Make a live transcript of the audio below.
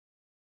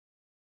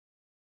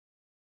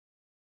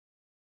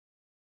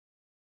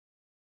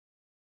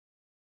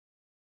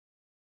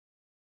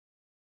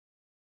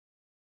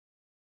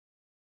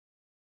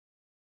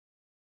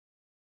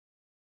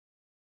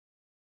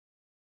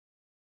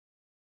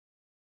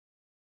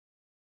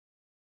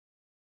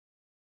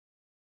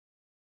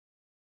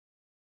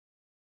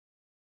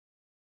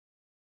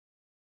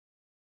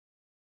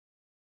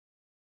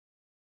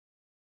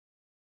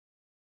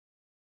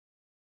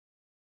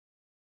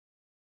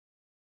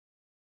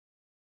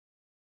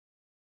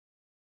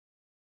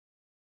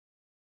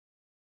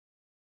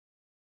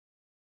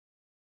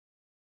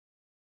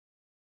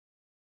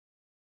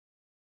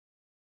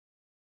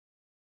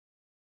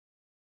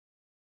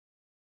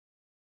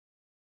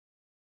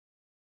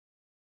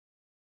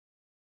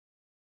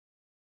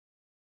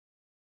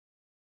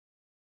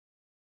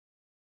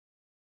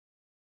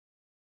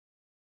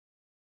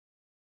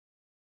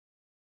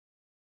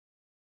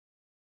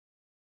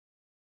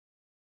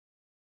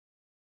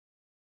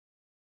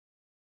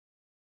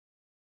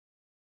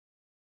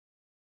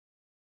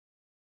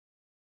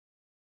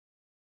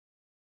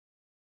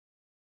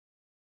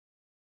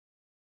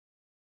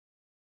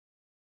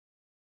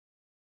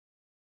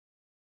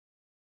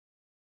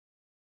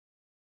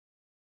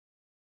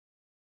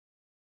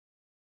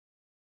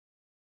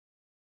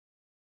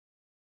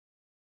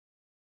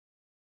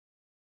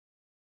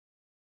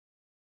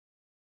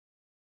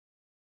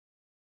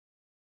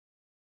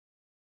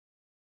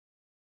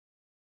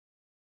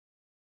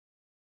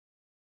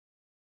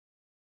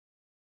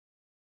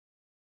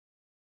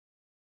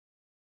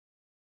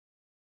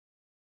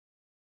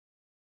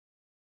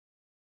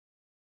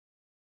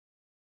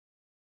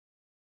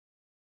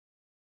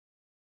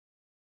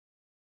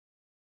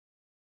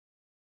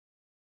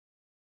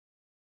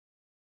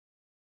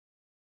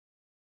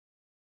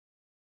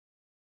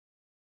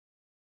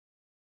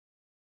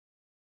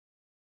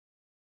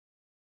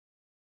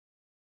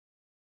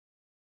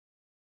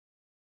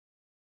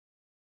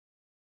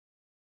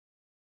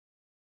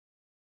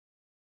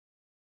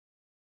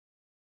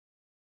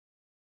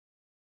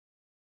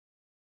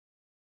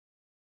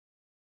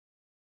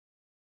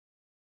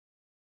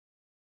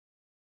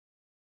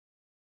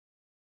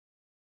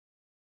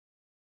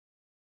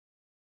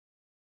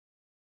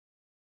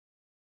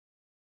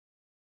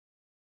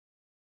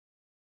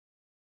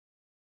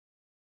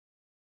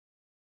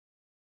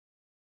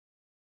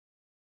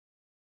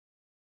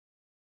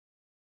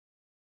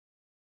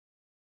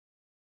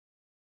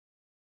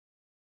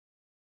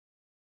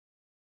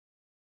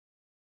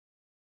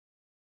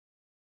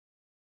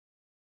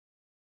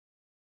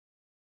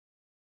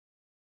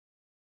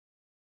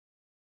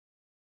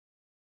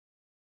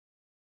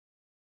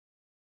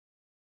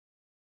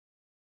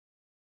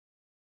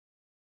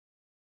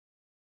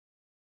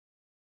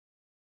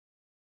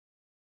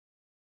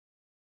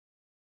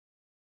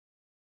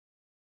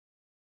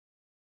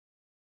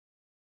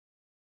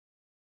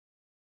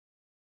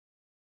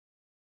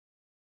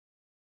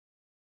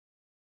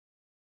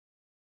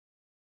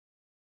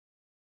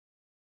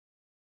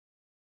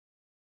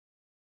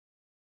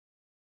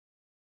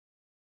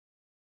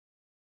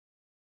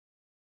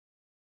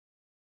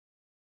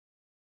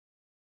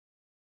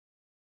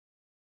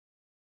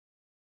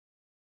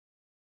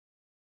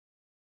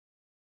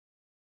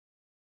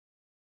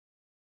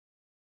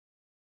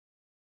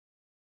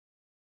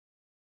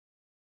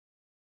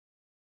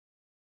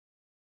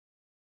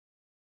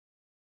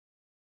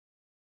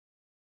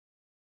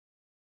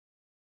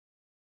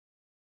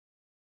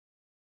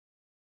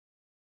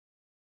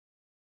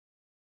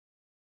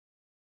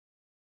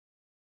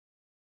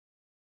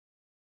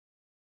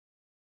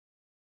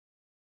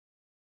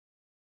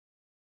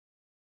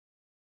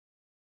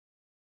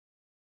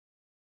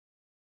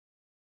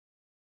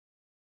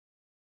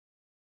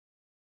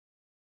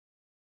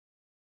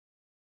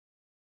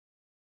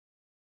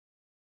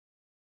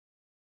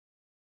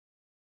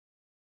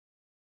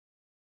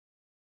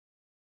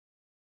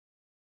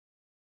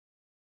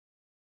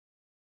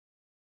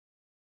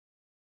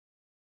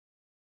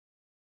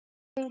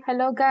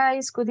Hello,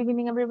 guys. Good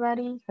evening,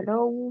 everybody.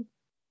 Hello.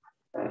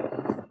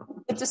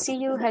 Good to see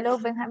you. Hello,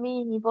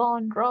 Benjamin,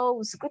 Yvonne,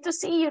 Rose. Good to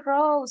see you,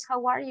 Rose.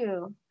 How are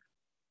you?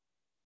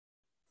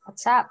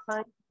 What's up?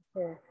 Hi.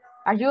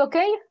 Are you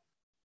okay?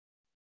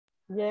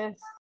 Yes.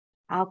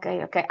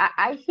 Okay.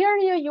 I hear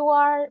you. You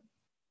are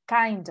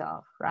kind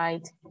of,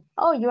 right?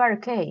 Oh, you are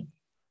okay.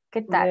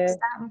 ¿Qué tal? Yes.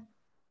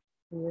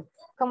 Yes.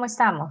 ¿Cómo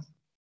estamos?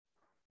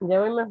 Ya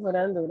voy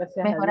mejorando,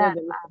 gracias Mejorando.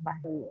 a Dios.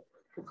 Vale.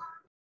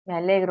 Me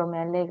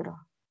alegro.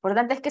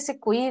 Importante es que se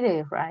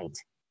cuide, right?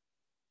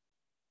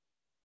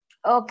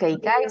 Ok,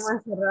 guys. Estuve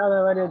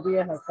encerrada varios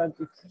días acá,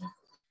 teacher.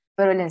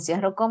 Pero el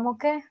encierro, ¿cómo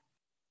que?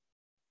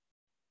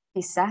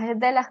 Quizás es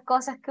de las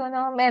cosas que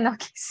uno menos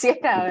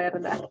quisiera,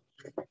 ¿verdad?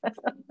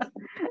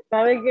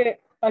 Sabe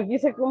que aquí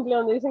se cumple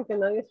donde dicen que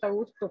nadie está a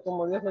gusto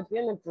como Dios lo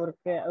tiene,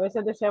 porque a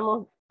veces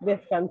deseamos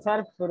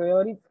descansar, pero yo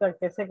ahorita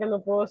que sé que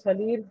no puedo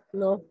salir,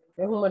 no,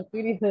 es un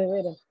martirio de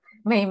veras.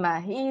 Me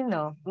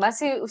imagino. Más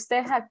si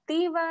usted es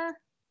activa,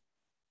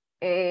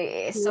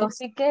 eso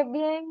sí que es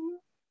bien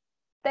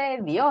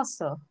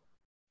tedioso.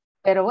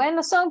 Pero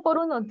bueno, son por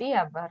unos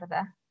días,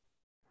 ¿verdad?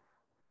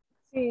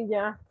 Sí,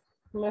 ya,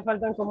 me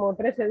faltan como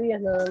 13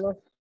 días nada más.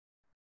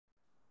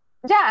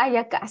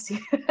 Ya casi.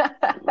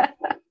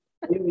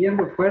 Estoy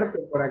viendo fuerte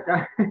por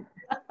acá.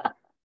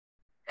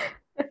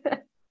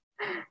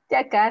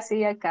 Ya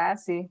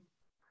casi.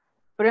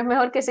 Pero es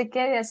mejor que se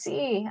quede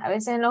así. A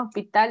veces en los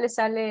hospitales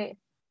sale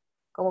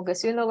como que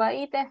si uno va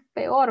ahí, es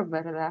peor,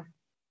 ¿verdad?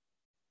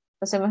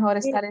 Entonces es mejor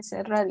estar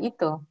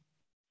encerradito.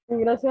 Y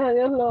gracias a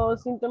Dios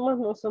los síntomas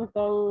no son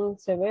tan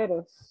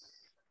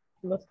severos,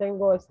 los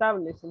tengo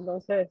estables,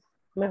 entonces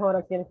mejor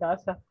aquí en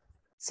casa.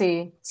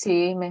 Sí,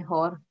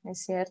 mejor,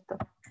 es cierto.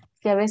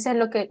 Que a veces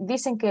lo que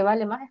dicen que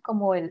vale más es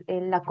como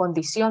la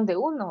condición de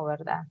uno,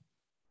 ¿verdad?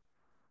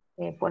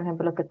 Por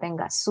ejemplo, que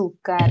tenga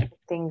azúcar, que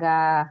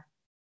tenga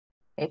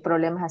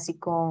problemas así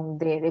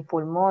de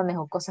pulmones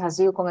o cosas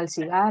así, o con el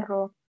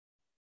cigarro,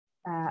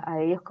 a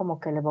ellos como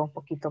que les va un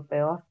poquito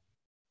peor.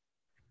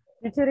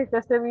 Teacher, que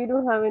este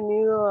virus ha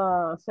venido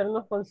a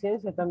hacernos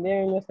conciencia también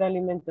en nuestra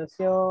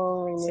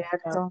alimentación, en nuestra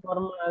 ¿Cierto?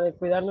 forma de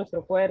cuidar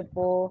nuestro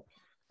cuerpo.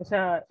 O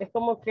sea, es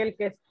como que el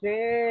que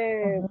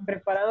esté Ujú.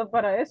 preparado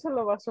para eso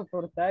lo va a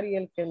soportar y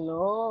el que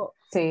no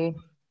Sí,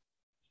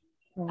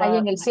 ahí va,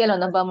 en el cielo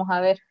nos vamos a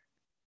ver.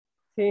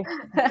 sí.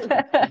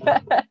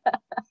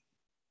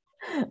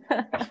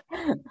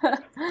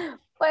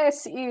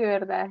 Pues sí,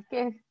 ¿verdad?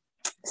 Que,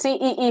 sí,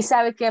 y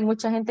sabe que hay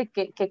mucha gente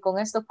que con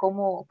esto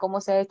como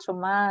se ha hecho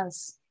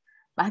más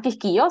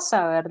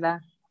quisquillosa, ¿verdad?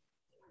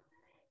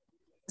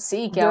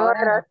 Sí, que Yo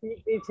ahora, era así,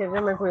 teacher,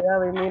 yo me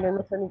cuidaba y mire,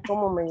 no sé ni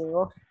cómo me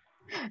llegó.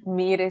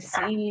 mire,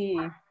 sí,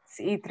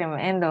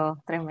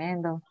 tremendo.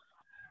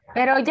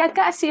 Pero ya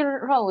casi,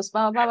 Rose,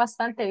 va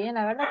bastante bien,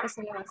 la verdad que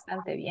sí va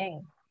bastante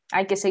bien.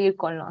 Hay que seguir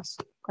con las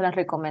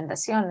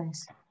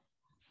recomendaciones.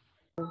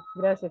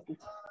 Gracias,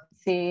 teacher.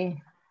 Sí.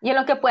 Y en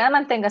lo que pueda,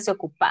 manténgase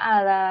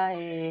ocupada,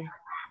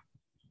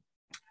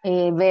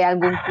 ve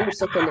algún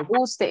curso que le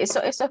guste.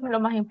 Eso es lo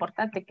más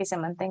importante, que se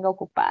mantenga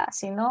ocupada.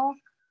 Si no,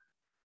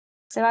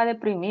 se va a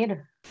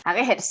deprimir. Haga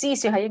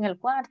ejercicios ahí en el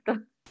cuarto.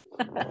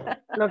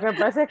 Lo que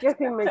pasa es que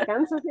si me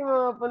canso, sí me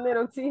voy a poner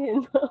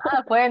oxígeno.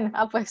 Bueno,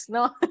 pues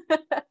no.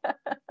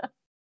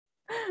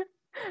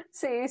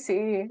 Sí,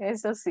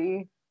 eso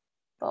sí.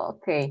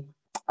 Ok.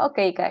 Ok,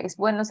 guys.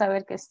 Bueno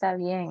saber que está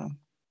bien.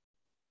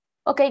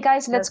 Okay,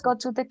 guys, let's go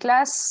to the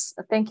class.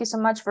 Thank you so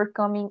much for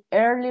coming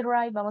early,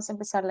 right? Vamos a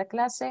empezar la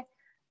clase.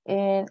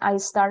 And I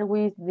start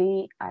with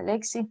the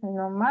Alexis,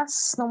 no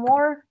más, no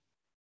more.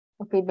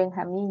 Okay,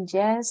 Benjamín,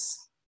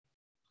 yes.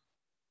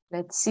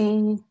 Let's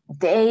see.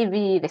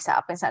 David,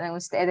 estaba pensando en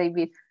usted,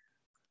 David.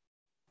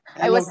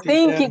 I Hello, was teacher.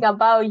 thinking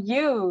about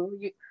you.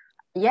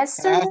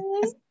 Yesterday,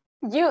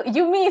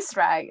 you missed,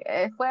 right?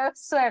 Fue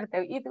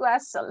suerte. It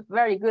was a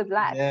very good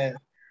luck. Yeah.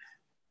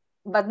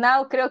 But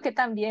now creo que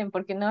también,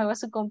 porque no veo a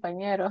su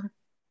compañero.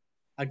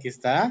 Aquí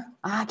está.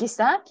 Ah, aquí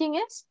está. ¿Quién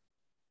es?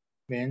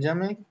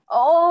 Benjamin.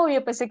 Oh,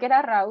 yo pensé que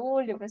era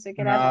Raúl, yo pensé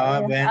que era No,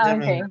 Raúl. Ah,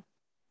 Benjamin.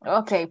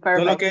 ok, Solo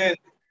perfect. que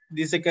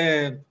dice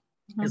que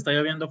Ujú. está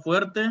lloviendo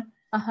fuerte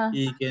Ajá.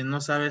 y que no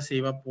sabe si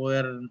va a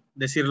poder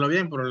decirlo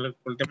bien por el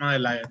tema de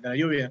la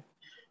lluvia.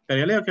 Pero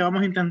yo le digo que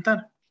vamos a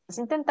intentar. Vamos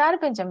a intentar,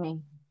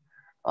 Benjamin.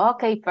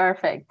 Ok,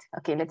 perfect.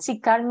 Ok, let's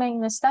see. Carmen,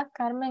 ¿no está?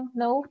 Carmen,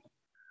 no.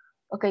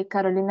 Ok,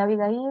 Carolina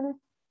Abigail.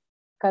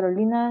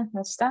 Carolina, ¿no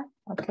está?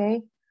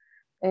 Ok.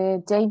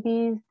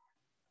 David,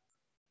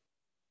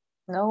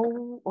 no.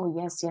 Oh,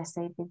 yes,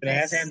 David. Yes.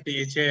 Present,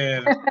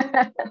 teacher.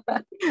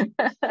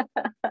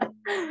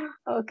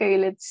 Okay,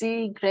 let's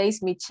see.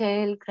 Grace,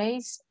 Michelle,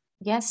 Grace.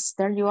 Yes,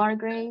 there you are,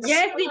 Grace.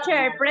 Yes,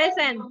 teacher,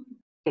 present.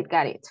 Okay,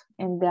 got it.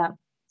 And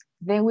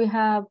then we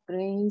have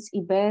Grace,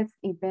 Yvette.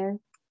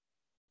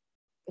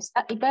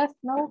 ¿Está Yvette?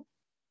 No.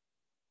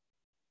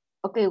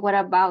 Okay, what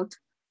about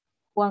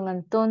Juan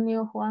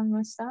Antonio? Juan no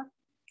está.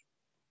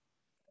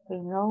 Okay,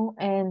 no.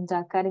 And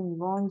Karen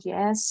Yvonne,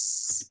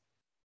 yes.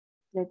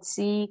 Let's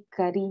see.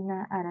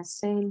 Karina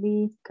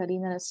Araceli,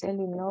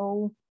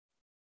 no.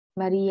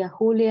 Maria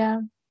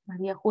Julia.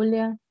 María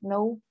Julia,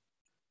 no.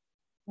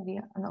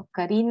 María, no.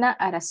 Karina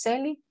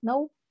Araceli,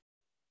 no.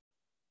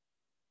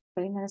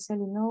 Karina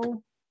Araceli,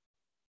 no.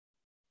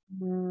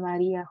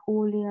 María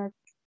Julia,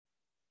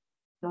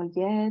 no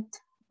yet.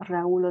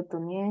 Raúl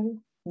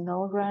Otoniel,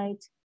 no, right.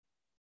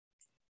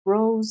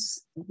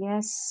 Rose,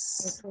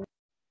 yes.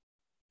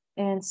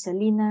 And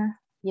Selena,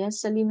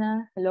 yes,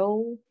 Selena,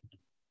 hello.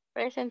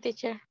 Present,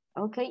 teacher.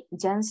 Okay,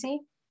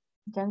 Jancy,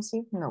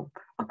 nope.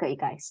 Okay,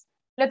 guys,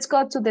 let's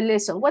go to the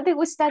lesson. What did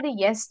we study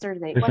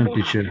yesterday? What did...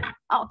 Teacher.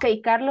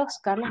 Okay, Carlos,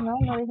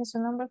 no dije su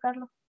nombre,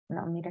 Carlos.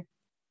 No, mire.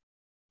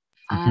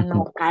 Ah,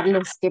 no,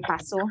 Carlos, ¿qué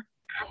pasó?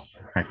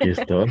 Aquí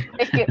estoy.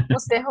 Es que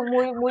usted es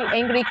un muy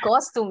angry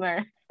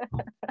customer.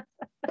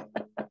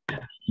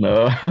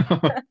 No.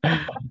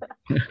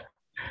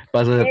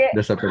 Pasa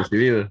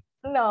desapercibido.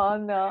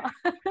 No.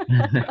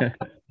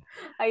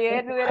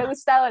 Ayer me hubiera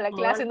gustado la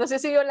clase. No sé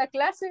si vio la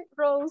clase,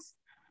 Rose.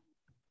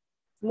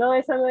 No,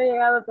 esa no ha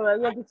llegado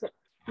todavía, teacher.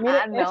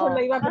 Mire, No. eso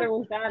le iba a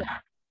preguntar.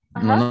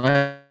 No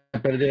he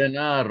perdido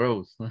nada,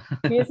 Rose.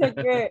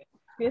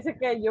 Fíjese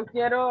que yo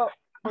quiero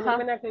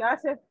ponerme en la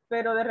clase,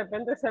 pero de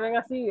repente se ven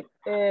así,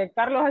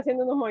 Carlos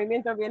haciendo unos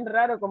movimientos bien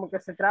raros, como que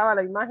se traba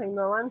la imagen,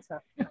 no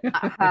avanza.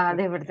 Ajá,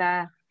 de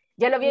verdad.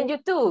 ¿Ya lo vi en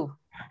YouTube?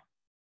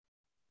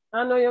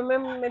 Ah, no, yo me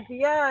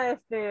metía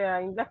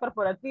a Inglés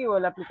Corporativo,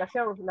 la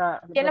aplicación,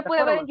 la ¿Quién la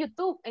puede ver en plataforma.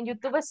 YouTube? En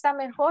YouTube está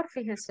mejor,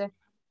 fíjese.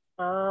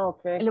 Ah,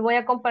 ok. Le voy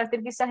a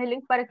compartir quizás el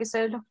link para que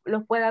ustedes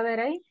los pueda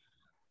ver ahí.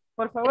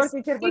 Por favor,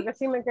 teacher, porque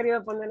sí me he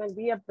querido poner al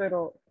día,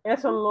 pero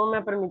eso no me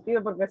ha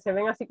permitido porque se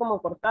ven así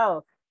como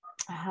cortados.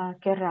 Ajá,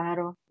 qué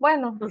raro.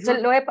 Bueno,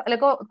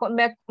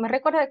 me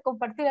recuerda de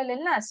compartir el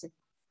enlace.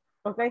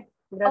 Ok,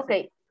 gracias.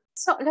 Okay,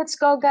 so let's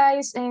go,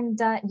 guys. And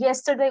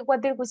yesterday,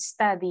 what did we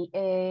study?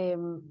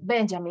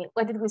 Benjamin,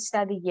 what did we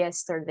study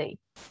yesterday?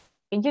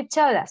 Can you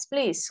tell us,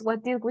 please,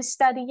 what did we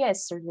study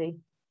yesterday?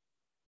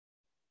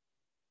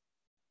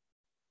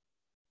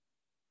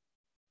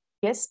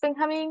 Yes,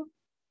 Benjamin,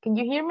 can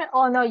you hear me?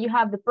 Oh, no, you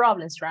have the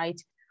problems, right?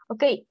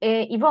 Okay,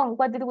 Yvonne,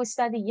 what did we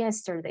study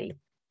yesterday?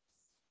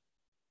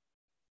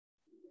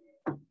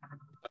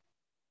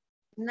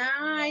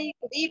 Night,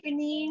 good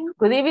evening.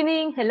 Good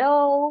evening,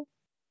 hello.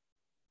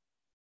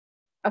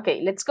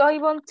 Okay, let's go,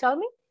 Yvonne, tell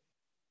me.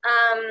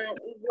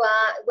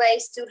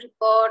 Ways to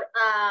report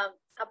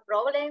a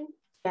problem.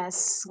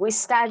 Yes, we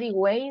study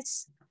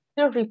ways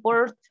to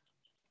report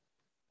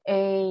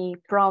a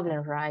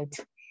problem, right?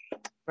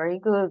 Very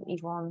good,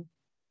 Yvonne.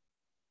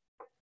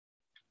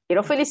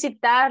 Quiero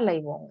felicitarla,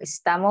 Yvonne.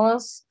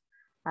 Estamos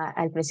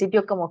al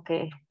principio como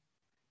que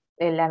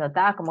la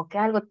notaba como que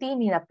algo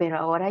tímida, pero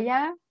ahora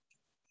ya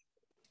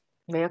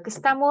veo que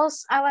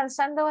estamos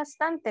avanzando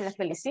bastante. La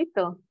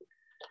felicito.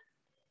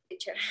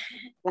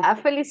 La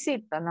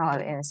felicito. No,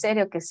 en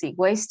serio que sí.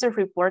 Ways to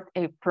report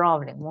a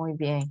problem. Muy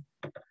bien.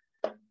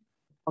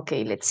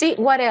 Okay, let's see.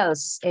 What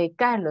else?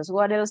 Carlos,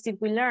 what else did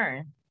we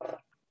learn?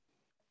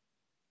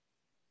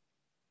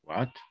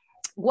 What?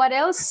 What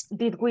else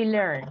did we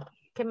learn?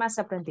 ¿Qué más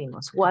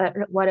aprendimos?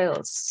 What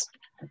else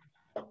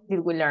did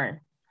we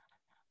learn?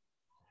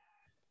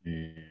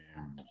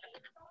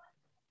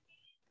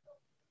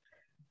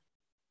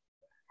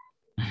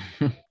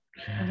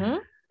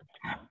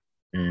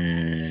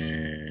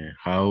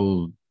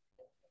 How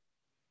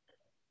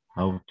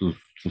to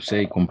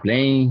say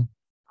complain.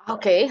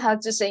 Okay, how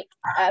to say,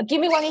 give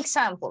me one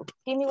example.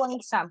 Give me one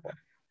example.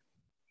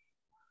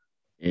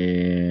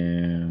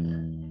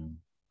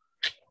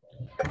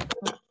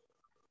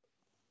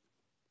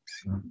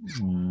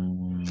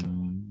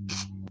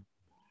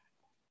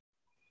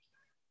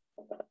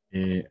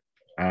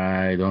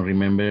 I don't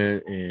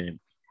remember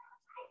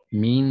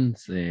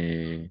means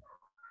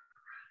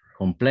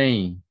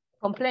complain.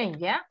 Complain,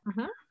 yeah?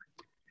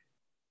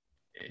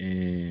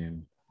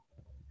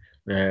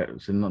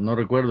 No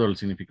recuerdo el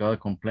significado de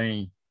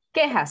complain.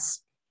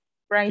 Quejas,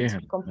 right?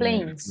 Quejas.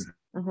 Complaints.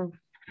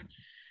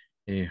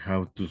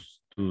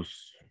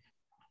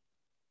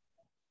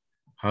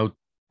 How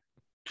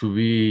to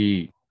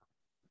be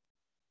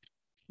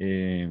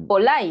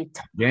polite.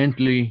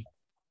 Gently.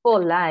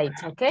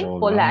 Polite, okay?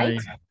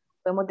 Polite.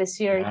 Podemos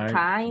decir polite.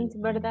 kind,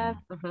 ¿verdad?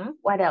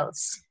 What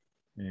else?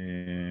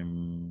 I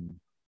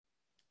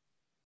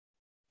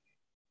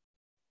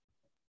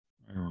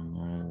don't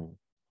know.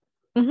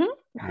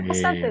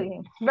 Bastante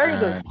bien. Very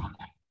good.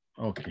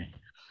 Okay.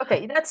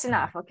 Okay, that's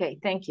enough. Okay,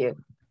 thank you.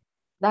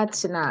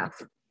 That's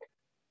enough.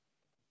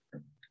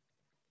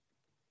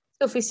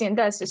 Sufficient,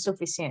 that's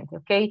sufficient,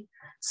 okay?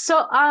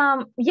 So,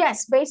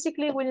 yes,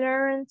 basically we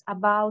learned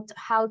about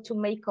how to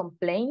make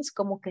complaints,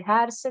 como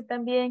quejarse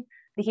también.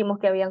 Dijimos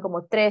que habían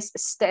como 3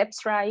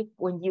 steps, right?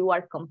 When you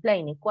are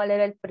complaining. ¿Cuál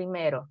era el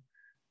primero?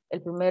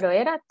 El primero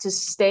era to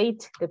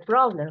state the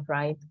problem,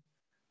 right?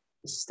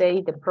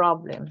 State the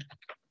problem.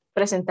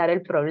 Presentar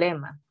el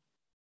problema.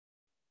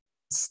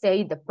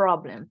 State the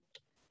problem.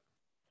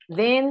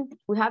 Then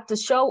we have to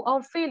show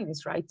our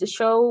feelings, right? To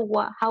show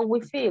how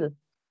we feel.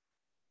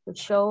 To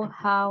show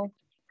how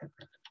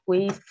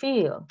we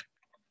feel.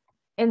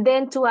 And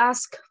then to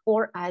ask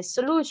for a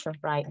solution,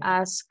 right?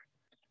 Ask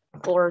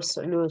for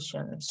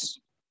solutions.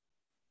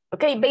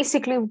 Okay,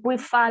 basically we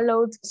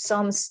followed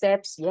some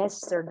steps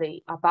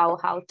yesterday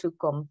about how to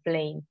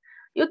complain.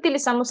 Y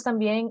utilizamos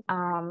también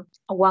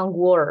one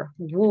word,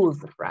 would,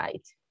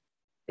 right?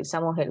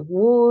 Utilizamos el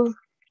would,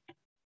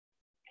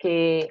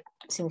 que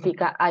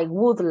significa I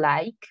would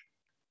like,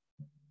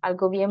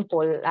 algo bien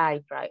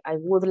polite, right? I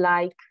would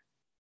like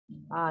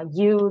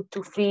you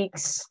to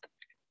fix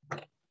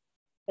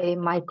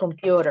my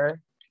computer.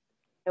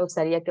 Me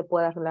gustaría que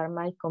pueda arreglar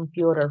my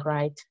computer,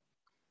 right?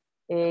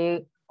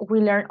 We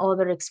learn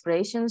other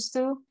expressions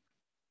too.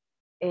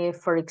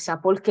 For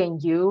example, can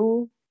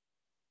you?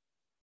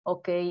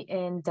 Okay,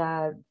 and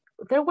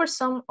there were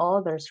some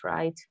others,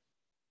 right?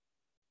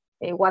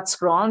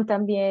 What's wrong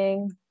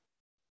también.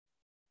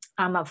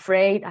 I'm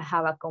afraid, I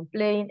have a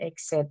complaint,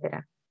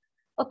 etc.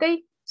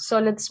 Okay, so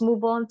let's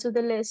move on to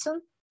the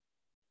lesson.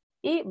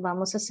 Y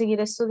vamos a seguir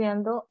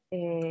estudiando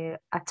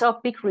a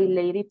topic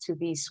related to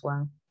this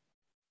one.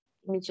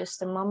 Give me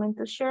just a moment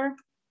to share.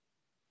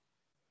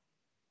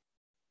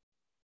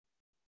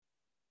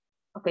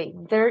 Okay,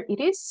 there it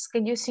is.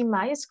 Can you see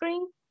my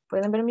screen?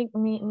 ¿Pueden ver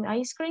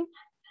my screen?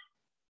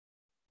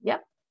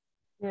 Yeah.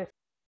 Yes.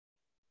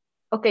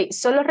 Ok,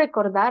 solo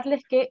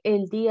recordarles que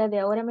el día de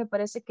ahora me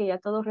parece que ya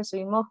todos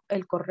recibimos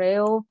el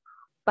correo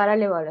para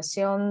la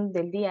evaluación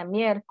del día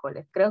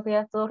miércoles. Creo que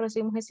ya todos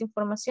recibimos esa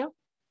información.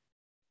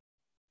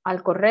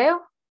 ¿Al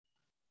correo?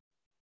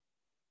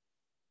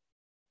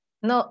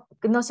 No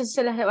sé si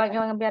se les van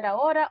a enviar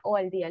ahora o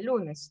al día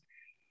lunes,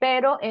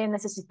 pero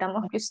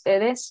necesitamos que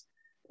ustedes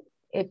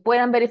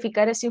puedan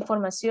verificar esa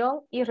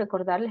información y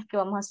recordarles que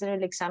vamos a hacer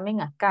el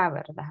examen acá,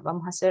 ¿verdad?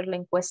 Vamos a hacer la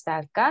encuesta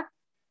acá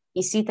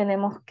y sí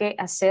tenemos que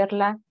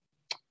hacerla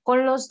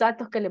con los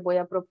datos que les voy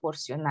a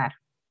proporcionar.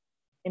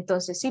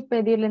 Entonces, sí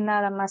pedirle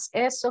nada más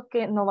eso,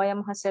 que no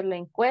vayamos a hacer la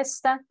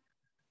encuesta,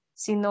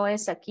 si no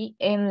es aquí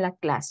en la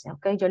clase,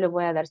 ¿ok? Yo le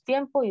voy a dar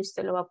tiempo y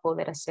usted lo va a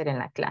poder hacer en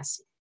la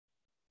clase.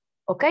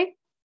 ¿Ok?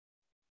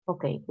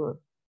 Ok, good.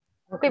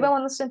 Ok,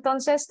 vámonos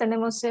entonces,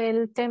 tenemos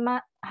el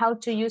tema how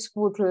to use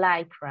would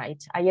like,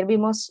 right? Ayer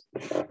vimos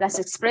las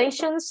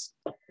expressions,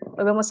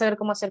 hoy vamos a ver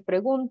cómo hacer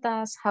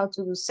preguntas, how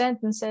to do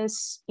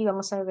sentences, y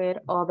vamos a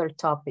ver other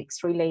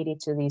topics related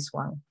to this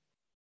one.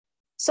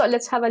 So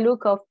let's have a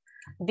look of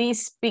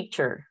this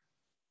picture.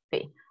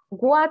 Okay.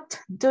 What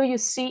do you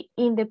see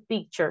in the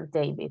picture,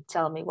 David?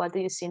 Tell me, what do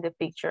you see in the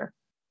picture?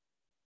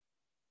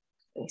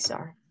 Okay,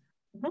 sorry.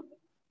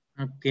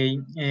 Okay,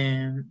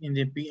 in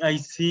I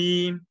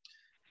see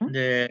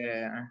the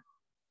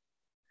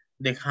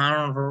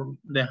hand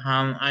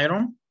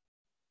iron,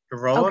 the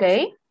robot.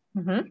 Okay.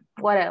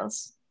 What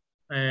else?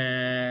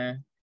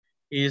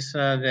 Is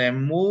the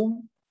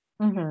move,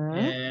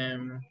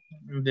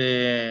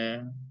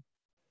 the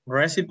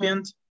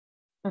recipient.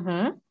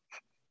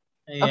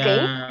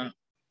 Okay.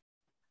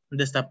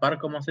 Destapar,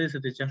 ¿cómo se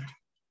dice, teacher?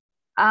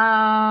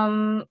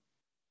 I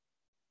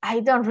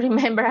don't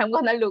remember. I'm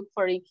gonna look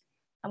for it.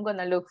 I'm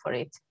gonna look for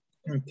it.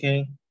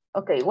 Okay.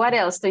 Okay, what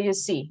else do you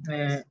see?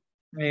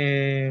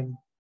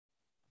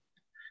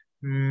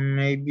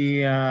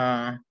 Maybe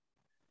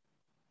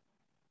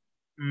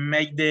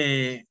make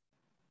the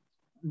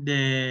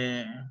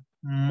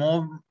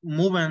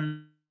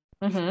movement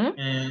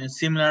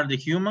similar to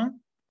human.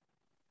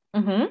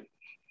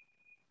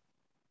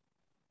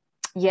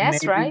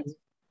 Yes, maybe, right?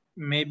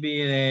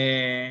 Maybe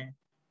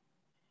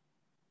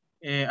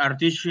the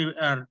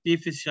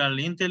artificial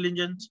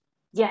intelligence.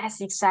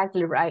 Yes,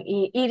 exactly right.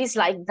 It is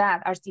like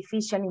that,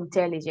 artificial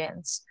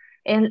intelligence.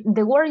 And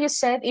the word you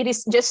said, it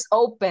is just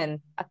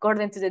open.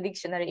 According to the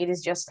dictionary, it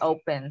is just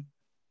open.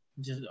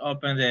 Just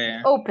open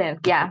the... Open,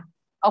 yeah.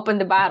 Open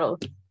the bottle.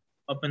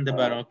 Open the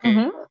bottle,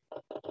 okay.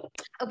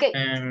 Okay.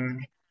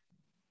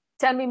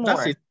 Tell me more.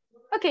 That's it.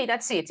 Okay,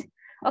 that's it.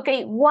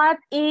 Okay, what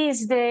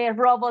is the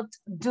robot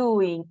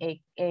doing?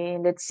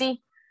 Let's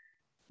see.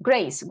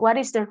 Grace, what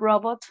is the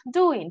robot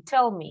doing?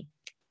 Tell me.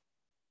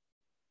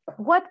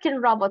 What can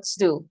robots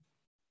do,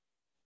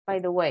 by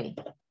the way?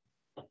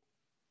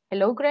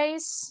 Hello,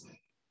 Grace.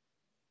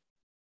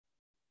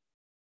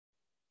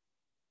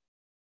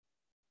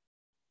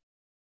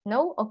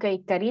 No? Okay,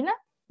 Karina,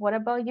 what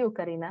about you,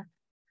 Karina?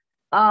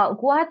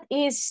 What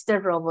is the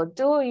robot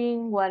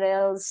doing? What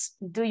else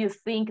do you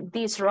think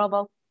this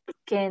robot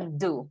can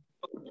do?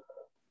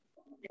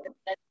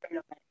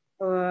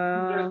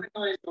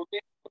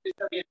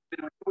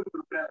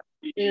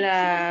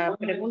 La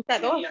pregunta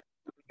 2.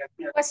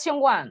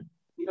 Question 1.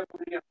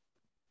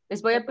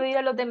 Les voy a pedir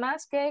a los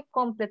demás que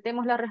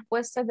completemos las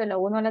respuestas de la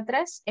 1 a la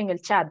 3 en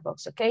el chat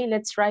box, okay?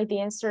 Let's write the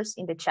answers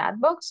in the chat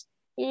box.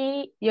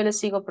 Y yo les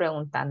sigo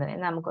preguntando,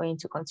 and I'm going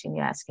to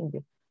continue asking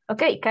you.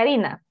 Okay,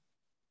 Karina.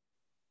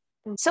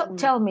 So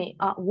tell me,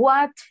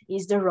 what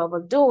is the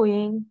robot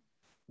doing?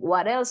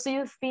 What else do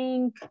you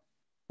think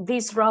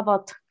this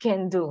robot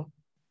can do?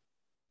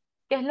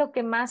 ¿Qué es lo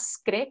que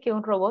más cree que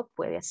un robot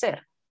puede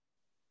hacer?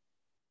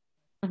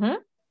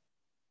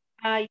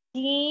 I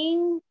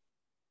think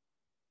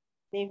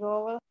the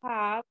robot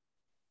have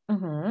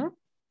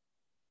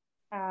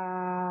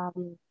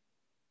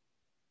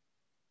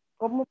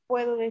 ¿cómo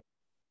puedo decir?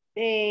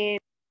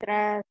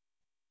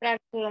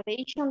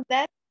 Translation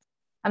that,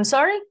 I'm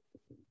sorry?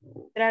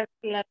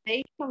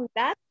 translation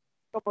that,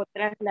 como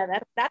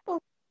trasladar datos.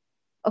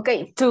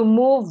 Okay, to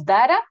move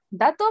data,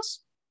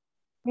 datos.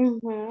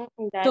 To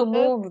Datos,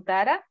 move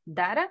data.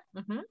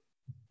 Mhm.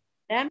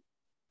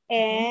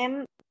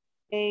 and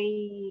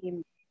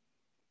a,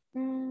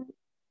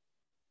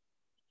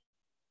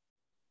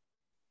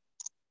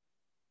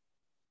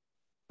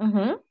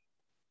 Mhm.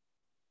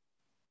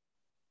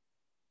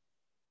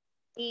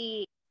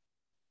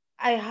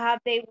 I have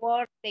the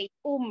word the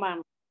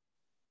human.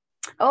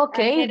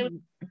 Okay.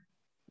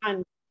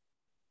 Human.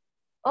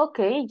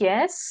 Okay,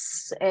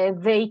 yes.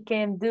 They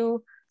can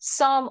do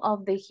some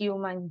of the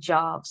human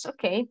jobs.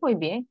 Okay, muy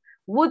bien.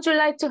 Would you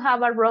like to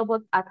have a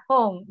robot at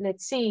home?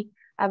 Let's see.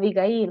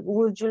 Abigail,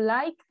 would you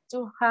like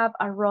to have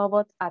a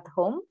robot at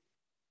home?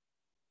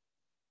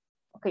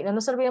 Ok, no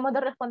nos olvidemos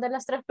de responder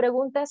las 3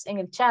 preguntas en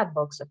el chat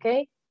box,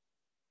 ¿ok?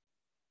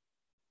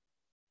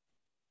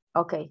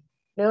 Ok,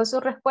 leo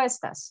sus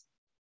respuestas.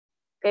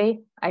 Ok,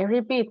 I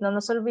repeat, no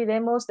nos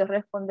olvidemos de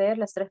responder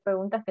las 3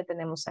 preguntas que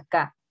tenemos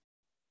acá.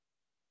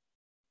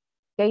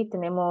 Ok,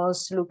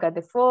 tenemos look at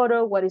the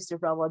photo, what is the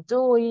robot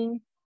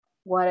doing?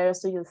 What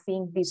else do you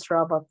think this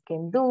robot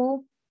can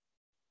do?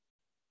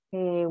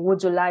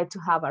 Would you like to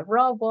have a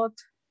robot?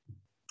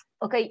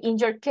 Okay, in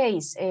your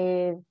case,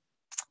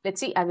 let's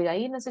see,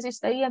 Abigail, no sé si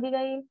está ahí,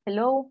 Abigail,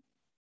 hello.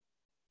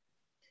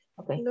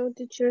 Okay. Hello,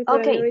 teacher.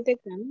 Okay. Voy de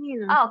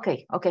camino. Ah,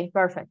 okay, okay,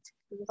 perfect.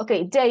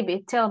 Okay,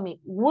 David, tell me,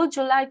 would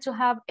you like to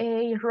have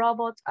a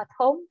robot at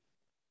home?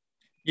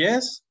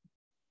 Yes.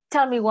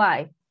 Tell me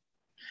why.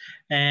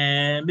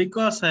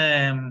 Because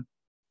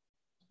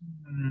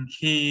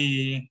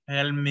he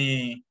helped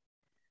me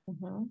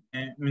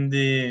in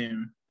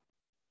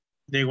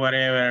the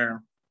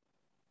whatever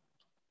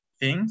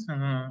things.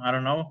 I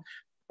don't know.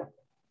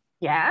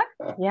 Yeah.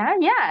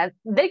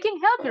 They can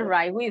help you,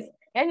 right, with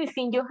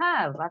anything you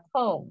have at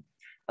home.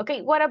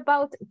 Okay, what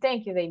about,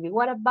 thank you, David.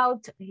 What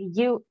about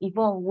you,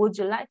 Yvonne? Would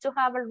you like to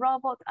have a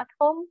robot at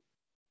home?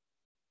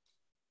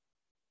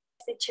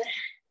 Teacher.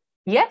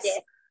 Yes?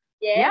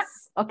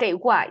 Yes. Yeah? Okay,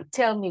 why?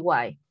 Tell me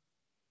why.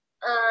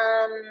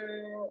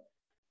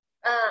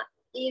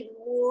 It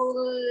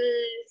will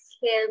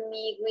help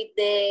me with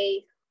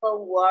the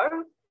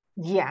homework.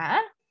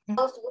 Yeah.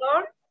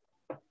 Housework.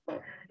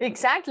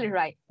 Exactly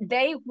right.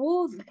 They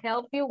would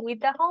help you with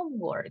the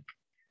homework.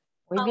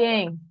 Muy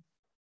bien.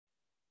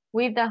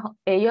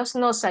 Ellos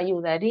nos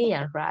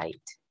ayudarían,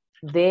 right?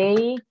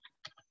 They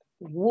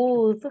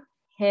would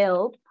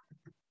help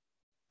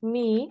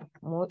me.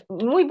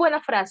 Muy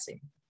buena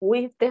frase.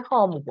 With the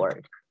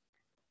homework.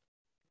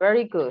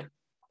 Very good.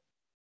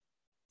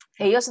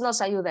 Ellos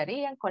nos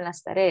ayudarían con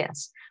las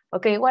tareas.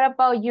 Okay, what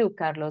about you,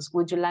 Carlos?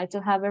 Would you like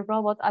to have a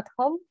robot at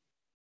home?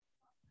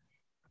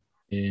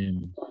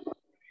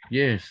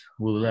 Yes,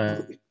 would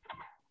like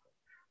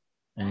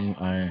in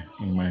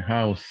my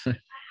house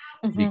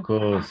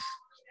because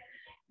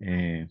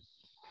the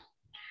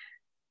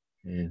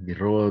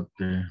robot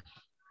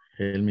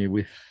help me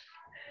with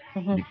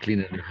the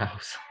cleaning the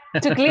house.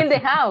 To clean the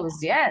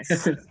house,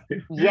 yes.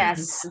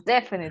 Yes,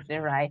 definitely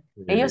right.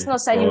 Ellos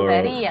nos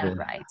ayudarían,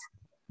 right?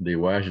 They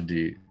wash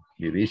the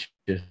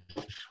dishes.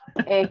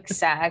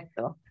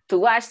 Exacto. To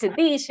wash the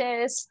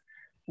dishes.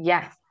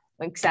 Yeah,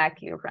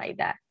 exactly right.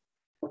 That.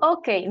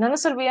 Ok, no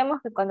nos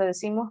olvidemos que cuando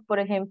decimos, por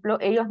ejemplo,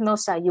 ellos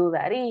nos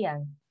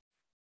ayudarían.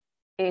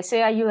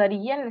 Ese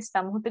ayudarían le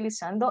estamos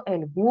utilizando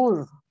el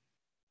would.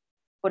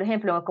 Por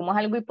ejemplo, como es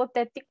algo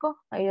hipotético,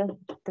 ahí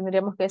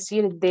tendríamos que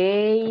decir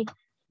they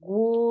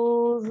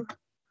would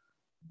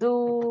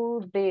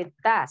do the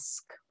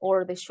task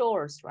or the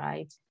chores,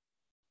 right?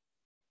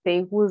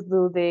 They would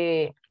do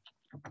the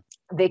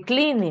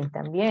cleaning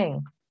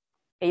también.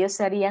 Ellos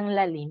harían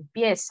la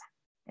limpieza.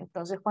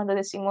 Entonces, cuando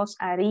decimos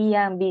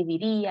harían,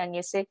 vivirían,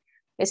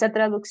 esa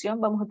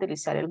traducción vamos a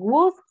utilizar el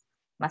would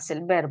más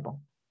el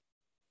verbo.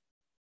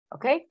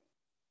 ¿Ok?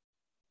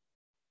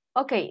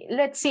 Okay,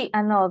 let's see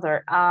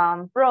another.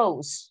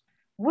 Rose,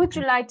 would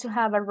you like to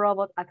have a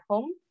robot at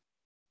home?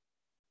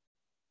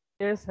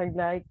 Yes, I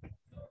like.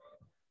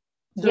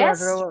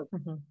 Yes.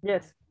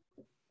 Yes.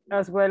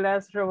 As well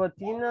as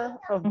Robotina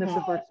of the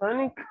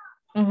Supersonic.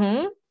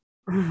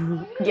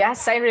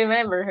 Yes, I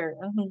remember her.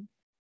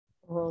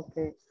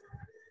 Okay.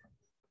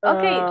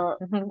 Okay.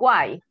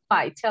 Why?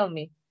 Why? Tell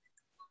me.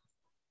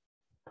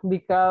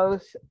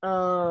 Because,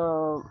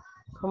 ¿cómo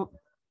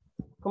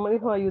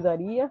dijo?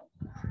 Ayudaría.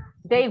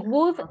 They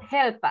would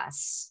help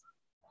us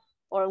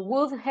or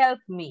would help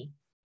me.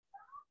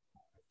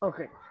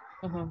 Okay.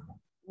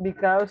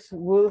 Because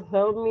would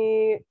help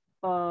me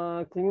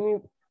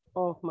cleaning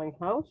of my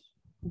house.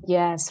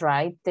 Yes,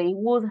 right. They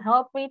would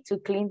help me to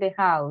clean the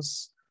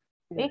house.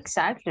 Yes.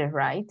 Exactly,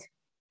 right.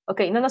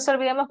 Ok, no nos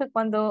olvidemos que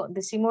cuando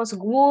decimos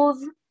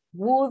would,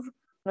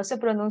 no se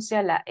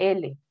pronuncia la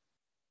L.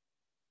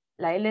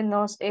 La L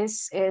no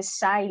es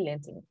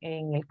silent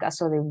en el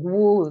caso de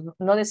would.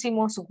 No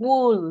decimos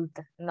would,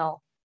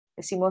 no.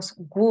 Decimos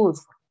would.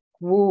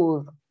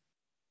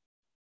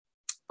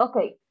 Ok,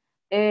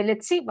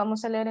 Let's see,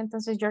 vamos a leer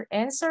entonces your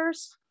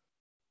answers.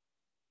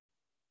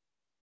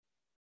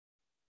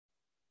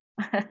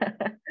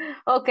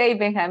 Ok,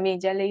 Benjamín,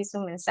 ya le hice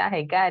un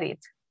mensaje, got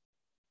it.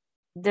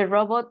 The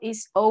robot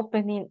is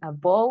opening a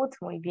boat.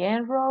 Muy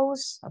bien,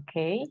 Rose.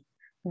 Okay.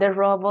 The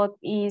robot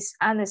is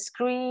on the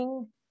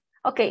screen.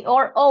 Okay,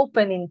 or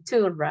opening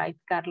too, right,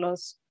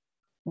 Carlos?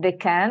 The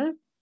can.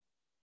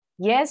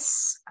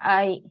 Yes,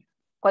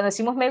 cuando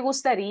decimos me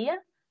gustaría,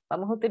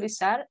 vamos a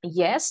utilizar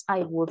yes,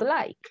 I would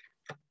like.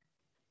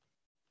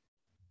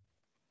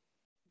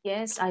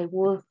 Yes, I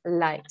would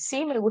like.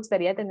 Sí, me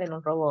gustaría tener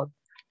un robot.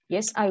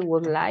 Yes, I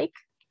would like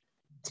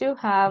to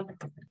have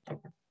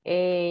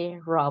a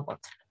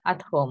robot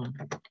at home.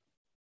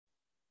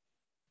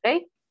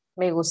 Okay,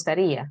 me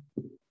gustaría.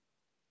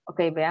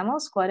 Okay,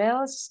 veamos, what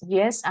else?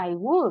 Yes, I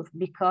would,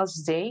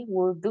 because they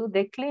will do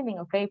the cleaning.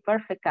 Okay,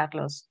 perfect,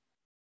 Carlos.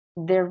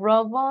 The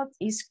robot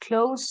is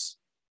close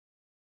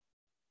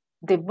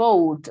the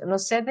boat. No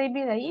sé,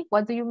 David, ahí,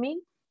 what do you mean?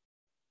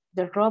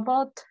 The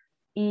robot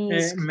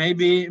is...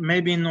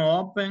 maybe no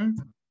open,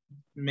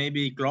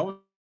 maybe close.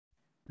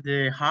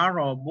 The heart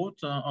or boat,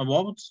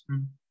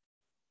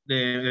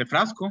 the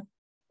frasco.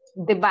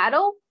 The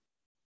bottle?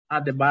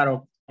 The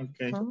bottle,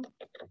 okay.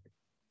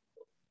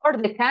 Or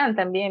the can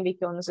también,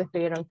 because nos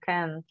escribieron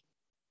can.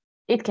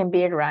 It can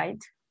be right.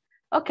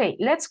 Okay,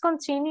 let's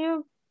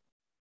continue.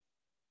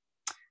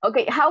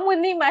 Okay, how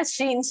many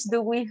machines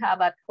do we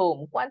have at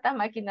home? ¿Cuántas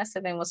máquinas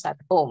tenemos at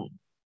home?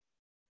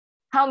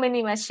 How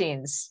many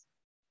machines?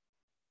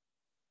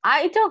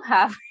 I don't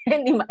have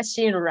any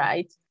machine,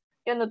 right?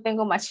 Yo no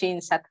tengo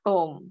machines at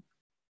home.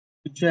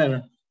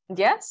 Teacher,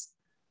 Yes?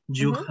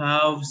 you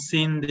have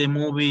seen the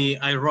movie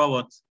I,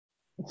 Robot?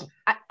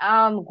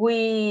 No.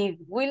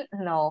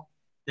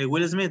 The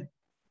Will Smith?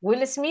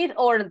 Will Smith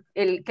or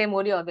el que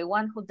murió, the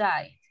one who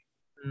died?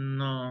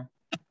 No,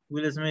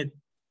 Will Smith.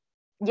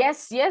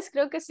 Yes,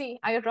 creo que sí,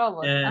 I,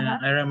 Robot.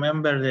 I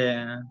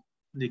remember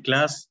the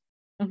class,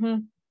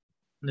 the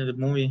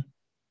movie.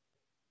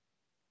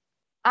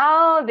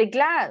 Oh, the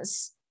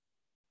glass.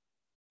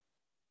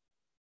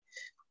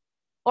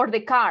 Or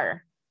the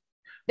car.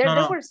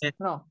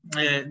 No.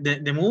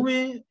 The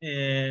movie,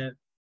 the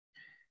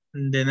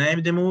name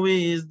of the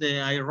movie is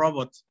the I,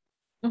 Robot.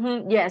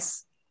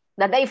 Yes,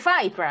 that they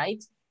fight,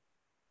 right?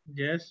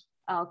 Yes.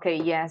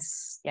 Okay,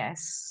 yes.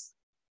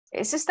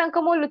 Eso están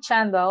como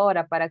luchando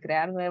ahora para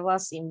crear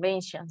nuevas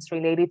inventions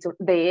related to...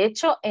 De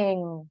hecho,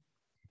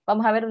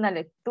 vamos a ver una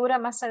lectura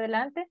más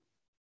adelante,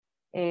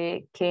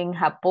 que en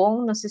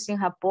Japón, no sé si en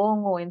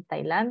Japón o en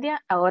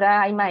Tailandia,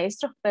 ahora hay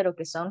maestros, pero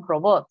que son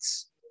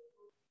robots.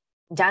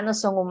 Ya no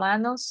son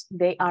humanos,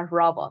 they are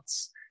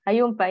robots. Hay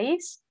un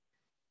país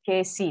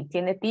que sí,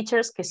 tiene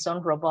teachers que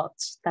son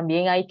robots.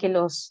 También hay que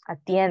los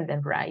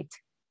atienden, right?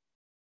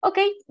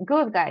 Okay,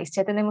 good guys.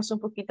 Ya tenemos un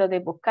poquito de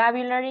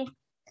vocabulary.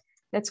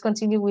 Let's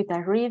continue with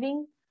the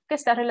reading, que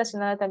está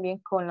relacionada también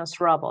con los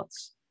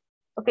robots.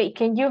 Okay,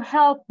 can you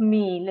help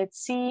me? Let's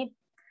see,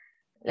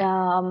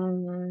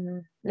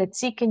 can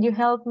you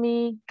help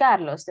me?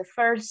 Carlos, the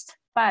first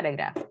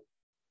paragraph.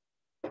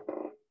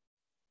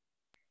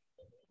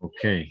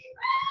 Okay.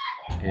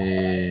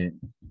 The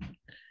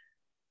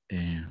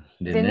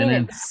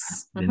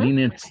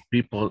Nenets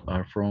people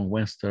are from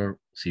Western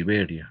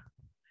Siberia.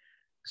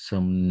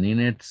 Some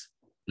Nenets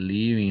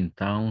live in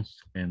towns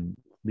and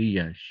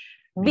villages.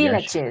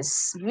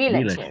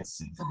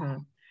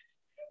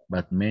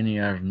 But many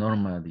are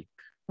nomadic.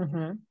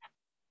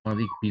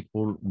 Nomadic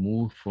people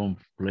move from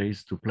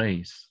place to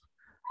place.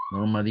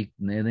 Nomadic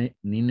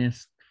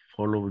Nenets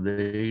follow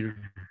their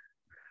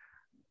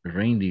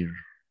reindeer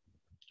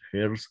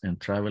herds and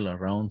travel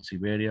around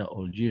Siberia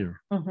all year.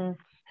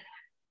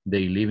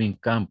 They live in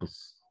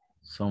campus.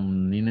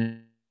 Some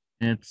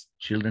Nenets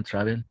children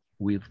travel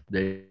with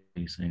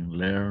days and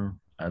learn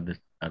at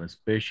a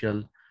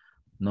special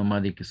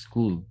nomadic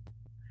school.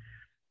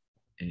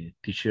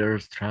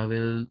 Teachers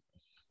travel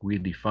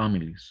with the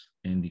families,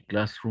 and the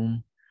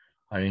classroom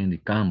are in the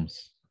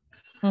camps.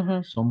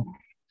 Some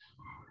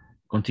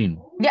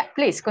continue. Yeah,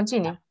 please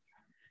continue.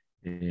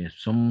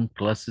 Some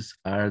classes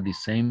are the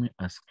same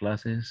as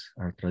classes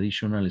at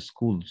traditional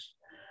schools,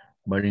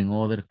 but in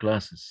other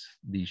classes,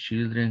 the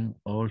children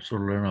also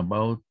learn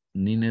about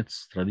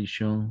Nenets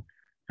tradition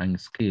and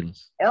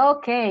skills.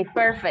 Okay,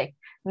 perfect.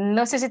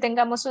 No sé si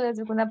tengamos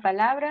alguna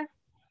palabra.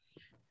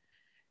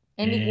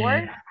 Any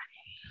word?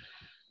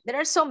 There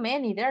are so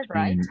many there,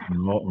 right?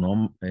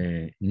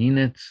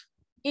 Nenets.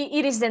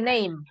 It is the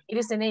name. It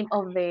is the name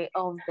of the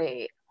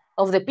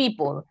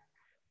people.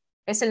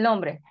 Es el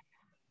nombre.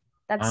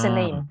 That's the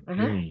name.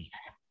 Okay.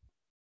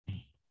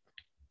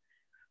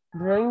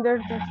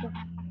 Reindeer.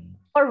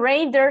 Or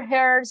reindeer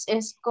herds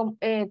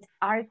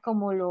are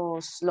como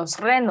los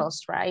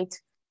renos, right?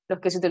 Los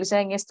que se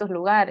utilizan en estos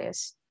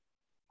lugares.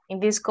 In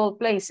these cold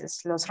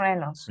places, los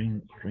renos.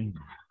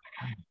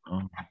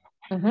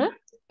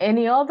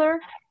 Any other?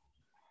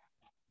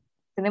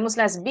 Tenemos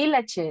las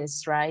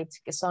villages, right?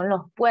 Que son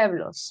los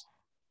pueblos.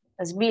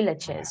 Las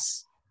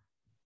villages.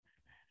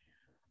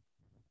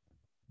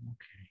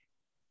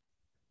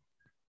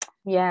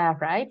 Yeah,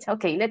 right.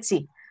 Okay, let's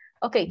see.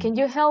 Okay, can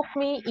you help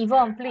me,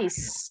 Yvonne,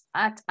 please?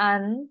 At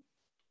an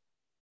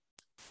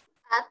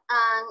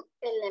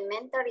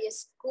elementary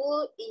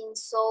school in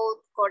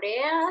South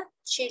Korea,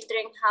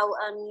 children have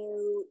a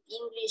new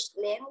English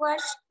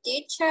language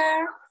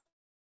teacher.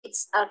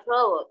 It's a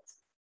robot.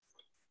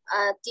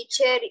 A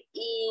teacher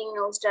in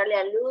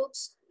Australia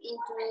looks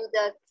into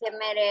the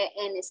camera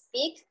and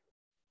speaks.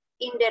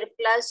 In their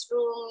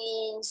classroom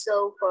in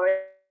South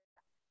Korea,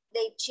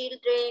 the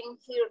children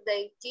hear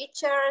the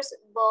teacher's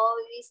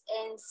voice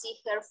and see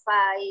her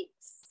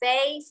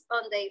face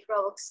on the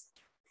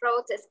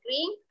robot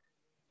screen.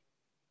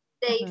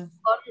 They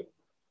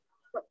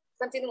follow,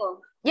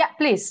 continue. Yeah,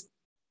 please.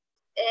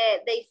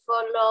 They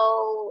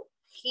follow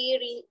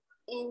hearing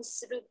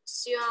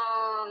instruction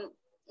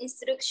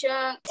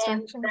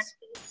and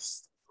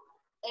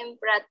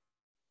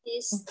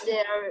practice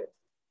their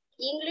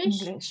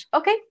English.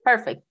 Okay,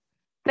 perfect.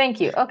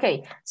 Thank you.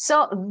 Okay,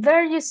 so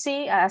there you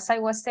see, as I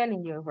was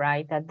telling you,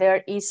 right, that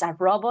there is a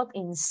robot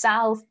in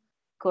South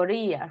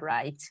Korea,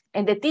 right?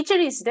 And the teacher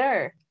is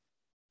there.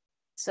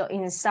 So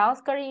in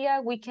South Korea,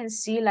 we can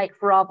see like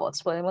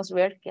robots. Podemos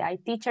ver que hay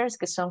teachers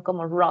que son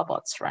como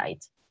robots,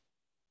 right?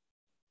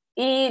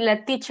 Y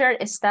la teacher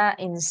está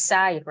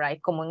inside, right?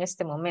 Como en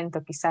este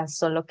momento, quizás,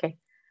 solo que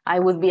I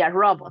would be a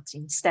robot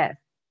instead.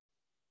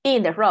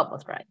 In the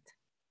robot, right?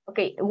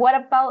 Okay, what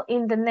about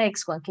in the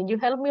next one? Can you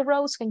help me,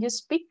 Rose? Can you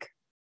speak?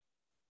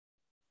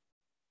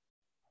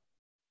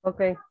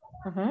 Okay.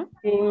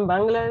 In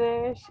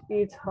Bangladesh,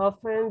 it's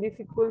often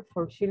difficult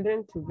for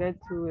children to get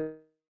to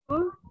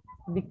school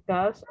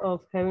because of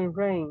heavy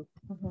rain.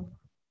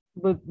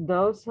 But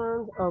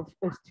thousands of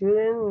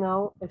students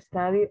now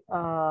study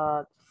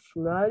at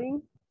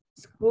flooding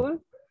school.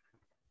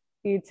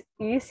 It's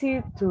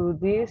easy to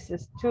these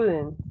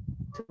students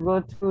to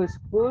go to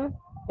school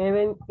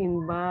even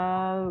in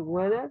bad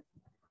weather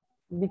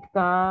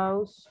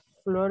because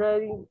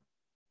flooding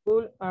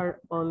school are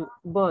on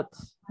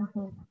boats.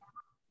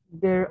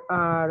 There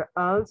are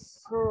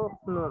also,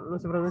 no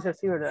se pronuncia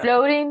así, ¿verdad?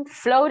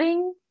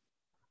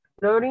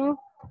 Floating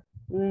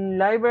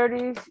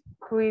libraries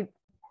with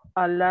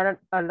a lot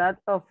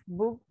of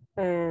books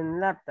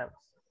and laptops.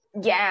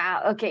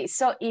 Yeah, okay.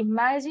 So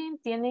imagine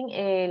tienen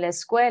la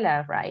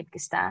escuela, right? Que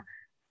está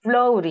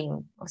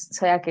floating. O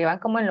sea, que van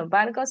como en los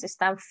barcos,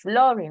 están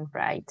floating,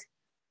 right?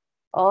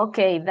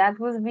 Okay, that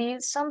would be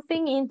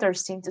something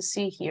interesting to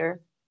see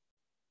here.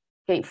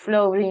 Okay,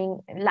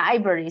 floating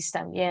libraries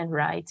también,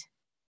 right?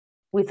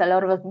 With a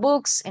lot of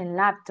books and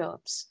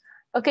laptops.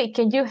 Okay,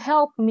 can you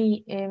help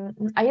me?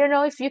 I don't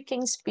know if you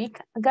can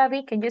speak.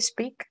 Gabby, can you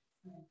speak?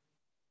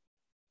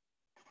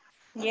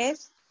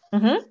 Yes.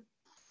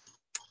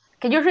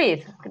 Can you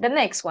read the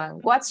next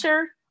one? What's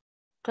your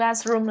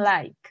classroom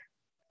like?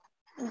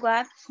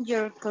 What's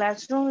your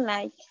classroom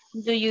like?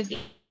 Do you get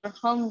your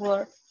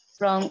homework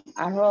from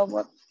a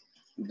robot?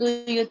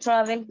 Do you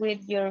travel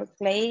with your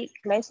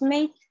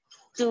classmates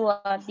to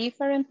a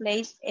different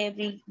place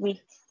every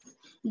week?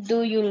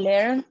 Do you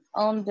learn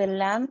on the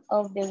land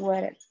of the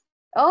water?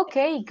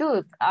 Okay,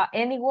 good.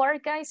 Any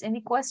word, guys?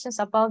 Any questions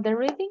about the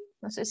reading?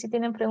 No sé si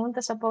tienen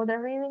preguntas about the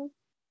reading.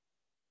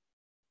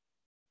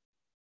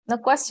 No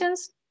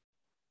questions?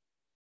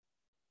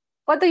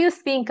 What do you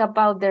think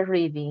about the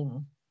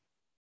reading?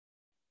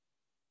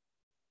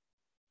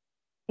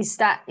 Is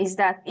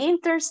that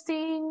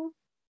interesting?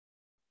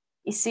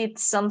 Is it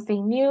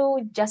something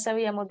new? Ya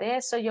sabíamos de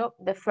eso. Yo,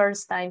 the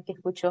first time que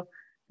escucho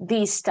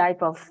these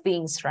type of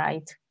things,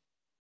 right?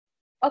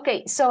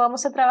 Okay, so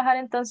vamos a trabajar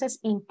entonces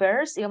in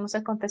pairs y vamos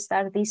a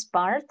contestar this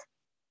part.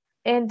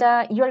 And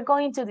you're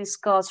going to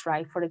discuss,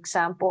 right? For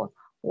example,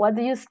 what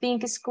do you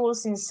think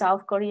schools in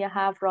South Korea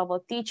have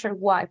robot teacher?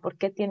 Why? ¿Por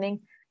qué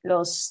tienen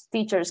los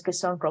teachers que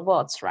son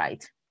robots,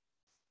 right?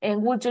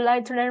 And would you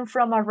like to learn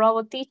from a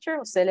robot teacher?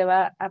 Usted le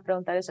va a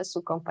preguntar eso a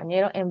su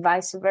compañero and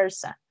vice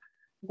versa.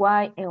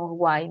 Why or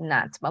why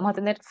not? Vamos a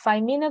tener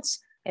 5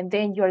 minutes and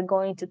then you're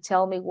going to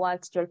tell me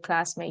what your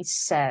classmates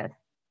said.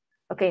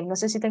 Okay, no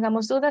sé si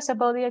tengamos dudas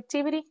about the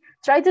activity.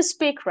 Try to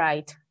speak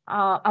right.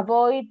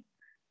 Avoid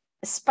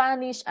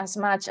Spanish as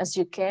much as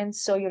you can,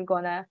 so you're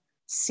gonna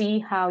see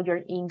how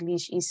your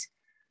English is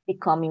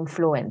becoming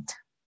fluent.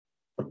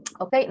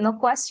 Okay, no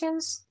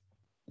questions?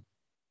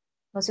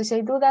 No sé si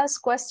hay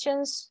dudas,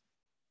 questions?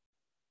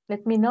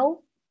 Let me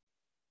know.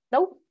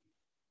 No?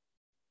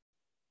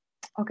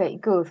 Okay,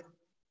 good.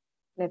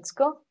 Let's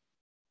go.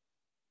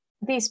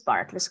 This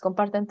part, les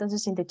comparto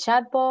entonces in the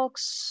chat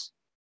box.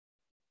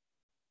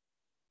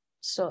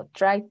 So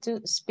try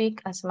to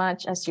speak as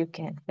much as you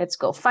can. Let's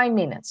go, 5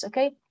 minutes,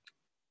 okay?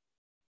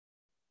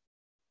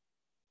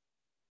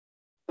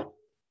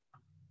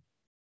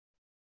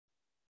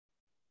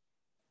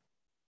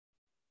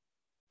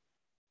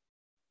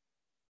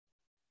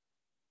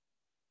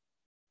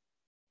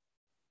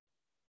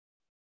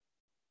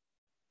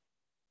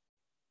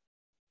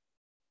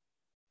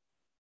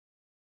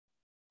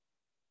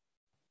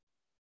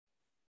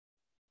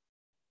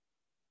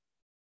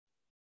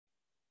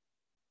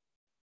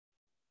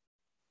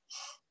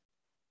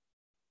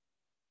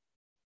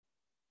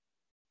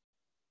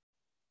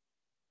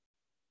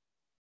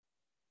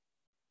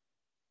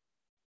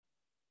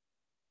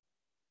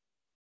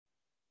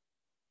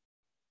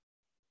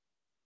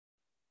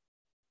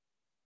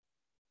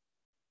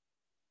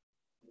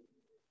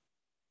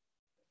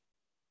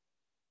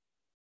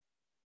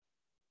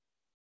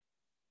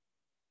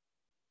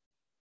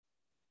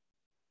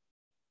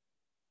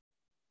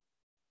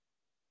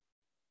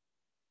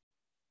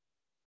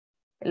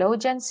 Hello,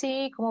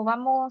 Jancy, ¿cómo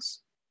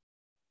vamos?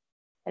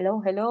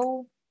 Hello,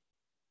 hello.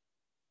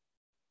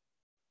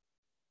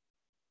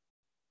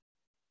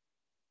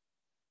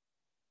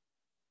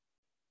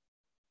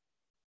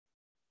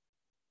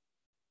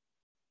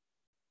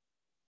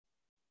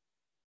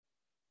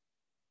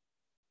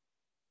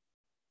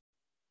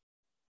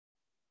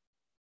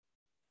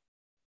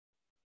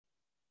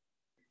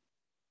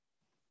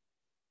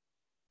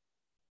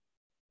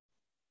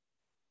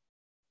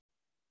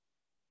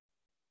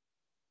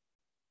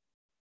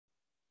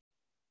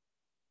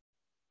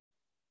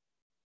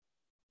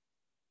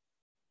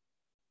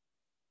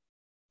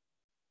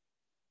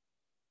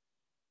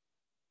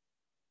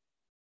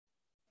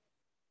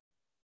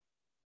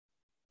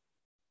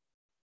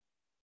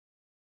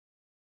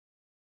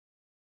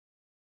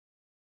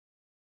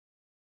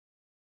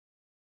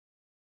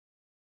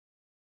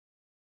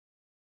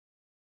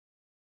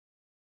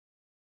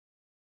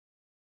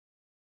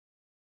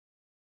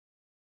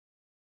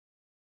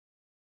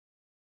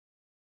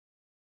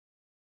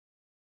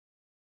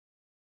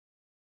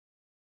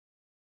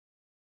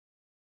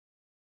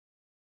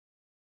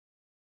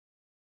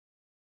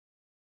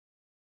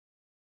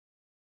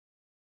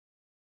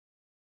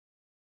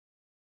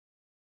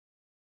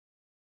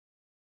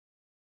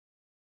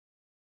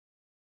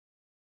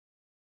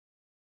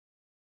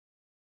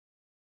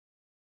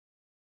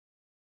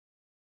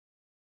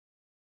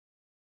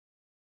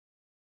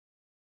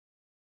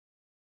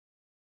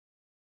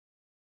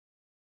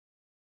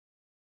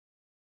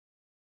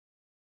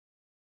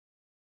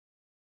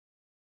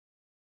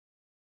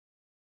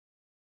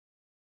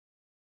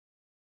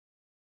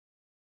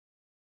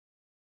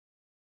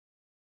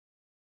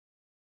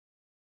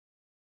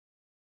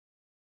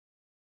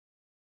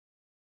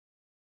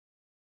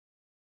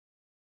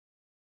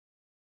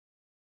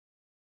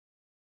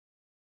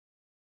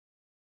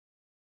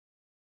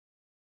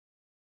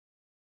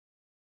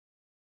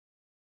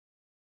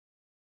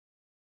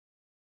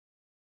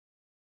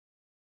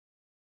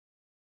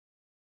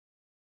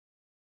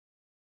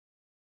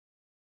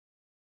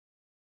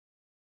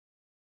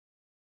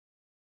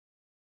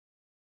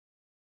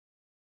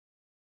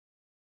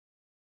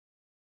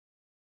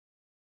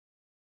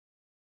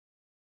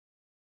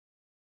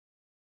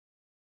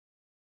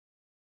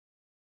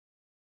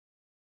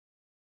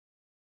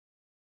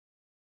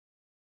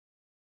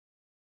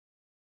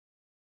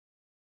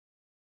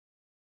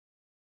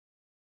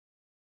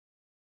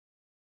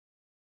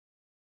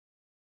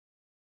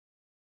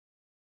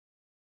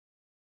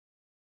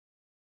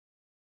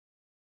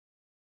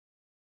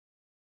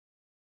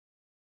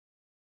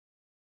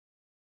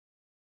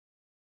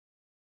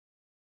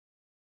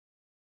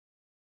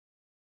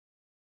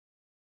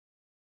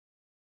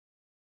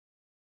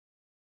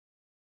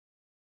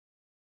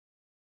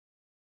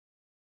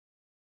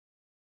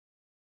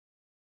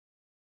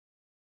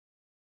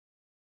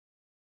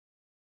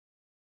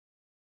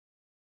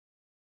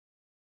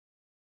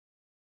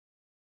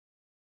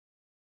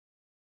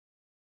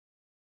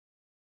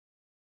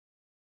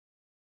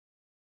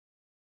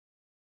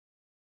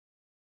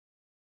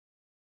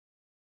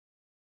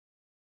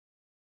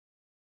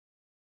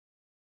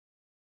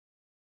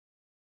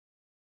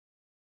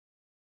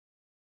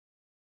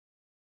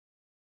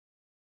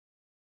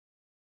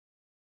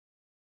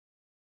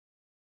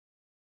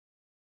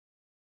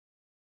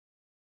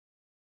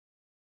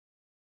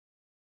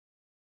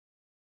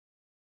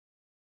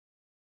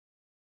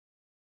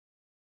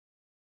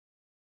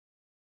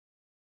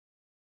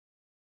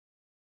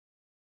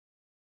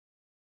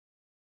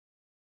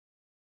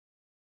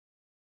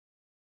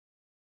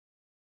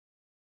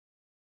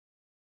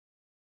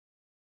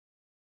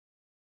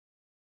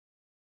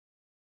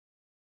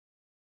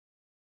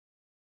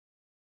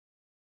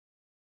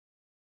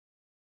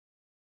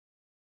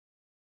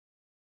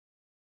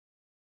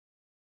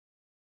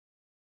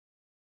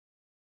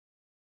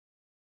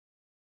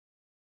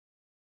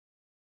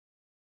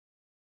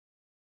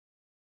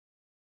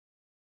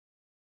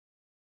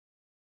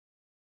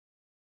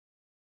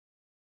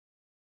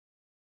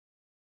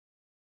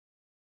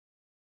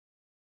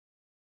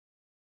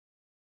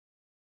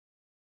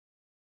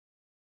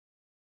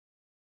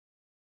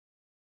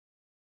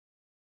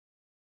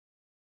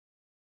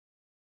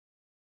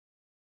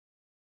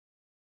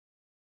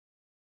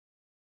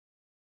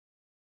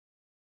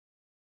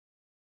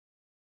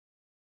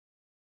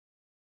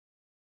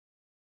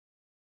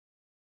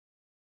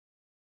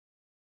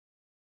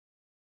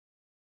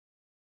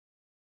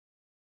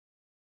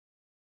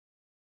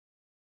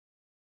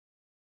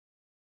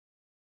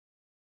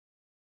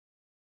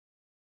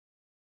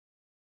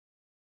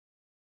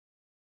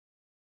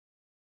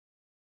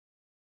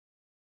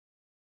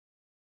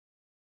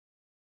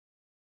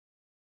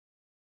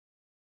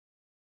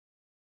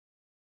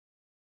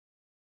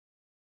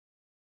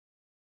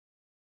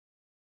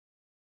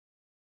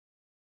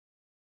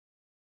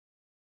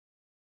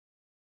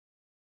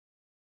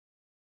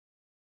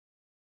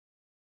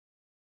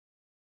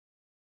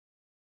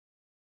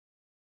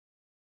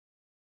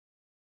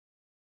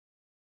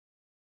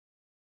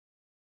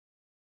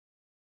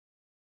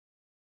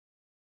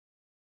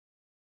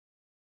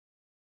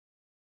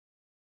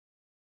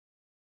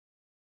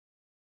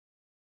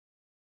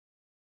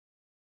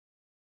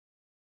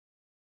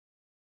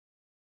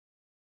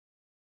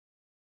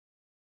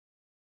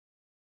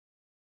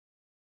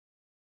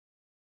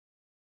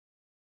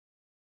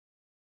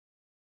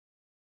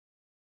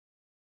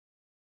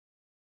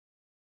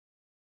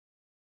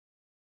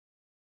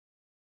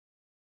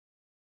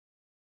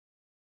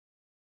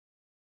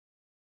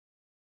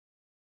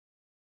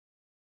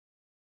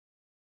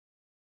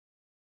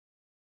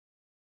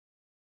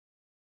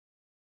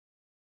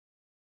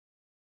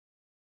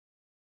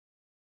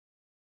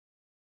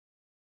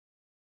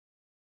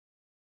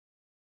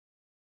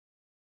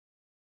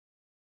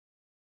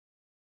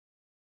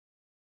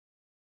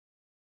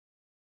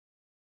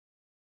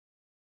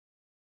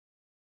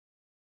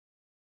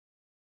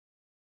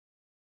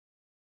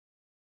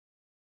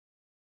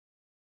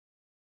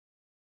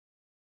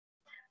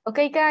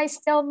 Okay, guys,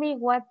 tell me,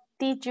 what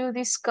did you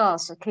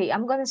discuss? Okay,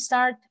 I'm going to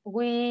start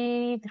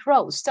with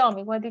Rose. Tell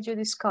me, what did you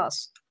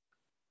discuss?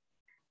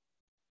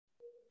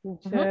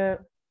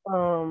 Teacher,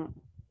 bueno,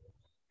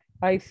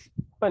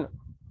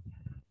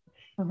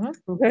 Uh-huh.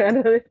 me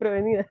agarré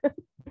desprevenida.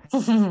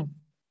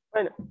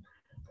 Bueno,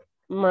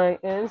 my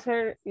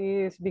answer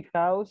is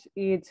because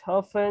it's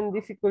often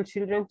difficult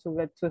children to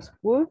get to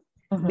school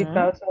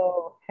because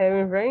of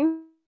heavy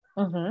rain.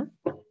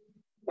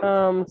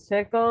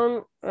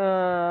 Second,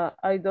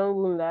 I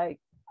don't like.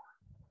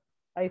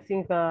 I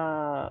think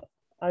I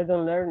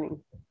don't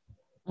learning.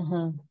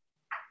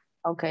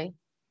 Okay.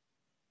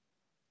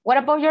 What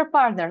about your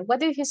partner? What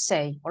did he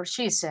say or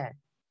she said?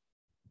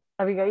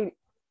 Abigail.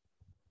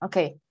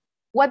 Okay.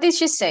 What did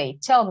she say?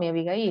 Tell me,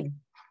 Abigail.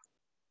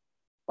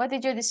 What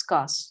did you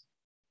discuss?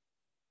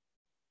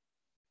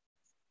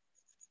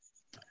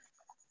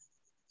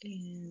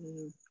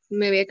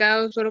 Me había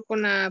quedado solo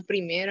con la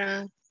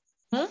primera.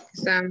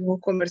 Estábamos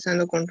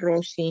conversando con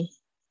Rosy.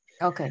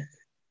 Okay.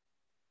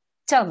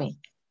 Tell me.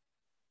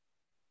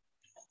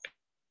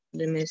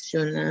 De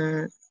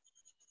mencionar.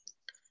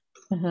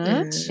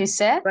 She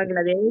said.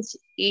 Bangladesh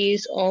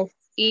is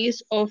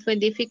often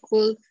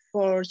difficult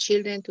for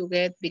children to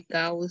get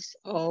because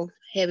of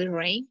heavy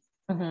rain.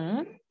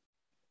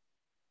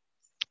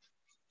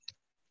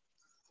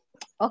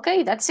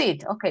 Okay, that's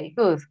it. Okay,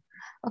 good.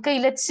 Okay,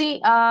 let's see.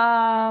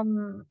 I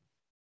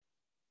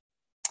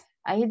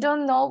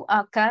don't know.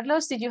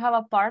 Carlos, did you have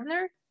a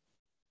partner?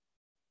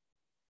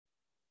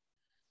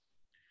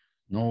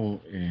 No,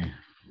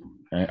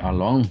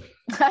 alone.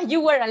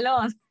 You were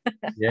alone.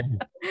 Yeah.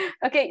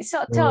 Okay,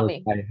 so tell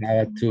me. I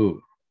had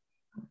to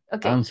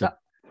answer.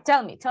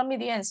 Tell me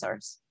the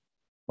answers.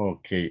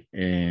 Okay.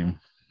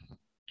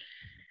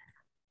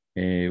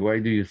 Why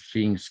do you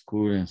think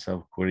school in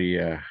South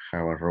Korea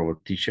have a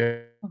robot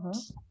teacher?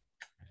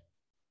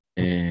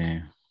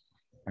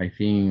 I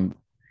think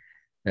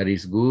that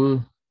is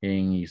good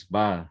and is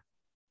bad.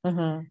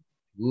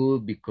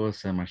 Good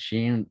because a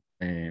machine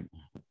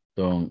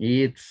don't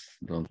eat,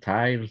 don't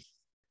tire.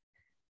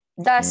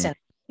 Doesn't.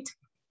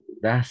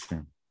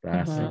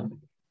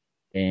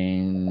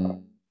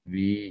 And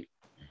be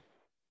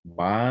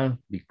bad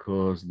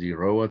because the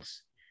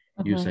robots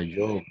use a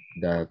job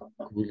that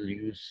could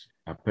use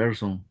a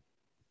person.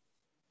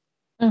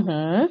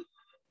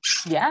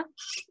 Yeah,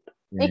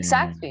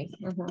 exactly.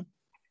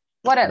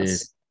 What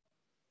else?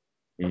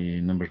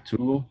 Number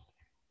two,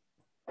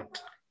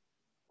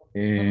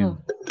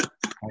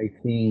 I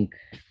think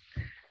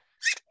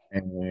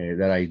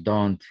that I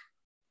don't,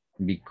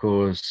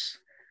 because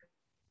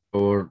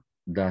or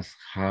that's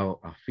how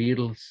I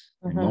feels,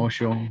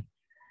 emotion,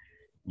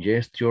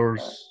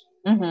 gestures,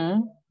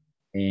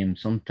 and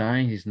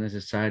sometimes it's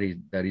necessary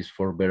that is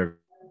for better.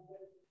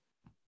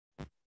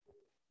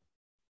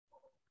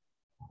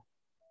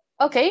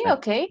 Okay.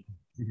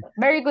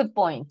 Very good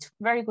point.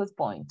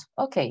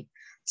 Okay,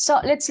 so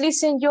let's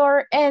listen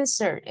your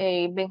answer.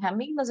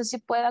 Benjamín, no sé si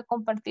pueda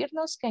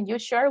compartirnos. Can you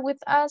share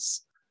with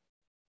us?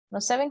 No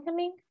sé,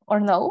 Benjamín, or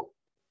no?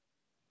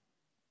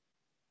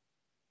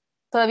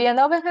 ¿Todavía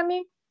no,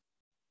 Benjamín?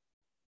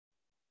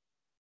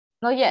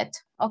 Not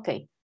yet.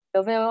 Okay.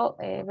 Yo veo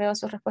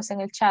su respuesta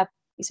en el chat.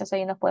 Quizás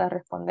ahí nos pueda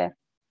responder.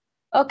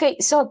 Okay,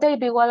 so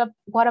David,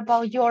 what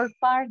about your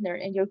partner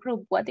and your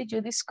group? What did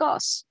you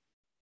discuss?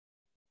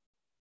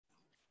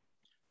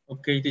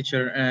 Okay,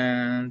 teacher,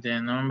 and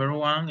the number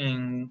one,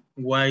 and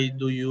why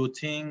do you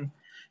think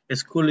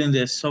school in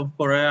the South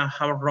Korea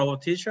have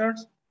robot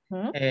teachers?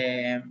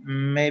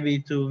 Maybe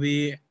to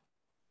be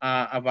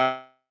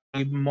about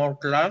more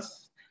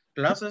classes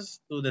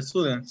to the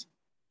students.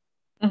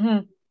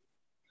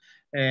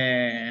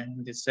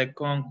 The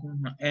second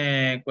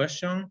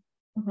question,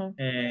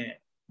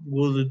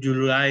 would you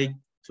like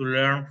to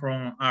learn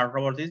from a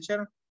robot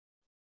teacher?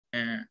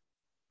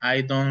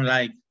 I don't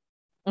like.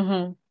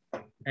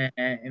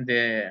 The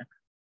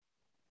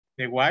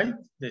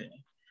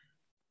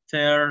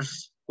third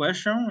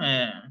question,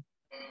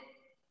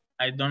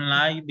 I don't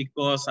like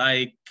because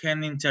I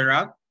can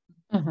interact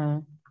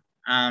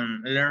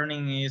and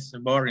learning is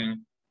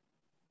boring.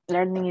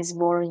 Learning is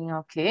boring,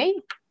 okay.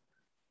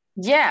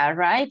 Yeah,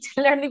 right.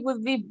 Learning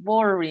would be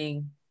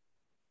boring.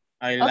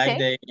 I like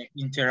the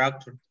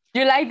interaction.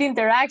 You like the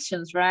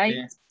interactions,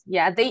 right?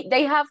 Yeah,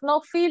 they have no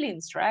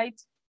feelings, right?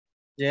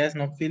 Yes,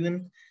 no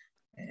feelings.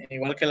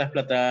 Igual que las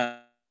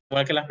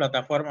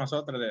plataformas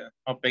otras de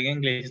Open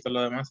English y todo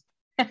lo demás.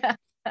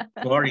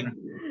 Boring.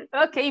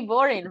 Okay,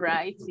 boring,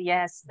 right?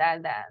 Yes,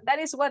 that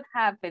is what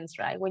happens,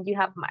 right? When you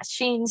have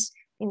machines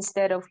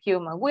instead of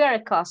human. We are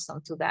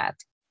accustomed to that.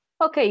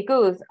 Okay,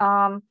 good.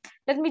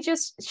 Let me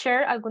just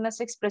share algunas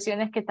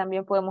expresiones que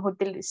también podemos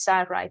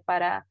utilizar, right?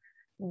 Para,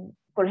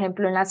 por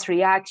ejemplo, en las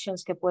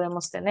reactions que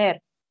podemos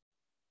tener.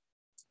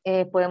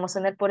 Podemos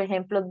tener, por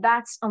ejemplo,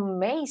 that's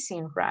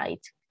amazing,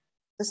 right?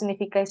 Eso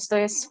significa esto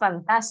es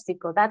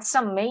fantástico, that's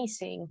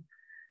amazing.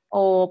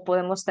 O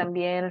podemos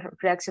también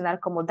reaccionar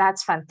como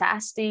that's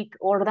fantastic,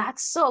 or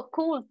that's so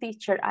cool,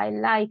 teacher, I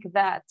like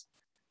that.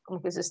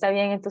 Como que eso está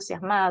bien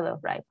entusiasmado,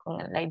 right, con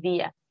la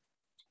idea.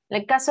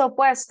 El caso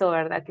opuesto,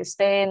 ¿verdad? Que a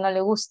usted no le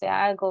guste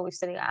algo, y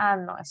usted diga, ah,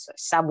 no, eso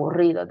es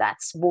aburrido,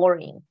 that's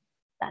boring,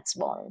 that's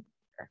boring.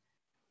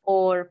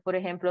 O, por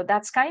ejemplo,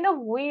 that's kind of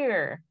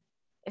weird.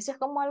 Eso es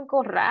como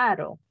algo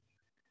raro.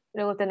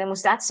 Luego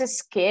tenemos, that's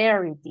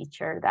scary,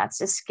 teacher,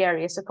 that's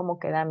scary. Eso como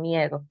que da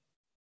miedo.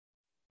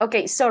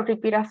 Okay, so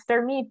repeat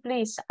after me,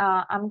 please.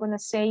 I'm going to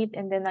say it,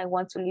 and then I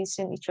want to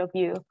listen each of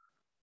you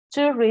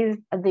to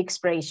read the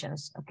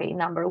expressions. Okay,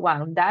 number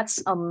 1,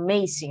 that's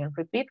amazing.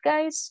 Repeat,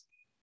 guys.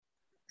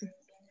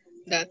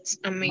 That's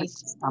amazing.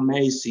 That's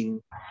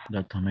amazing.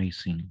 That's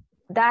amazing.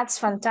 That's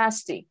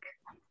fantastic.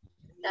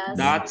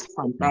 That's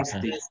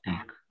fantastic.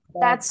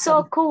 That's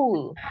so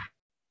cool.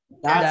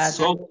 That's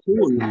so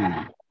cool.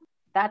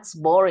 That's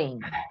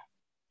boring.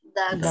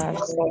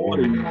 That's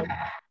Boring.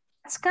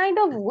 That's kind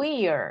of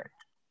weird.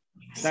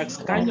 That's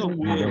kind of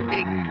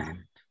weird.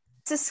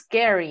 It's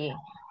scary.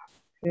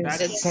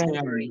 That's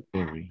scary.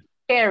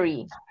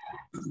 Scary.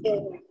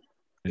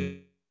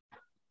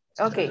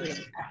 Okay,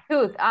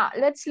 good.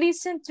 Let's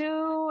listen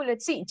to,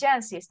 let's see,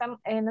 Jancy.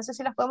 No sé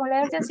si las podemos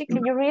leer, Jancy.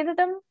 Can you read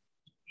them?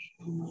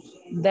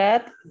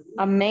 That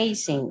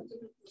amazing.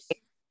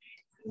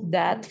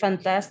 That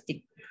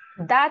fantastic.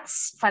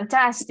 That's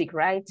fantastic,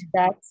 right?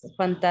 That's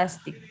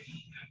fantastic.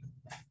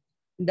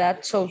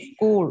 That's so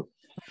cool.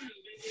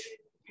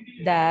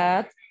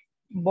 That's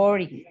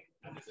boring.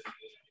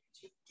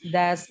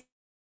 That's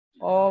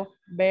of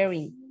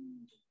bearing.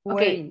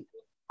 Okay.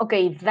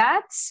 Okay,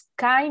 that's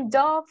kind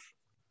of.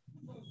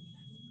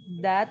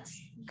 That's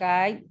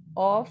kind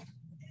of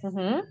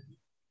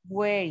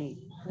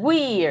wearing.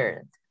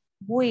 Weird.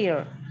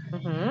 Weird.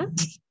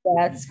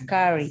 That's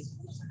scary.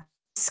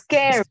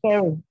 Scary.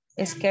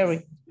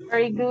 Scary.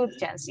 Very good,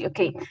 Jancy.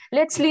 Okay,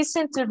 let's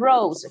listen to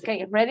Rose.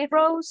 Okay, ready,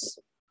 Rose?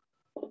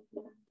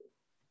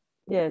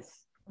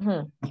 Yes.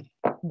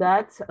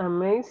 That's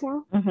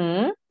amazing.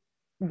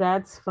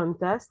 That's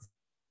fantastic.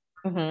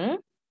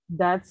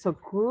 That's so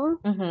cool.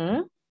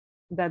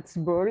 That's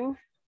boring.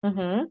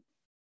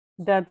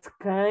 That's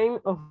kind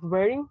of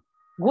very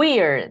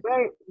weird.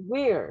 Very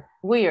weird.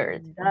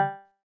 Weird.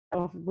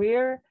 That's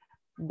weird.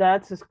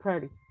 That's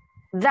scary.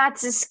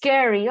 That's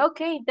scary.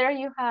 Okay, there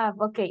you have.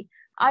 Okay,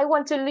 I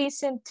want to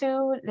listen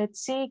to,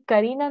 let's see,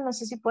 Karina. No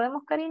sé si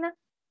podemos, Karina.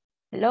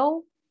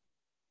 Hello?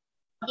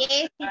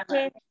 Yes,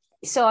 teacher.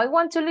 So I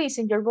want to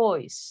listen your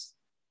voice,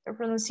 your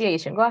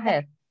pronunciation. Go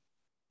ahead.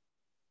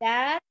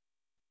 That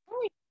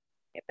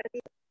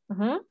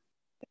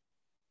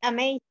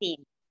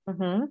amazing.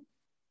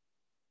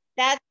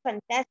 That's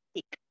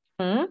fantastic.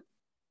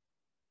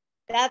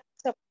 That's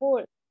so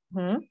cool.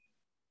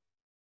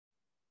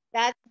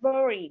 That's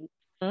boring.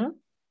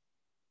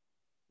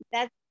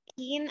 That's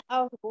kind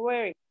of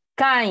weird.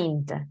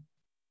 Kind.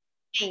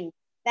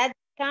 That's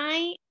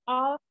kind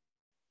of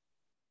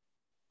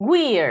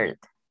weird.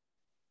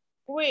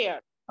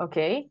 Weird.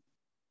 Okay.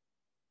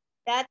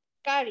 That's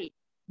scary.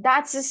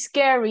 That's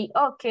scary.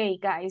 Okay,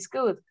 guys,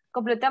 good.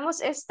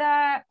 Completamos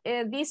esta,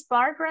 this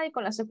part, right,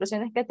 con las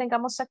expresiones que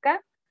tengamos acá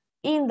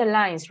in the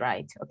lines,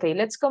 right? Okay,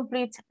 let's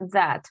complete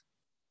that.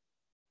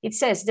 It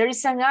says, there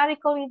is an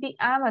article in the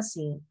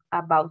Amazon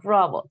about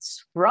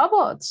robots.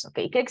 Robots,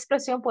 okay, ¿qué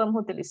expresión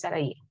podemos utilizar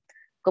ahí?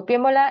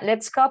 Copiémosla,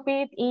 let's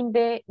copy it in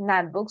the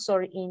notebooks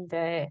or in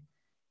the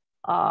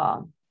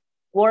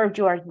word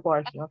you are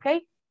working,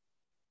 okay?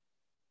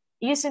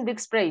 Using the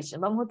expression,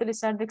 vamos a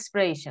utilizar the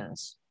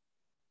expressions.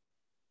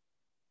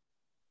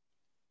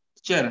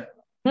 Teacher,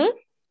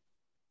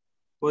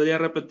 ¿podría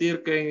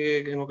repetir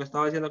que en lo que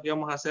estaba diciendo que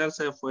íbamos a hacer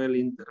se fue el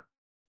inter?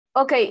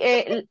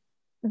 Okay,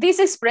 these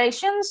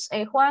expressions,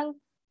 Juan,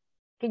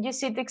 can you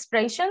see the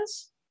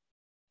expressions?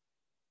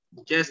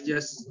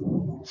 Yes.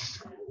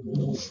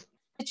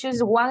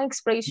 Choose one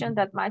expression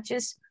that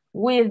matches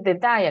with the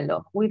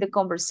dialogue, with the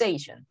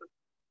conversation.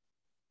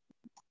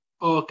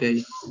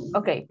 Okay.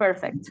 Okay,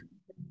 perfect.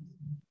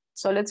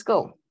 So let's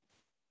go.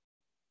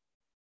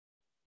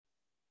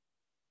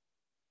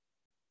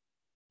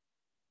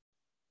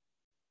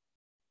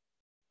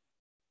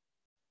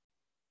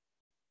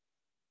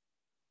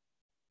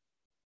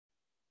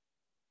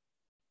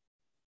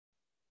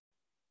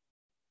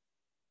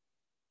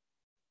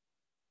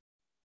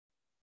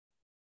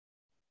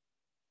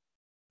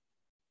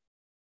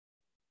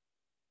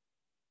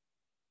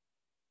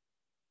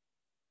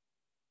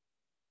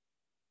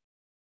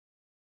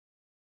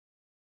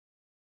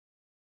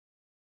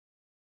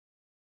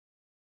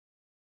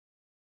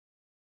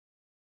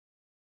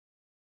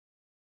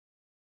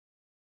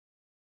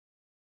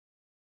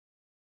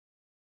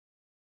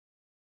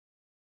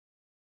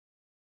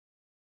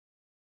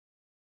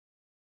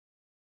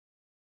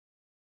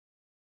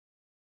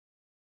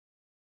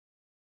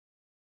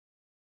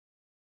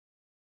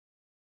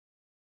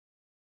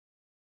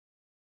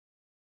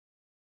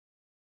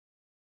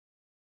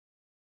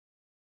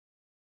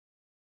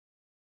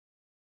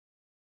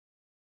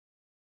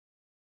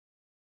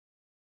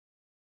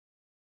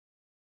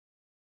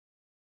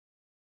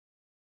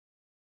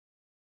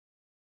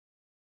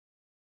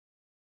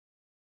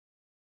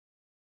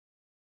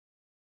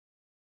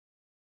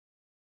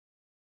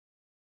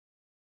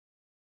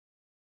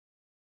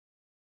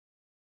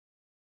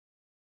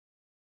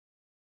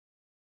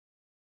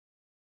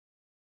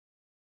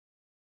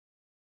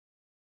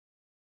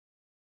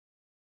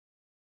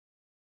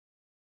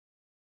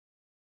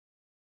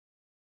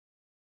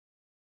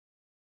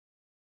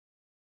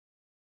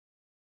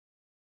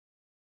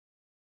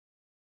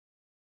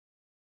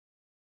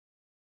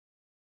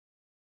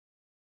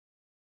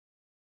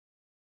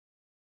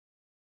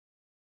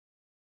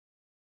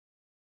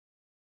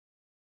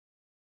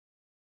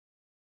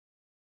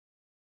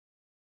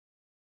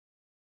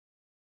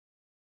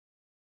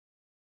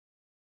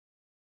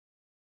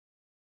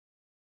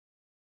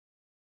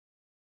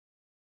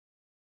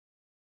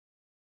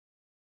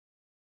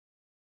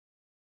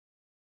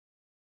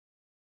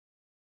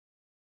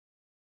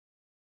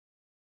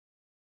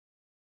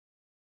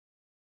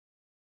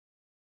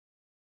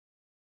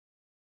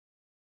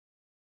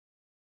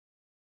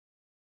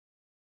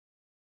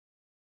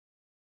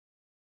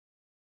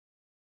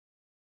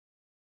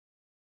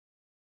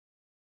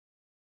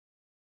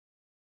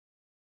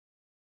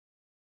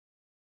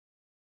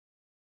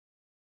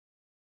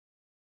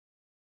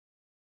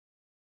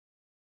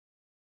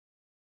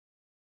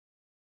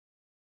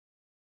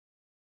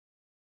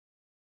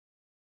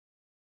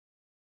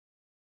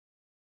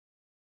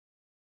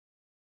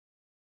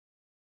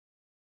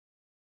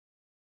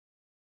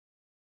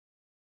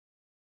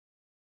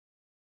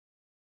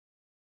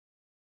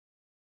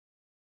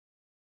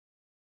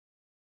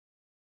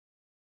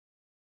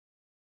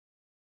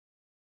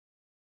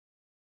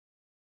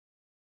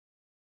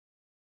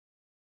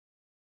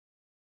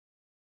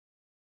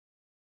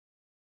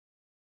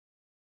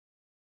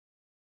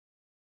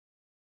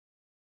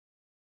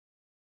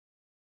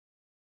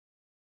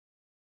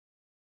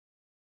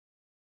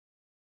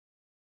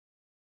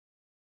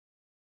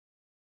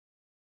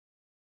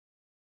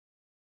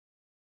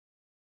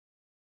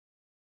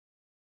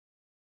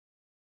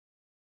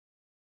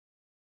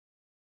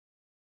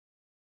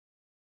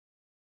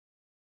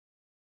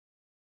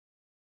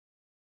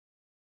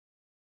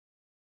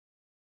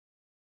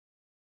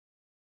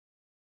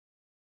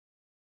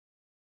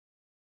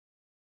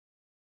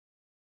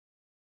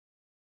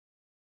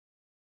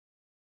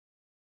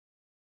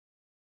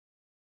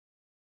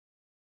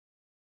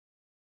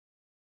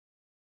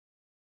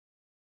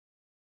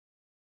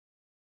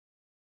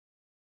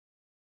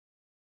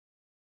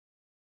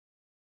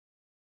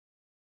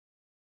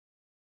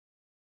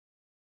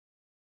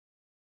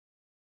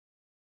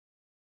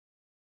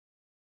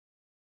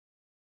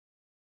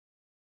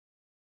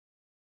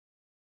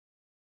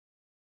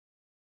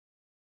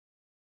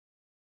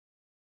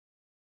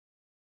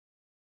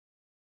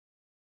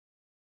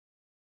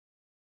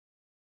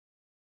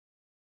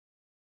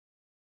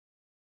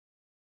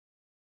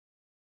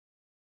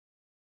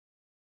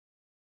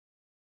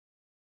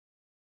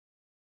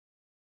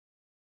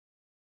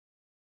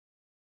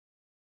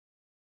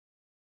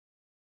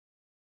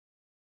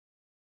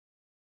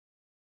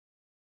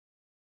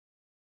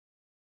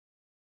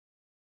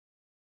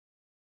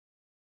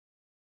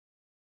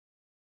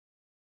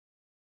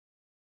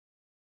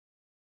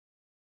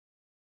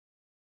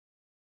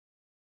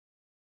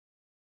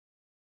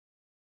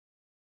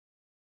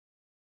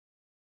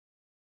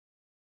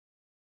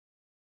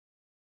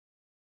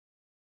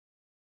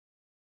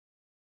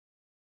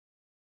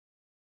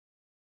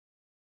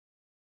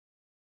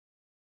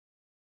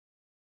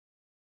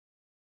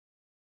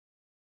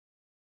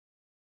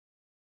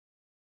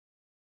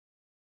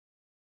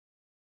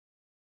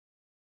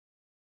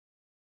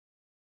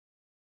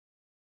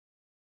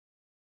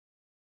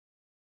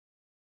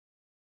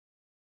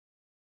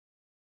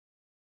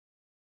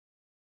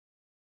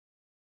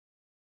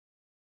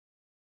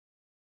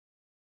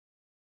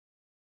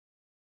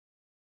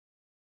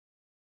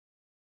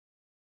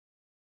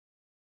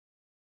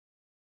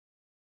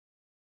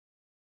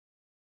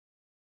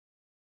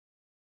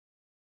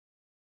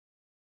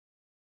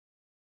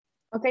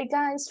 Okay,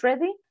 guys,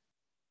 ready?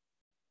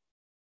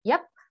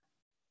 Yep.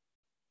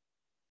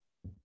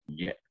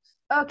 Yes.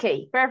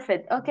 Okay,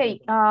 perfect. Okay,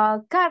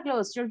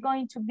 Carlos, you're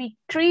going to be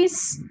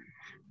Chris,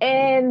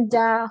 and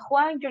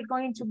Juan, you're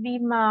going to be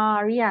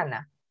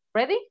Mariana.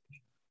 Ready?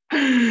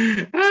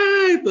 Ay,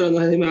 pero no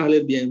sé si me va a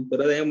salir bien,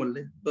 pero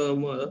démosle, de todos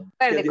modos.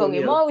 Verde, con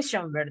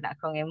emotion, ¿verdad?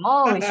 Con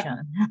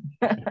emotion.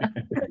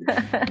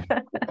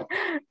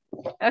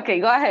 Okay,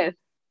 go ahead.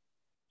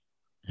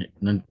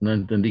 No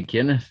entendí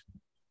quién es.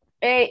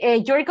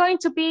 You're going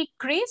to be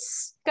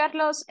Chris,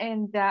 Carlos,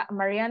 and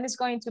Mariana is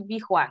going to be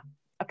Juan.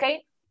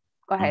 Okay,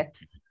 go ahead.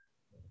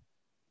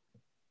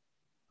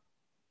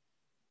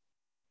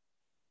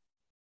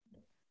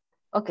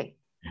 Okay.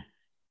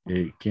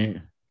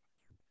 ¿Quién?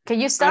 Can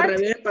you start? Al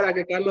revés, para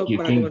que Carlos,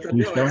 para que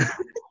me salga.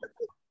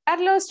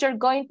 Carlos, you're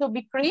going to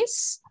be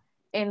Chris,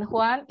 and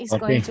Juan is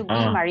going to be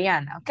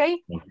Mariana,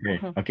 okay?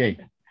 Okay.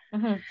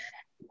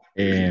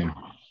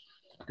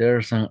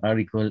 There's an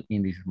article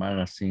in this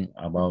magazine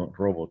about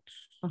robots.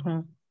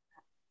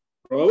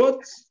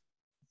 Robots?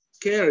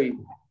 Scary.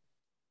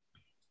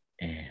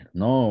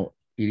 No,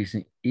 it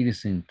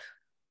isn't.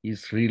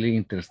 It's really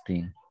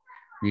interesting.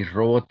 This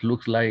robot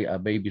looks like a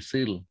baby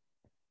seal.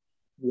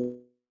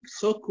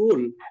 So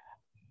cool.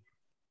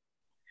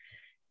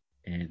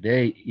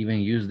 They even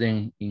use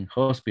them in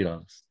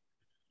hospitals.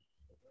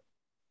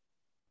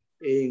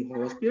 In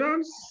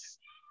hospitals?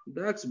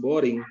 That's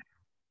boring.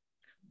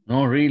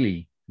 No,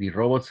 really. The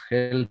robots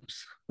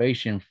helps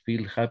patients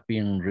feel happy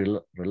and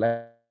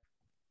relaxed.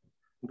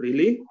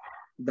 Really?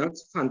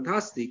 That's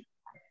fantastic.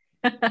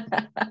 That's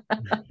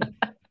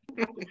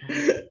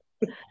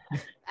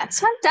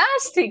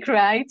fantastic,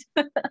 right?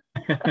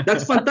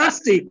 That's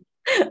fantastic.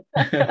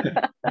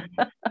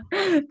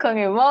 Con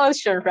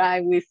emotion,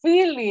 right? With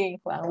feeling,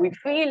 Juan, with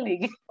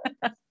feeling.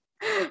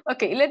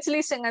 Okay, let's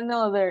listen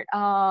another.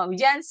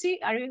 Jancy,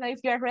 are you know if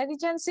you're ready,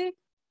 Jancy?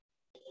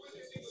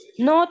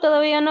 No,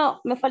 todavía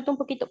no. Me falta un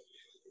poquito.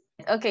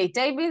 Okay,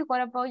 David,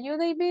 what about you,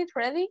 David?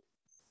 Ready?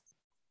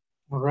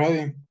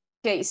 Ready.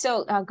 Okay,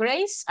 so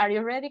Grace, are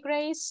you ready,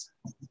 Grace?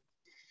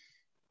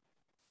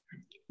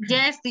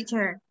 Yes,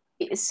 teacher.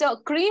 So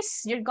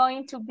Chris, you're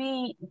going to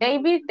be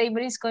David.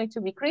 David is going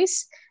to be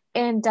Chris.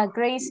 And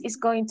Grace is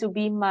going to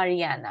be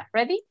Mariana.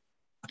 Ready?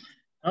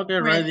 Okay,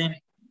 ready.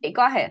 Okay,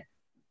 go ahead.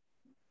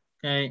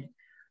 Okay.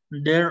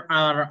 There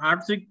are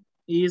article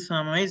is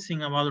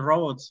amazing about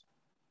robots.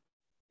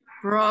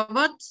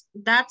 Robots?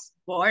 That's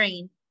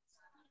boring.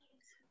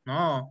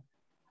 No,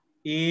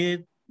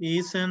 it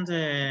isn't.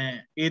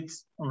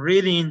 It's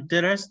really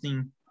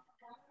interesting.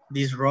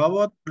 This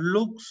robot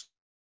looks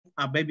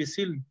a baby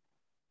seal.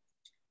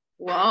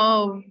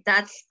 Whoa,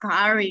 that's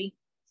scary.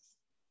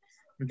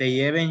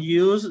 They even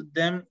use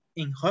them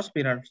in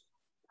hospitals.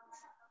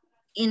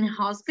 In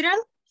hospital?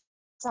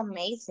 It's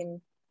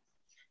amazing.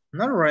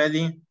 Not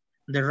really.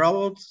 The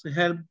robots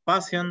help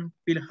patients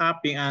feel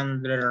happy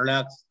and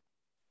relaxed.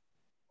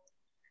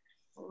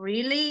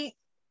 Really?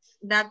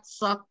 That's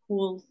so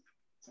cool.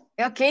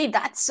 Okay,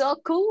 that's so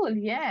cool.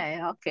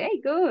 Yeah, okay,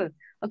 good.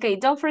 Okay,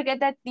 don't forget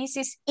that this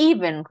is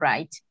even,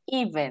 right?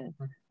 Even.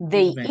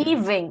 They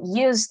even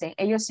use them.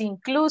 Ellos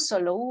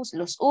incluso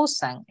los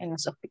usan en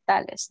los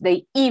hospitales.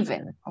 They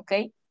even,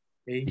 okay?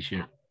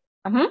 Sure.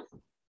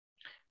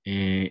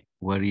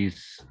 What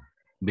is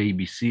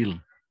baby seal?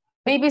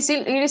 Baby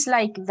seal, it is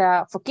like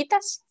the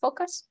focus.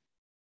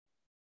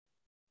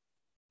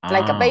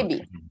 Like a baby,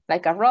 okay.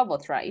 Like a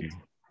robot, right?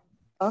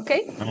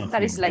 Okay,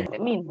 that is like the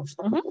meaning.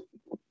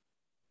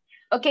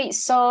 Okay,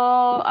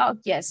 so,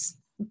 yes,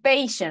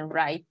 patient,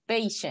 right?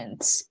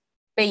 Patients.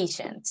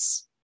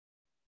 Patients.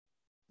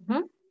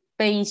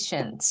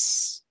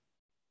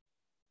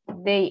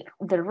 The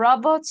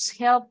robots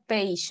help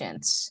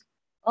patients.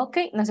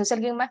 Okay, no sé si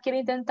alguien más quiere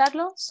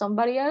intentarlo.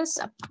 Somebody else,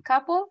 a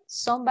couple,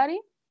 somebody.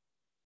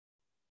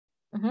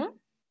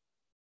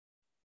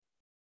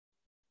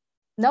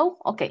 No?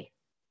 Okay.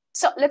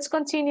 So let's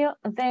continue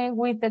then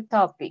with the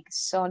topic.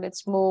 So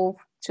let's move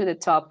to the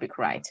topic,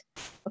 right?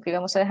 Okay,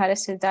 vamos a dejar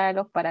ese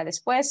dialogue para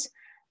después.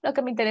 Lo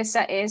que me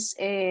interesa es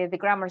the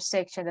grammar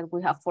section that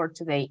we have for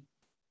today.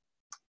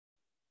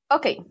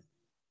 Okay.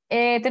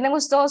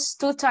 Tenemos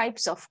two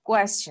types of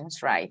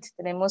questions, right?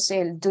 Tenemos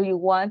el do you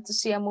want to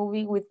see a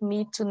movie with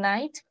me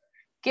tonight?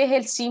 Que es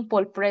el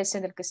simple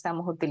present el que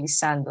estamos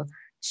utilizando.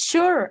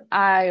 Sure,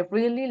 I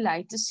really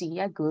like to see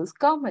a good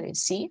comedy.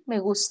 Sí, me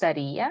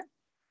gustaría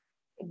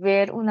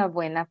ver una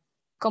buena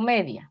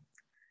comedia.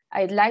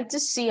 I'd like to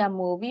see a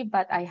movie,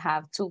 but I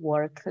have to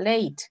work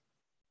late.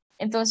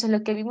 Entonces,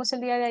 lo que vimos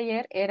el día de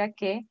ayer era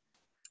que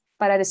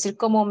para decir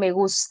como me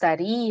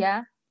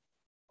gustaría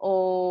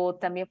o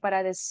también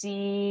para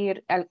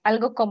decir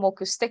algo como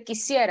que usted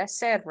quisiera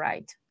hacer,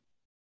 right?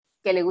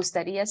 Que le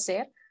gustaría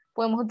hacer,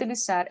 podemos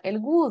utilizar el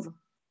would.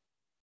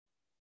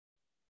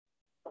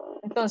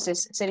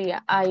 Entonces,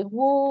 sería I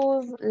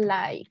would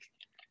like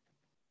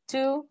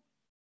to,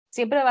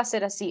 siempre va a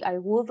ser así, I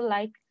would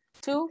like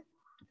to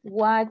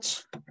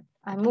watch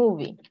a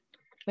movie.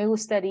 Me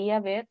gustaría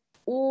ver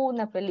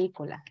una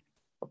película,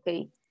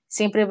 ¿ok?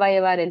 siempre va a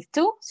llevar el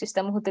to si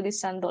estamos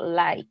utilizando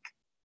like.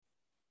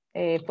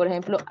 Por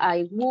ejemplo,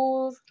 I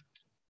would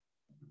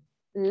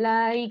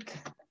like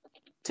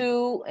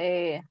to,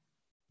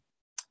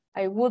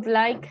 I would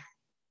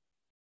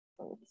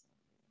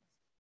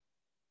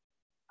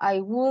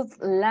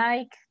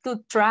like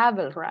to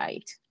travel,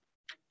 right?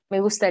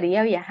 Me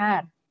gustaría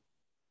viajar.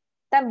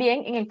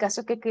 También en el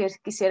caso que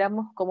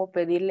quisiéramos como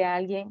pedirle a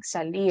alguien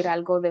salir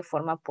algo de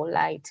forma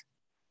polite.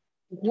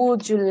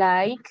 Would you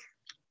like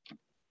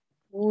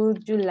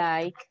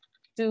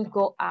to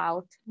go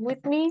out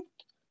with me?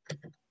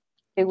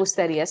 ¿Te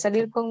gustaría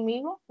salir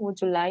conmigo? Would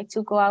you like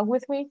to go out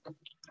with me?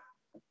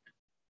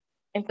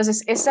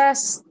 Entonces,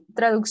 esas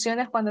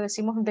traducciones cuando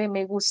decimos de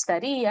me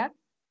gustaría,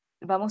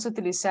 vamos a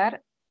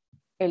utilizar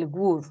el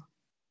would.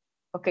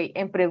 Ok,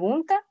 en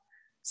pregunta,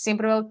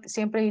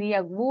 siempre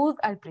iría would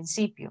al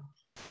principio.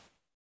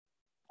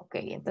 Ok,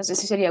 entonces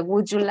si sería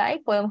would you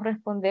like, podemos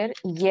responder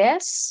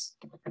yes,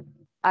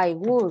 I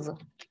would.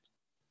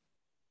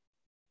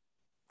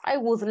 I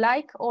would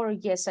like, or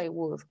yes, I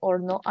would, or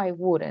no, I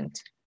wouldn't.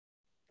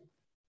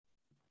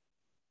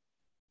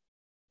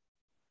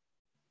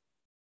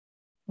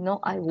 No,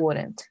 I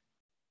wouldn't.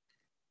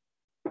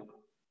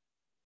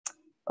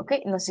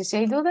 Ok, no sé si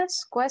hay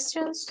dudas,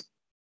 questions.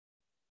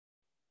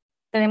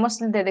 Tenemos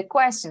the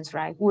questions,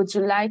 right? Would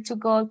you like to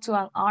go to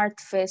an art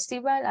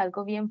festival?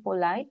 Algo bien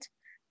polite.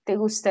 ¿Te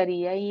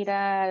gustaría ir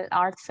al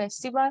art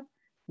festival?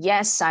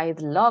 Yes,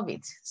 I'd love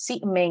it.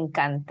 Sí, me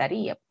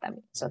encantaría.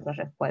 También es otra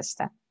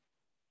respuesta.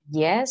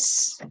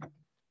 Yes,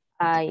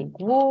 I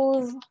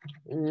would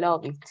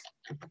love it.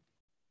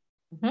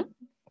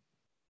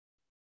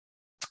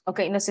 Ok,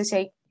 no sé si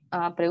hay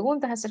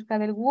preguntas acerca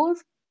del would.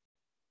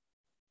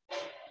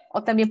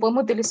 O también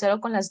podemos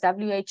utilizarlo con las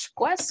WH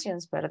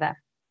questions, ¿verdad?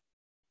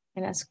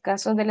 En los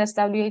casos de las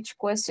WH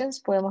questions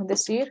podemos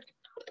decir,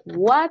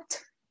 what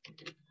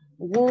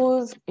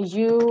would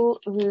you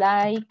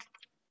like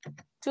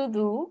to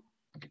do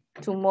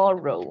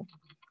tomorrow?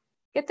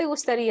 ¿Qué te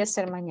gustaría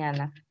hacer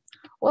mañana?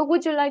 What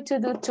would you like to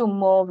do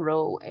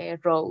tomorrow,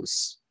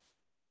 Rose?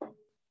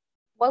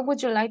 What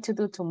would you like to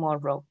do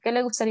tomorrow? ¿Qué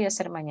le gustaría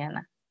hacer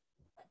mañana?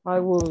 I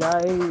would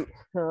like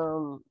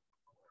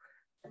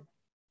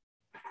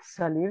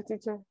salir,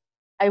 teacher.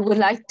 I would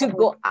like to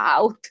go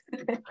out.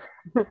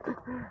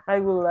 I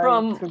would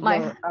like to go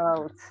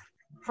out.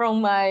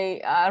 From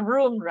my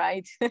room,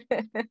 right?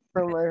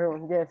 From my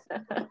room, yes.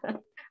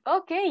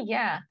 Okay,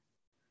 yeah.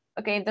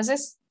 Okay,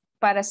 entonces,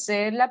 para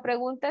hacer la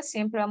pregunta,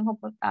 siempre vamos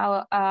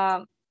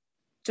a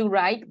to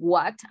write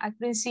what al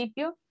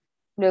principio.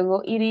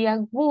 Luego iría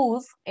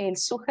would, el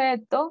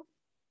sujeto,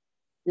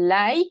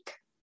 like,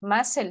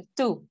 más el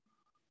to.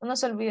 No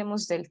nos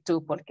olvidemos del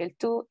to, porque el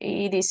to,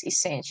 it is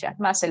essential,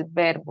 más el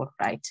verbo,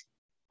 right?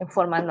 En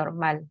forma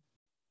normal.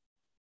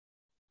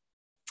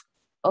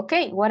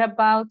 Okay, what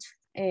about,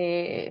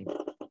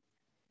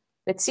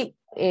 let's see,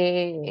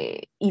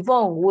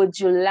 Yvonne, would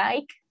you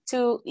like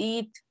to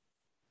eat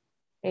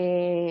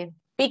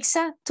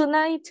pizza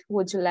tonight?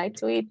 Would you like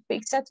to eat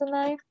pizza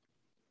tonight?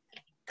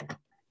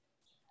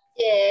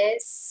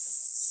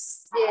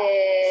 Yes,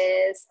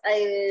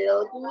 I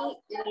love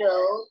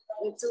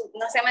to,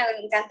 no sé, me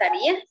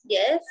encantaría,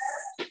 yes.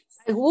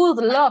 I would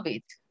love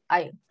it.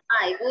 I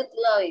would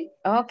love it.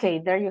 Okay,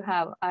 there you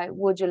have.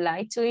 Would you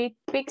like to eat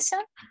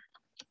pizza?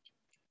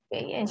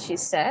 Okay, and she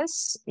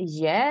says,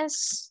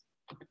 yes,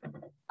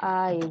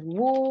 I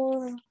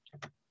would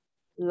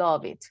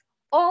love it.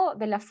 O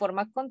de la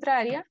forma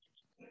contraria,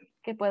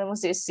 que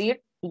podemos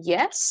decir,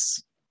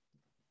 yes,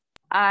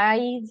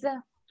 I'd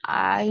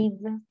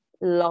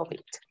love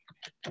it.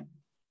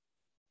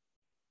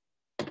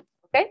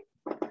 Okay,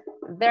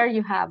 there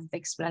you have the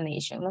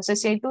explanation. No sé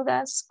si hay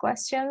dudas,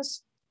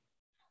 questions.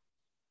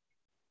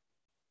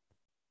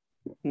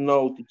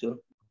 No, teacher.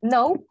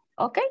 No,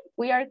 okay,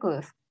 we are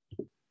good.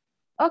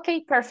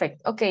 Okay,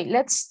 perfect. Okay,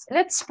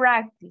 let's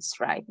practice,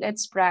 right?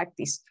 Let's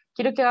practice.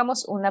 Quiero que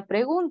hagamos una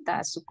pregunta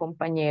a su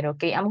compañero.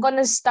 Okay, I'm going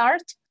to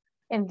start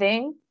and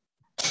then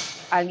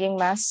alguien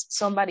más,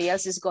 somebody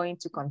else is going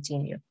to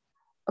continue.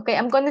 Okay,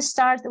 I'm going to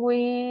start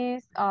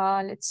with,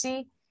 let's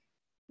see,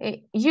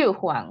 you,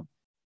 Juan.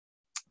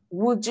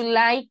 Would you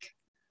like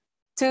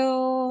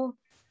to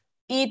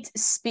eat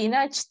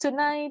spinach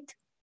tonight?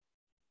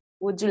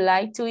 Would you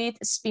like to eat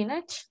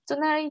spinach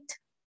tonight?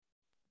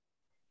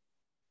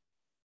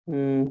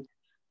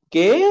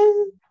 ¿Qué?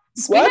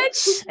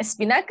 Spinach?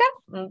 ¿Espinaca?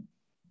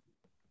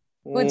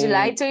 Would you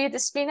like to eat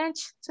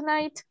spinach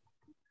tonight?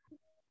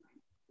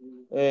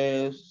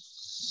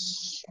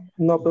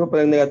 No, pero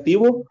para el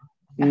negativo.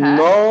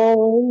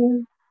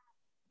 No.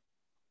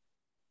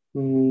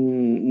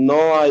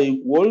 No, I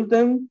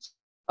wouldn't.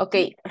 Ok,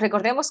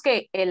 recordemos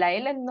que la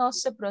L no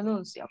se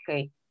pronuncia,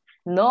 ok.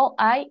 No,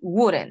 I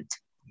wouldn't.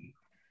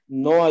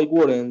 No, I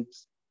wouldn't.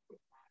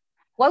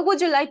 What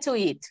would you like to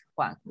eat,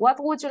 Juan? What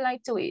would you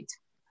like to eat?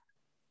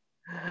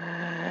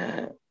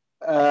 I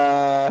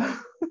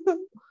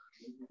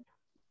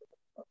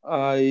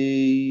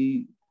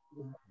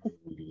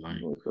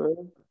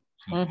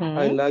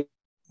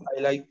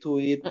like to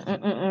eat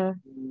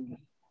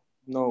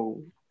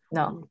No.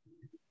 No.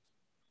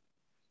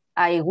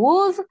 I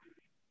would.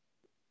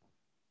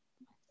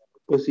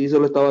 Pues sí,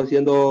 solo estaba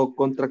haciendo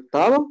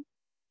contractado.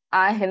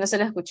 Ah, es que no se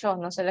le escuchó,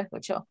 no se le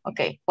escuchó. Ok,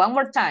 one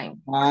more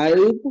time.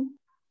 I'd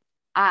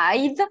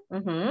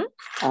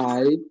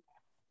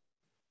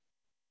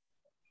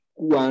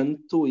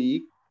want to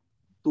eat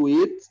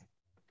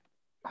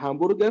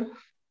hamburger.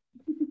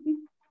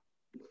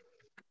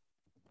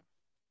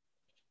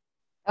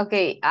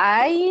 Okay,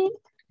 I'd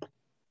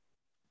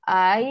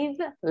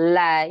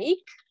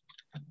like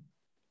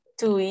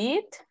to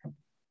eat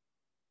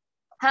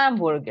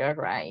hamburger,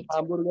 right?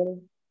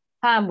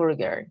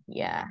 Hamburger,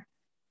 yeah.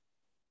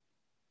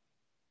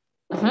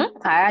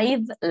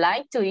 I'd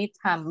like to eat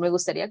me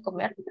gustaría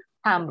comer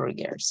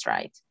hamburgers,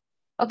 right?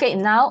 Okay,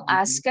 now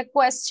ask a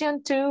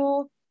question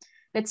to,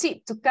 let's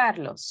see, to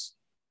Carlos.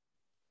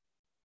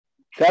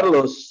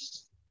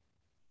 Carlos.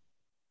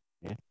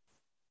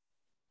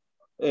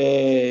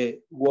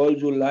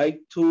 Would you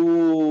like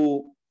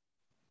to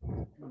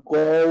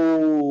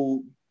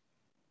go?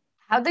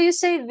 How do you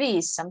say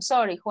this? I'm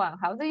sorry, Juan.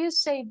 How do you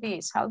say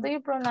this? How do you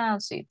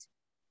pronounce it?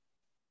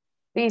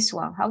 This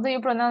one. How do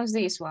you pronounce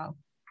this one?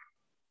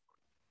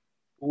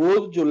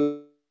 Would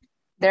you?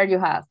 There you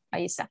have.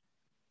 Ahí está.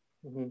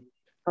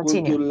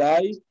 Would you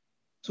like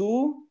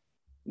to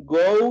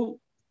go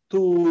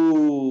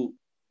to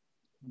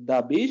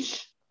the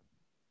beach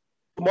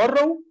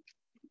tomorrow?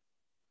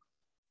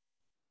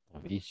 The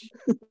beach.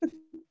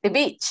 The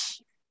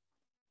beach.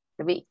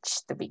 The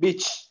beach. The beach.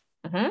 Beach.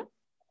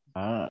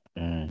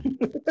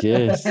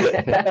 Yes.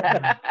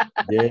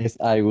 Yes,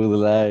 I would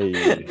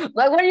like.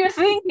 What were you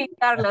thinking,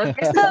 Carlos?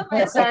 ¿Qué estaba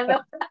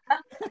pensando?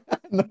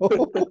 No.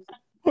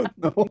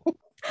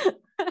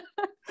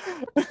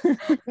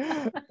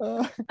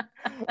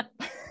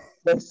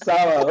 El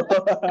sábado.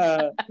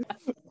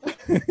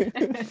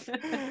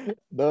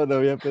 No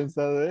había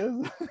pensado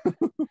eso.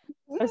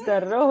 Hasta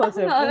rojo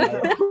se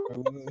puso.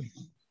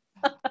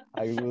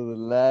 I would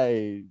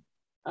like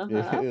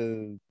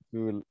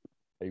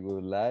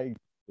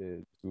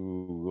to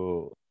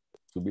go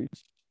to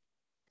beach.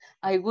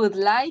 I would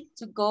like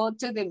to go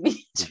to the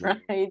beach,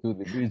 right? To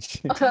the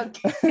beach.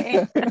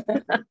 Okay.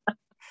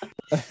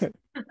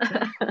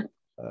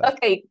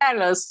 Okay,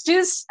 Carlos,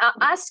 just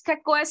ask a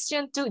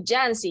question to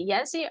Jancy.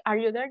 Jancy, are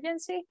you there,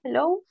 Jancy?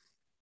 Hello?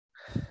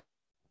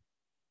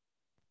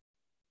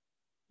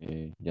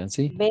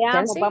 Jancy? Veamos,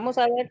 Jancy? vamos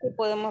a ver si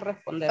podemos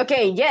responder.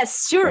 Okay,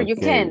 yes, sure, you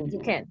Okay.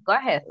 can. Go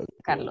ahead,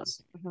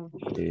 Carlos.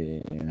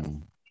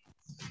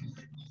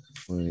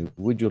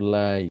 Would you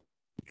like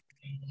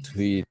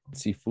to eat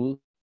seafood?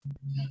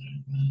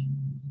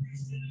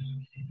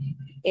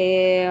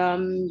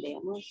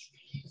 Veamos.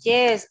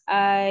 Yes,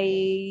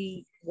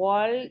 I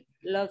would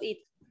love it.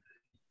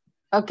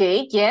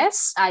 Okay,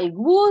 yes, I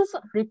would.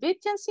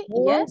 Repeat, Jancy.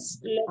 Yes.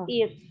 Love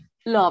it.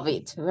 Love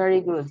it.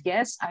 Very good.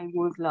 Yes, I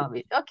would love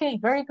it. Okay,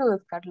 very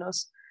good,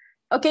 Carlos.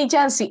 Okay,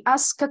 Jancy,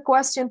 ask a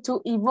question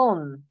to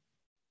Yvonne.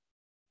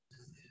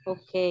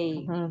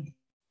 Okay.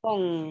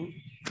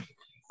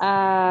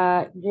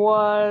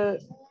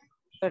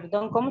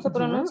 Perdón, ¿cómo se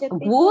pronuncia?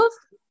 Would.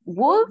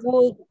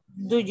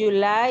 Do you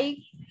like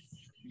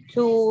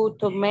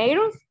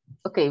tomatoes?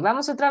 Okay,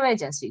 vamos otra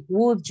vez, Jancy.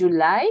 Would you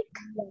like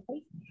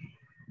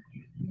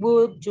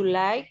to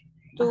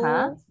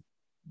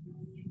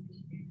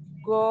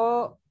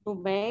go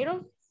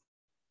tomatoes?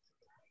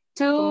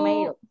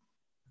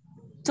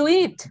 To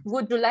eat.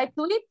 Would you like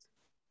to eat?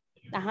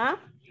 Ajá.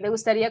 ¿Le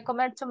gustaría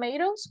comer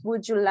tomatoes?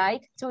 Would you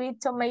like to eat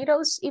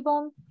tomatoes,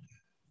 Yvonne?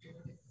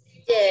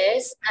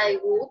 Yes, I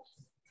would.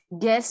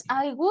 Yes,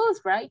 I would,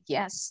 right?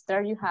 Yes,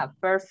 there you have.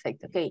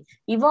 Perfect. Okay.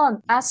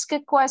 Yvonne, ask a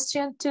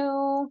question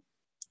to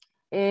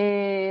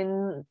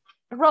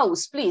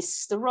Rose,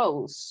 please. The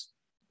Rose.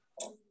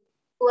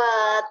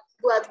 What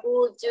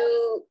would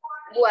you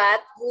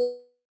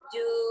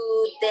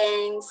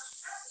dance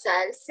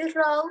salsa?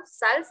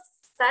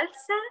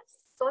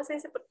 ¿Cómo se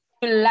dice?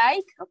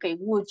 Like, okay,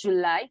 would you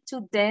like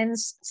to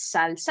dance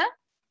salsa?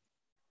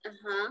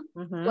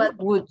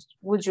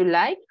 Would you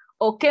like?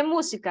 ¿O qué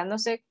música? No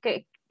sé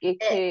qué. No,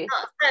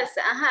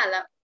 salsa,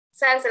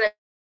 la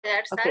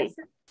salsa. Okay.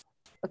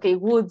 Okay,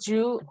 would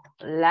you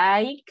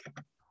like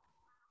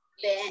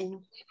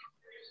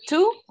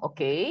to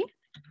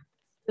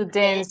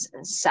dance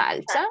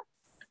salsa?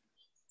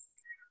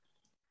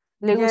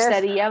 ¿Le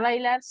gustaría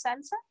bailar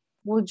salsa?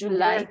 Would you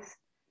like?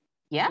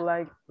 Yeah?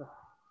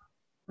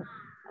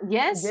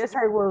 Yes? Yes,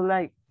 I would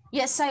like.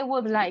 Yes, I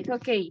would like.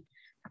 Okay.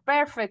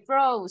 Perfect,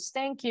 Rose.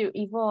 Thank you,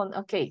 Yvonne.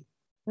 Okay.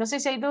 No sé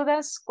si hay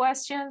dudas,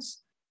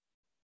 questions.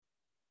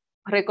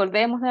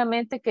 Recordemos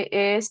nuevamente que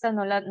esta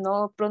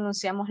no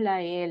pronunciamos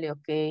la L,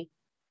 ok.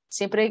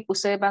 Siempre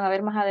ustedes van a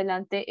ver más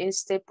adelante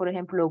por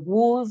ejemplo,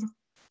 would,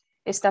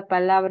 esta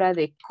palabra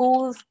de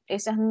could,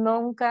 esas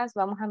nunca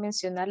vamos a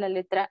mencionar la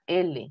letra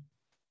L.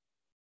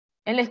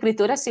 En la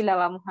escritura sí la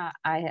vamos a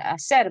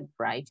hacer,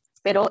 right?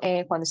 Pero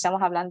cuando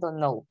estamos hablando,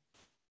 no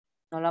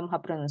la vamos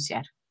a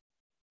pronunciar.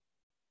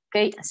 Ok,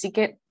 así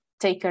que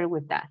take care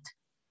with that.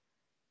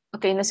 Ok,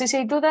 Okay, no sé si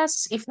hay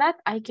dudas. If not,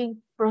 I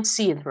can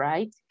proceed,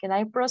 right? Can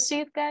I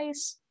proceed,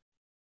 guys?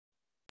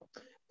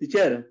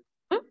 Teacher,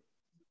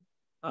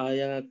 I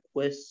have a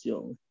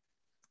question.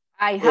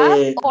 I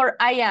have or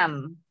I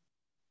am?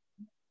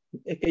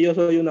 Es que yo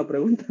soy una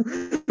pregunta.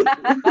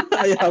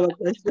 I have a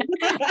question.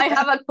 I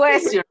have a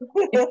question.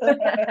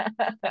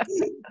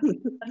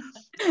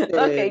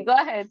 Okay, go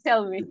ahead,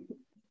 tell me.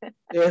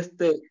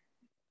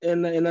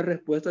 En la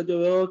respuesta yo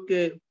veo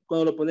que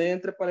cuando lo ponen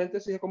entre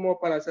paréntesis es como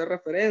para hacer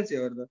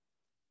referencia, ¿verdad?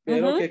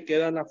 Pero que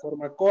queda en la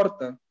forma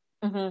corta.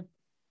 Ajá.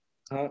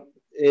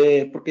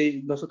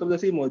 Porque nosotros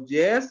decimos,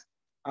 yes,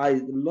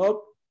 I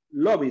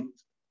love it.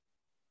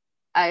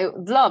 I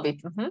love it.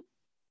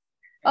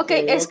 Ok,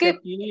 es que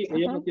aquí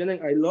ellos lo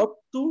tienen, I love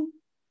to.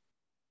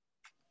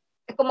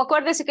 Como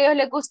acuérdense que a ellos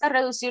les gusta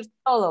reducir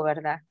todo,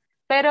 ¿verdad?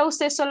 Pero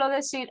usted solo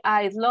decir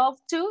I'd love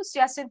to,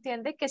 ya se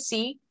entiende que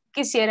sí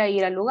quisiera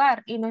ir al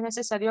lugar y no es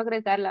necesario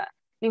agregar la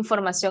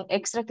información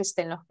extra que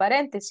esté en los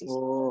paréntesis.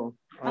 Oh,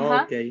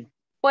 Ajá. ok.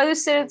 Puede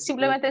usted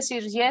simplemente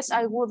decir yes,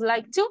 I would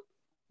like to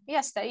y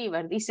hasta ahí,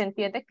 ¿verdad? Y se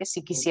entiende que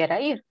sí quisiera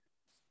ir.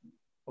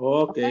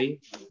 Ok,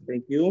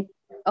 thank you.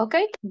 Ok,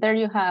 there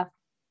you have.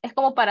 Es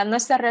como para no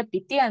estar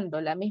repitiendo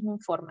la misma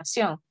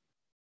información.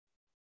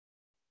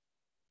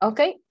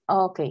 Okay,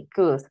 okay,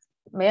 good.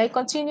 May I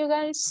continue,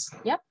 guys?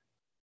 Yeah.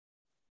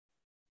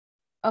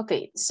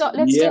 Okay, so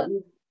let's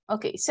do.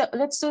 Okay, so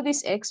let's do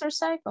this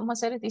exercise.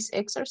 Vamos a hacer this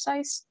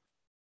exercise.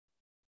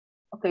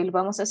 Okay, lo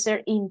vamos a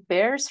hacer in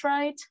pairs,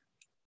 right?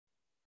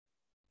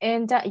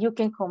 And you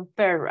can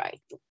compare,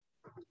 right?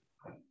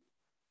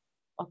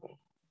 Okay.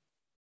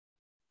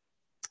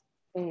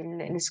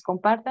 Les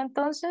comparto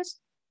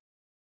entonces.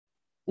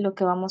 Lo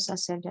que vamos a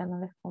hacer ya no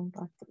les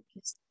comparto.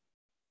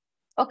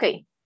 Ok,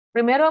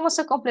 primero vamos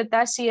a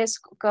completar si es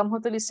que vamos a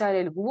utilizar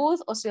el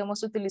would o si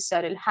vamos a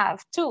utilizar el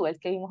have to, el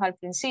que vimos al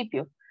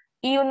principio.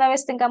 Y una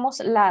vez tengamos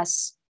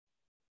las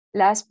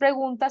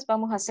preguntas,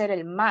 vamos a hacer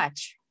el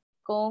match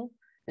con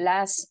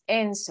las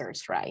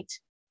answers, right?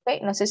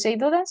 Ok, no sé si hay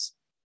dudas.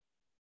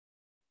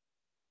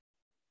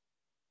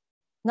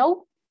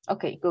 No?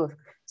 Okay, good.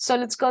 So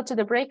let's go to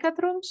the breakout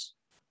rooms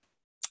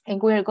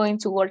and we are going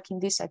to work in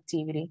this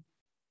activity.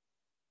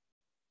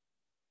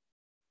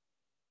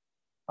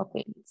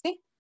 Okay,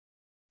 see?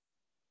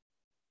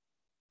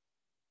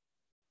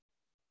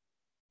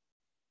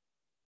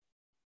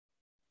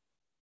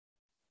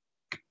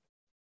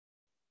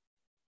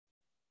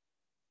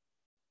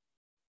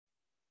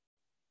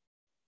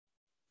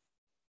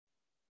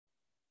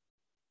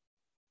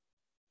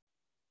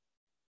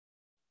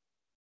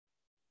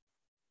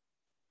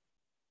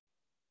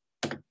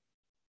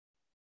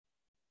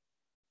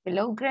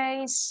 Hello,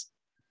 Grace.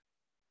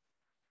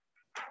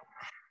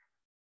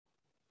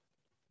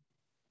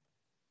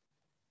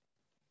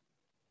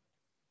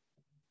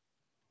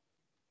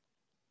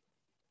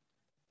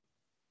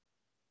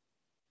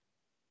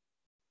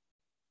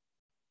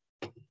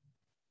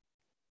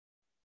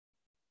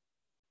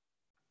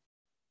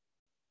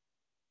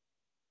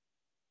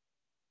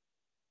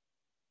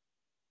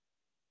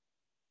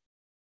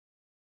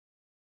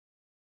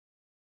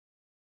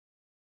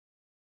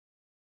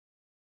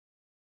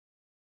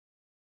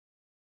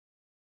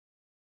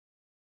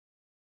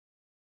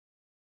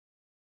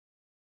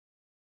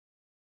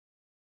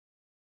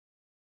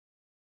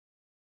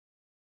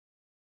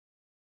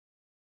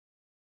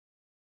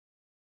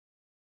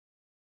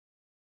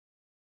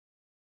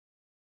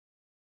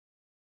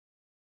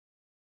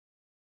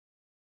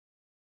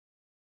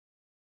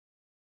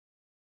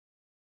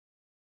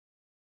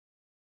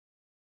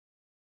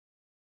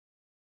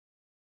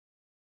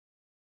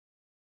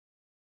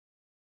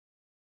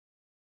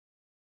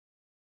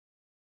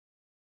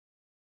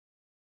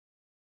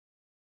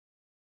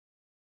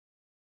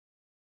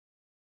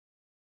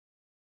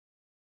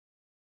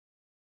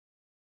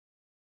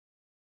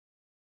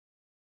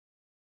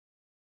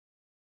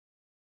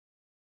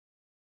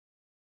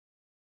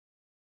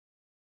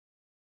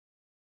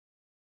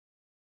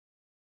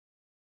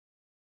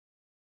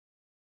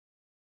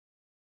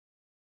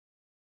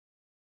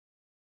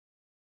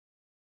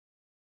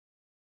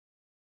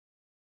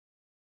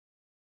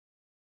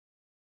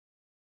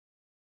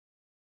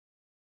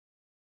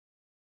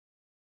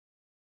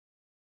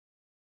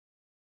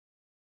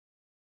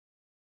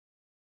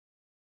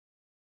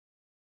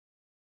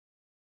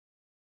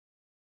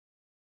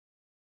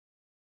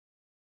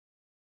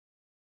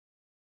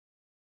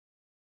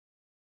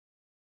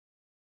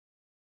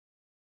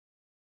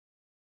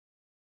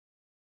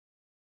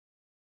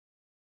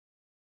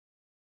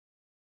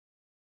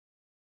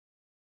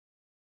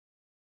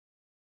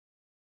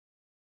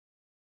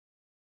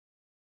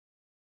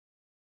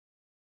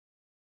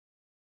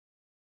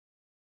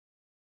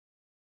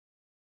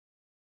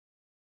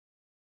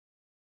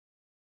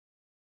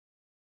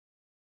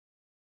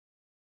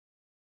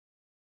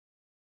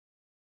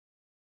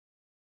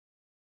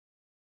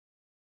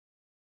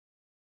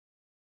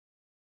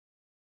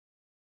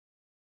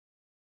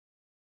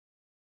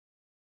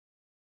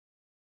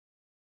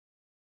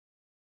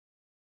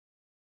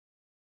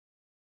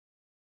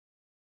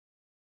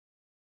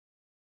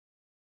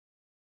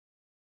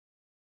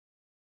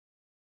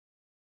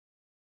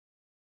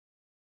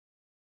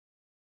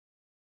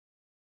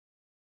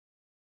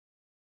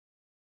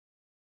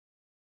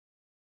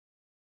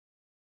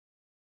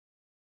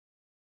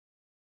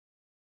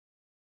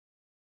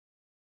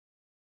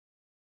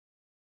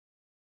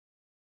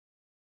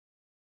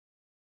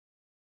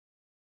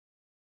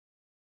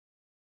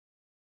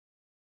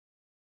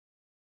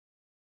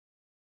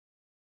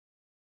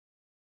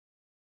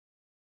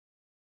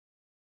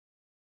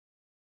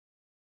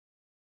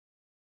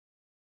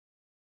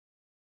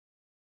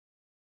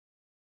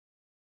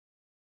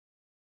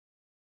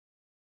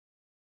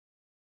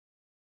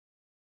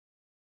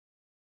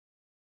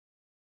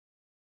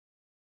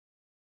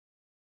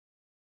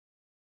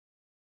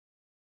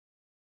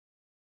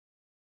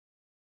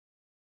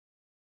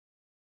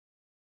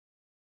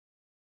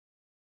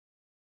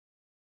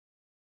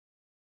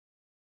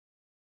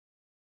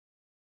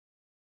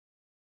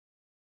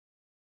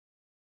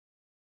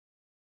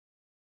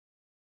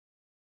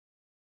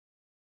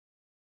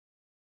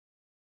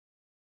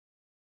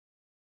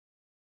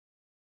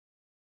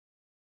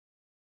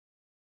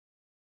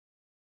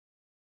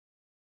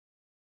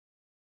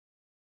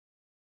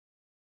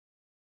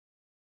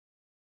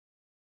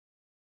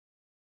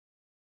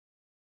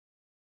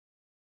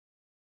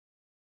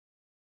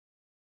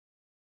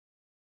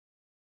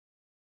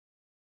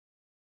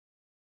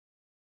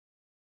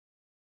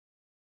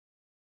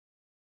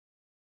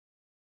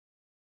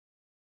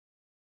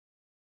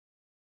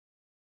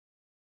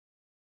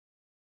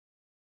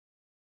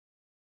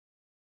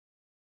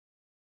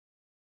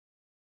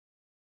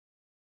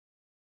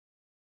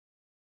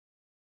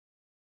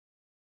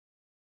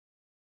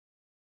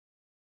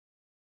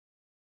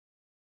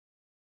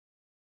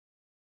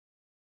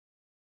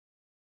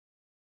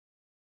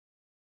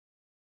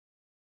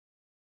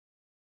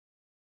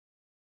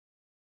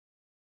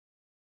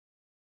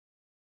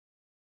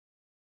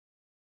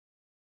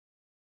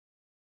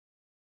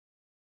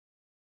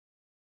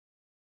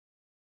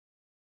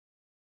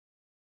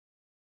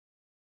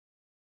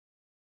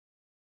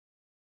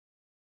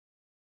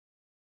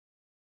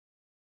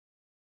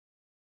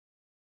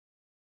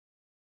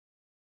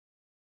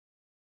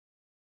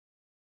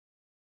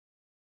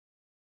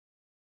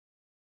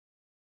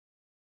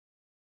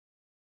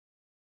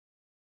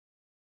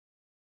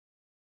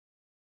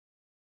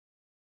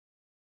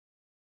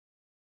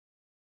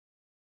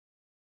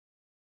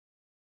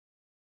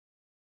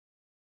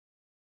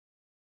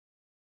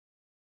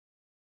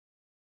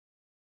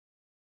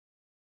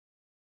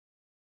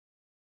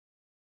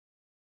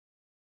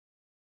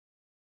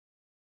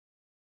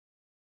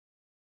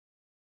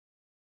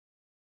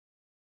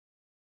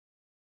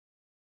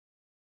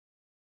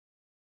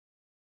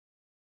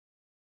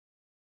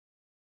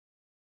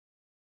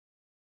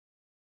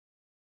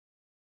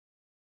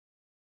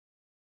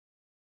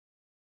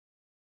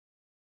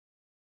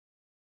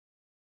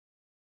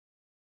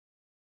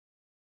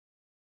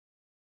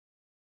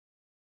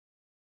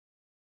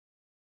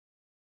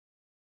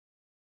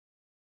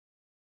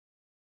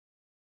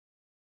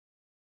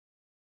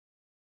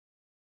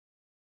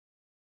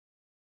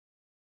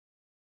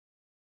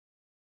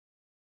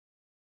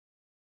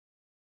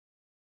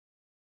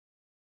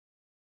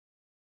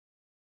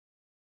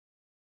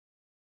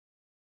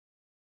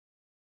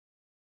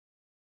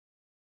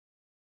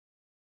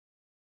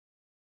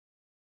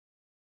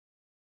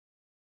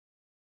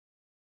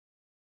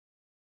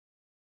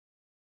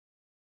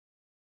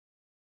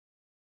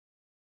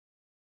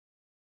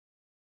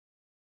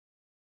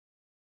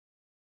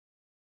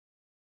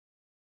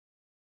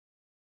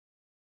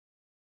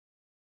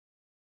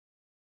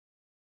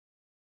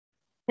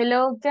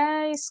 Hello,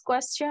 guys.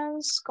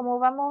 Questions? ¿Cómo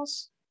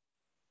vamos?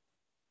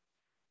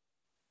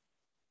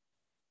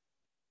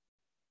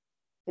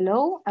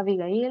 Hello,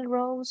 Abigail,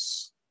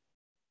 Rose.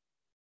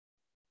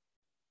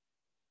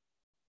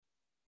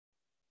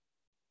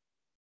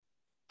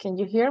 Can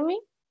you hear me?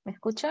 ¿Me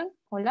escuchan?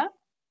 Hola.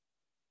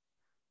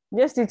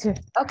 Yes, teacher.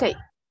 Ok.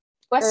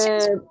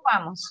 Questions, ¿cómo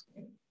vamos?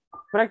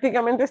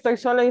 Prácticamente estoy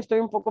sola y estoy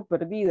un poco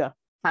perdida.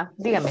 Ah,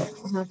 dígame.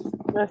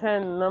 No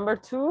sé,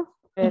 number 2,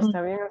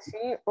 ¿está bien así?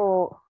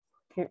 O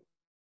que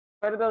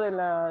acuerdo de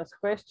las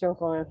questions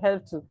con el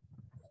help to.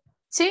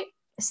 Sí,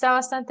 está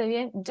bastante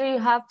bien. Do you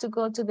have to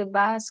go to the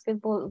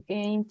basketball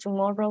game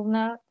tomorrow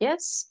now?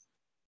 Yes.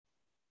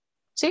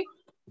 Sí,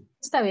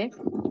 está bien.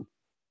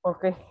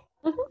 Ok.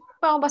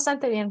 Vamos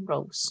bastante bien,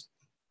 Rose.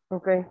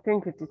 Ok,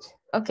 thank you, teacher.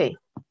 Ok.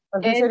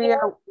 Aquí sería,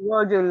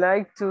 would you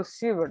like to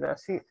see, ¿verdad?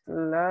 Sí,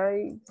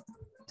 like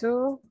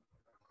to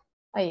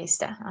Ahí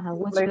está.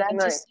 Would play you like to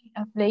tonight. see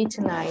a play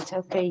tonight?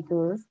 Ok,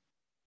 good.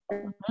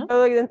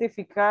 Puedo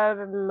identificar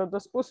los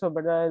dos usos,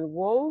 ¿verdad? El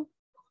would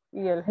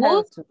y el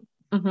Would. have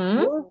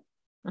to.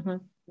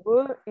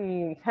 Would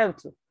y have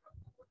to.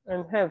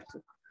 And have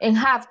to. And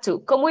have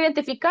to. ¿Cómo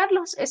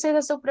identificarlos? ¿Esa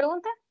es su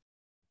pregunta?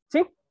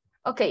 Sí.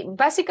 Ok,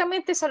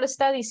 básicamente eso lo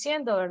está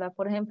diciendo, ¿verdad?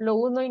 Por ejemplo,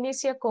 uno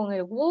inicia con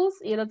el would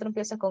y el otro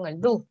empieza con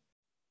el do.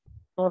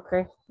 Ok.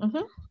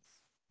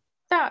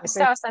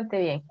 Está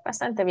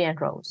bastante bien,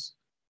 Rose.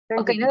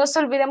 Ok, no nos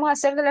olvidemos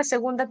hacer de la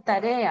segunda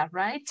tarea,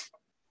 right?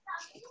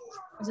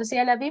 No sé si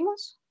ya la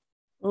vimos.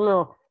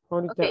 No,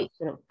 ahorita. Ok,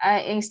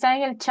 ¿está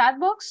en el chat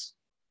box?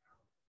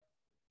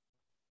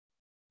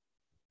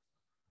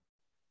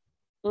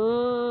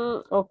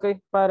 Ok,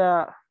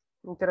 para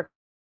interactuar.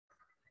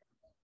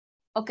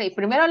 Ok,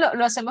 primero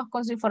lo hacemos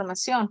con su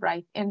información,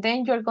 right? And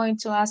then you're going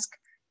to ask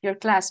your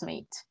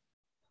classmate.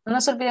 No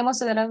nos olvidemos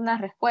de dar una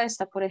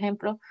respuesta. Por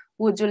ejemplo,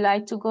 would you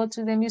like to go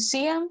to the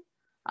museum?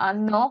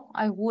 No,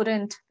 I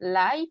wouldn't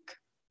like.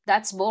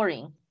 That's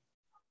boring.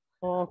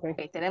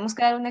 Okay. Tenemos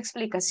que dar una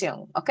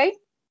explicación, ¿ok?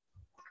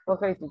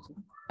 Okay, teacher.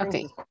 Thank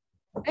you.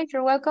 Okay,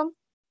 you're welcome.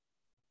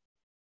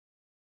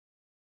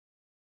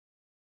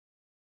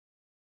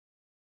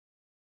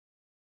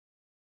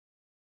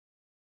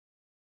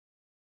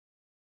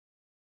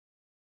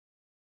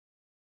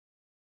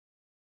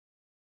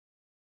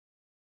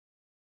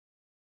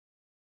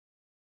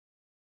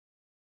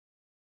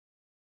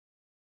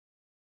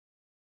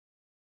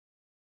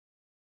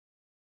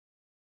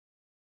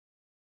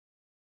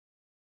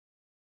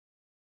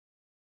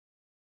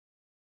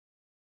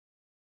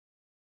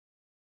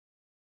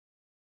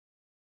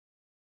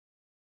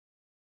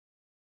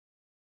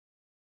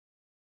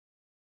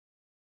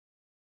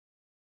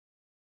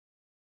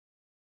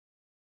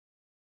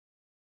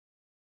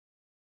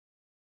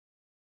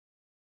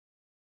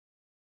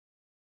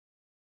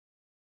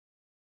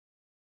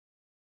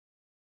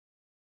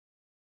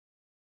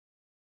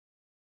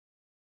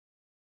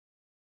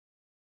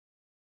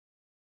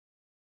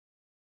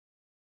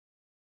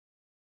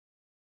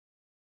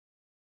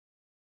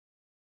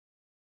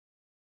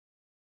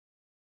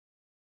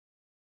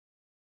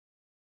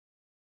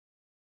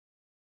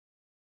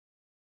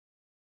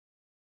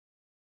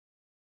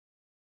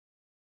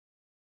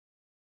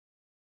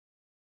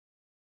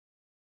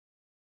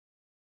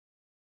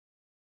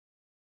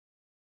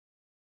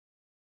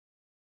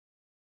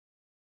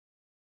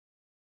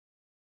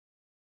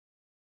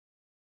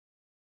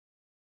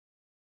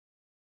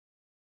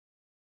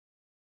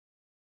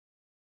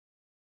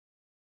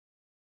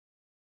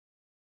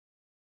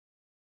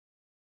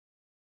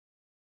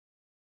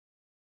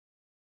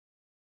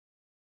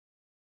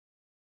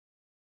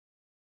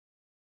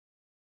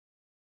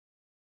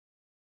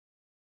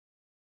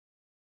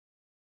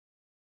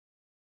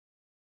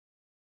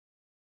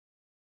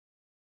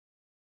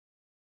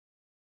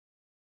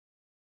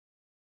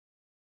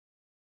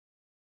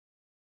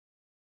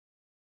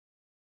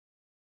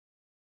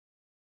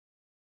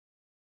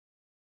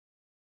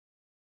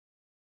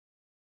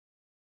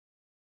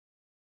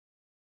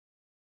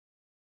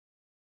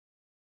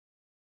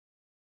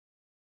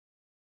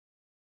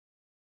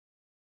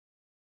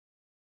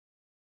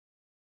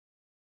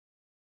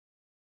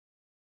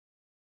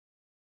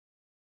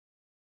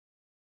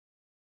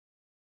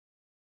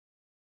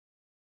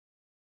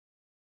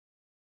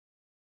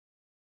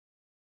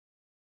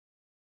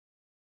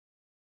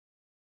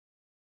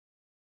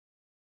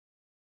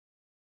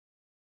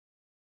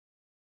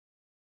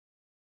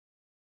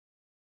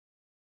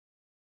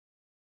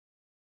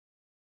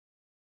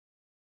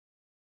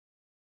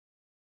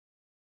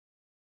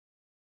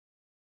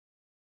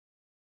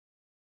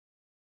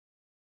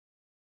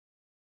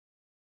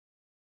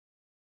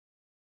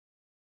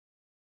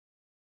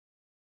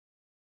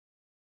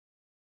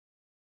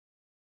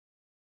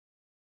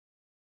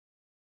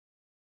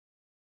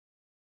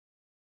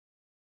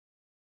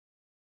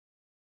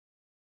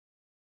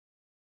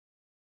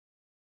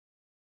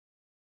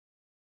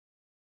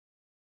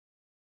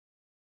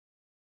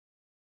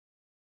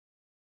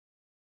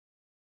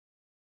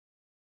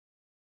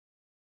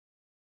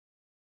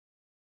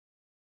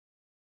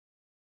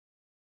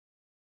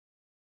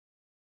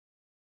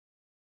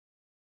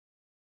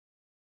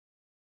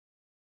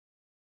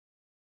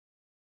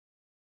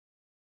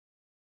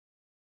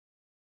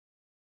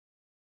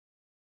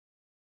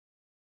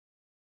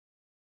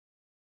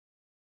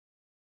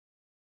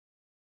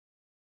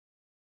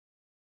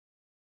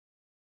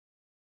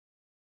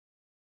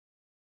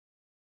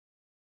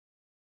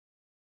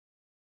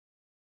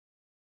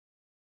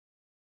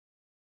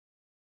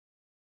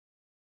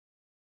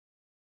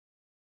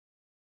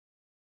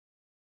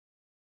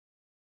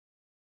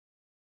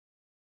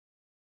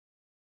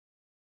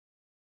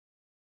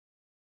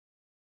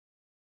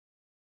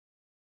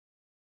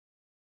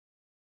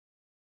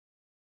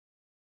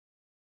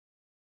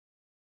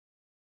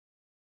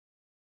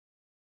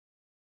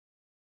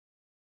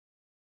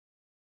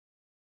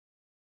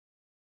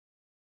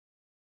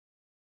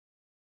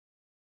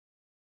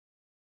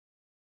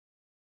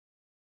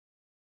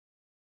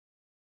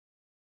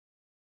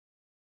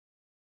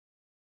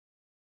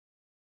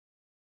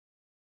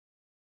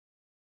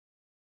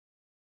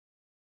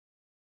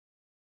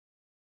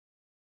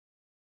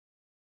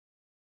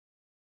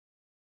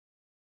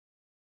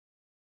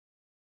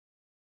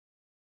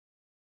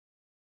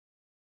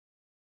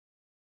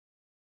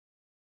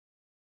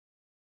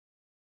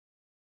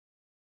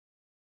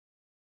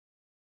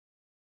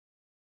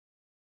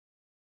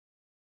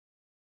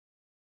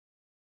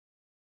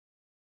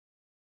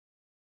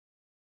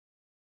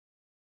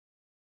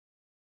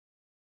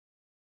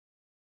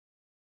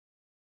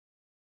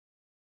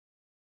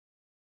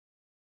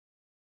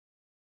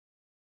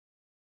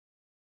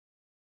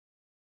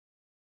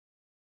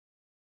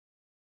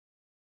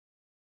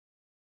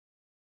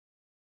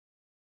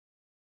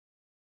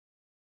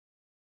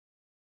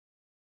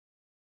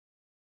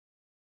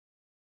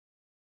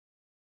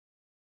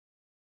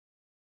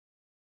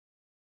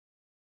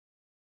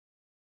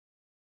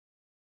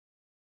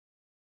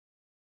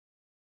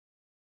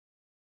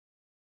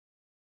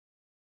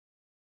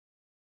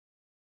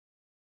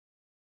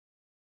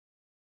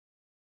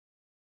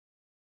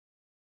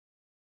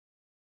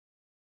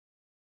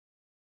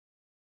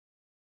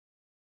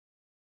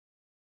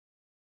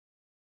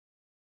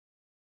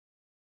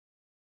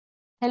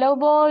 Hello,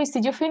 boys.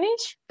 Did you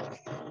finish?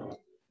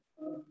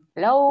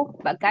 Hello,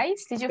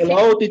 guys. Did you finish?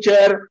 Hello,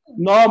 teacher.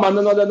 No,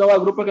 mándanos de nuevo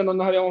al grupo que no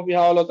nos habíamos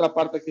fijado la otra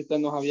parte que usted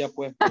nos había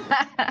puesto.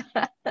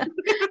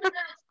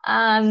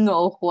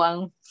 No,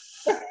 Juan.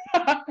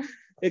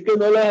 Es que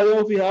no las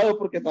habíamos fijado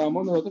porque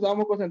nosotros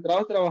estábamos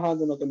concentrados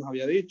trabajando en lo que nos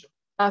había dicho.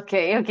 Ok.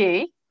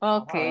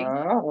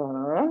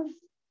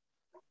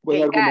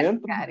 Buen Okay,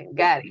 argumento.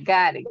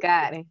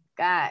 got it.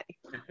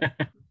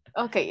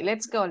 Ok,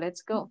 let's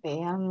go.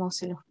 Veamos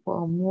si los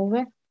puedo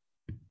mover.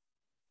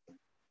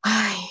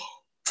 Ay,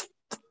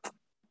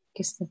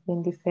 que están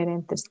bien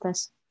diferentes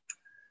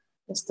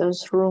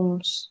estos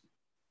rooms.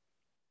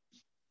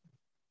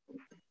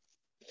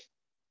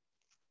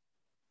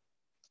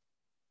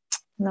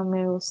 No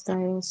me gusta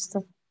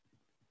esto.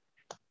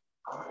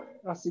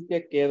 Así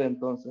que queda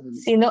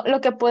entonces. Si no, lo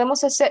que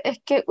podemos hacer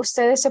es que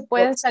ustedes se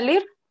pueden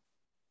salir.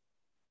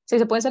 Si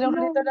se pueden salir un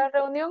ratito de la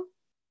reunión.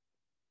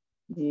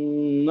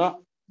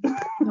 No.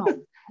 No.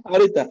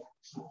 Ahorita.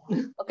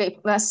 Ok.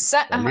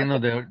 Saliendo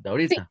de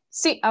ahorita.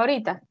 Sí,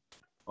 ahorita.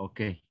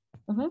 Ok.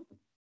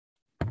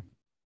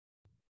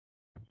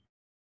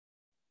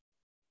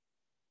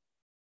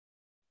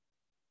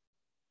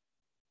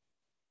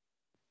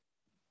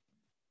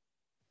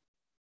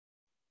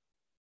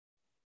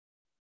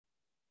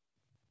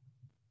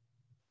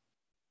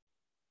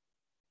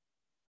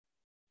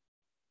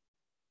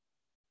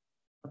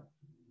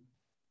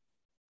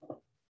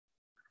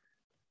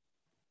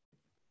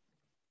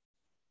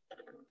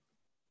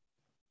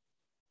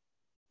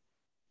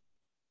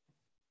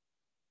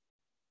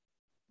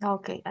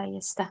 Ok, ahí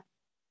está.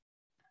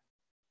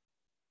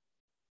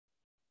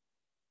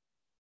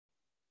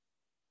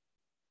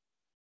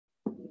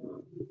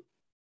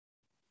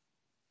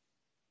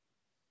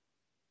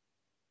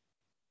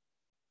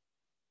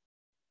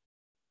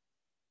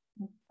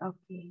 Ok,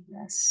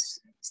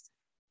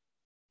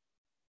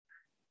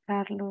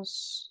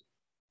 Carlos.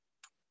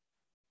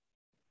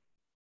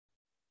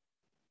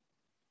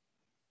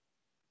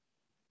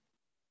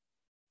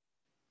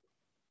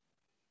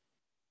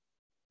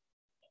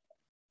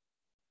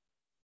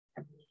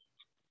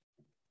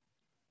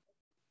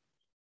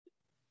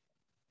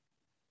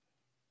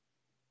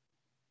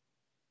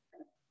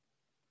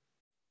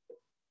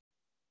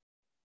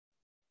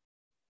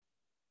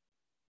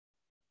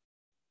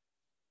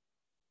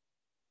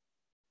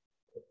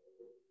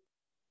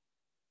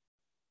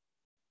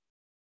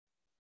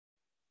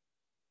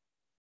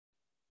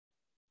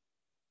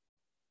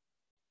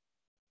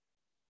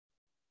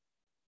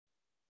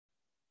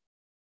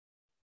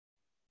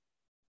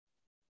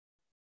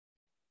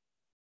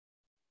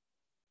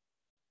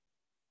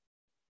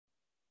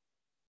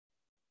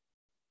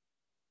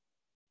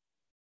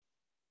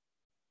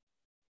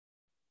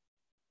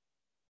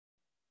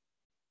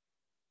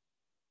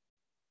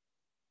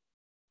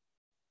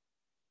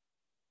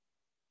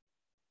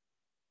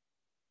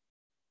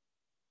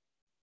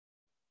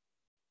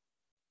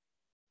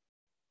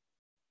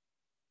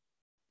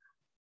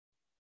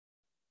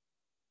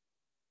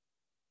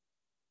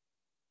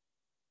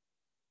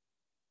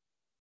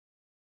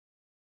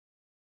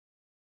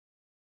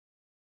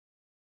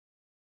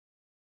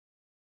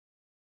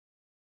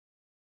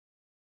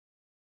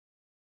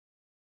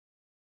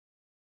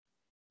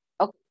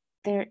 Oh,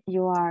 there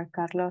you are,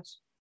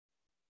 Carlos.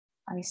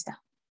 Ahí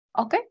está.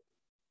 Ok.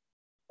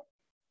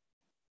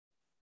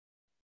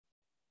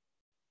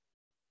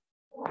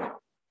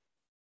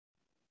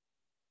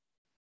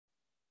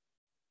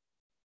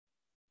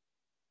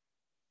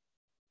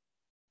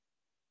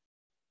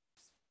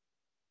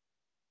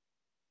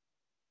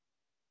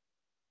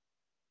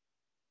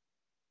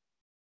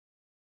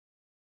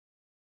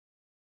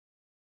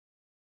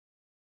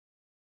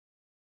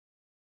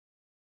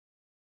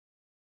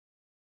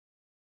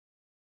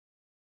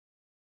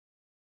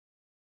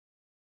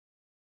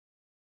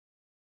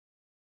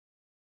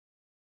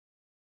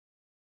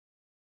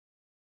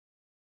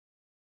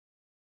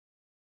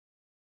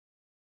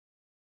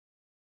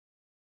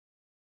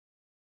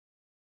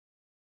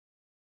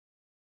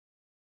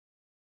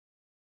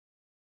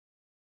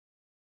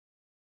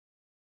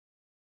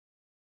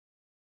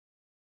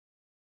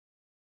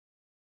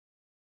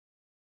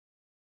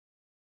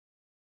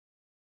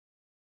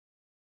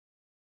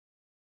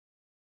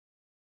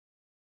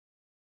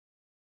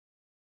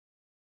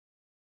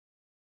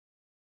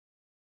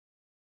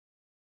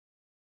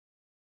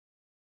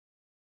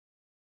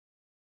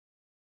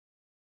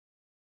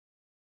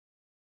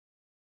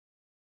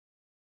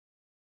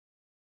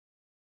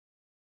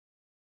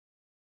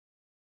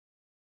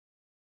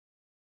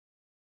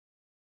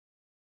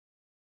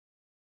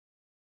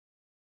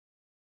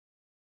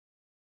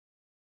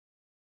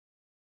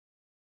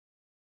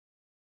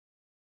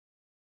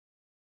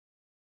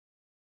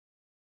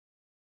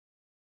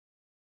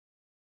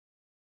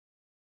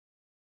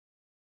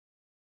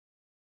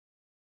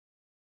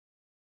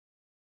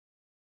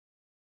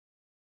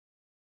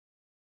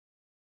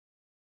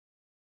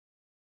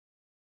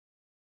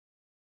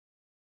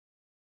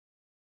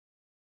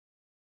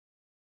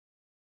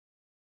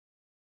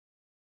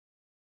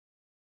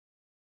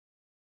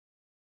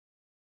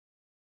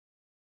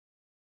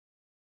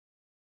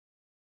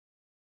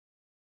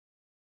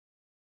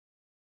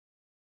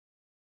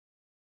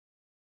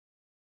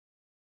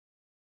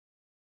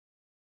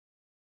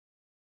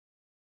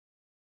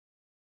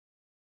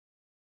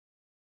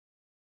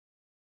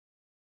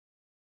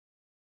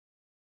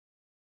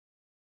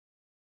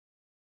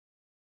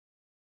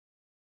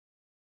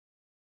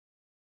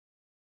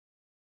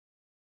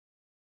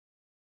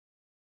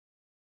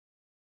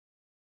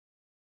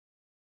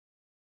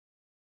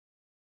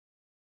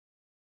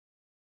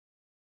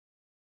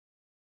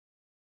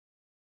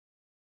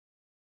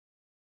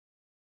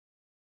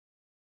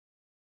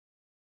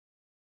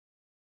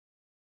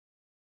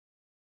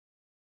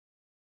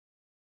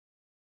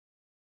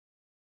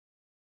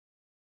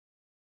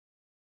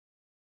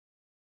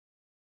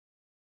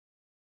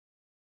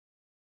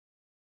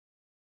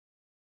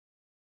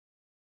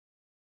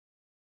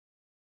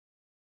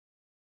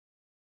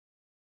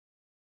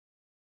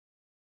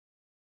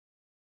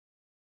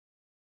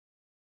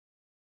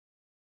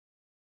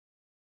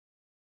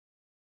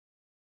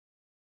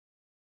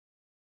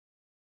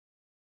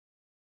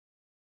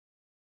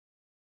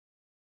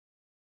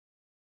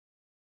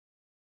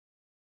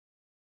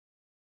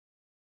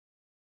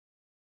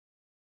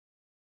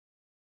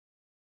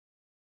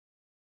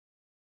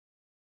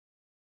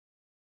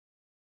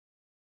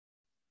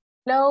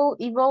 Hello,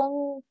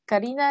 Yvonne,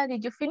 Karina,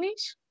 did you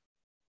finish?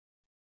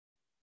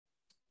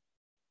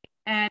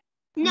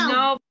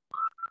 No.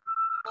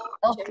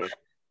 Okay.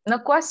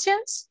 No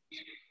questions?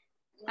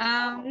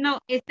 No,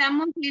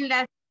 estamos en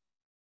la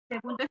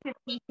segunda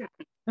ejercicio.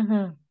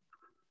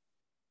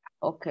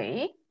 Ok.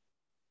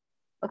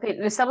 Ok,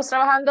 estamos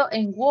trabajando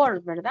en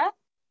Word, ¿verdad?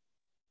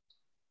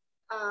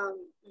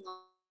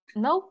 No.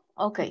 No,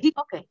 ok,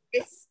 ok.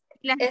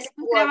 Las que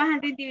estamos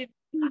trabajando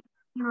individualmente,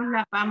 nos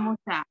la vamos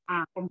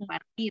a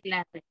compartir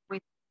la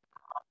respuesta.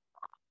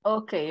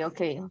 Okay,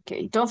 okay,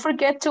 okay. Don't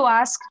forget to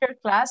ask your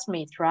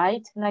classmates,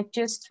 right? Not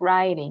just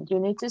writing. You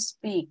need to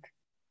speak.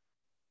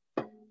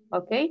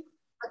 Okay?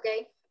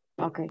 Okay.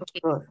 Okay,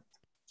 good.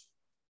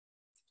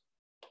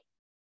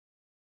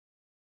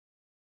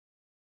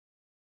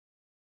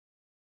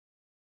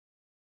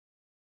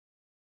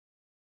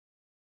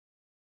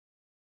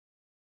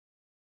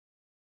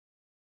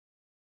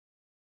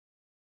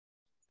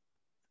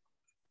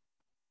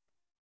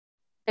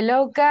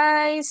 Hello,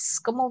 guys.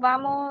 ¿Cómo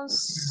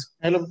vamos?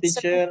 Hello,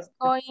 teacher.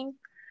 Going?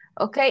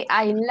 Okay,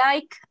 I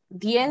like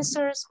the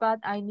answers, but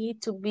I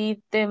need to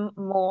be them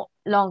more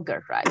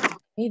longer, right?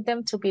 Need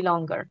them to be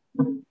longer.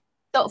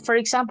 So, for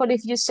example,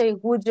 if you say,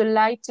 would you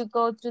like to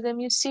go to the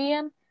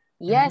museum?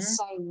 Yes,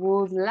 I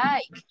would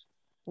like.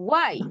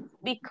 Why?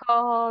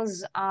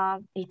 Because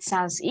it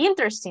sounds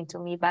interesting to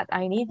me, but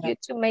I need you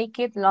to make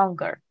it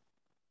longer.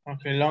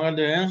 Okay, longer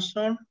the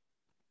answer.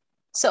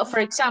 So, for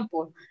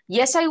example,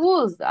 yes, I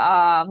would.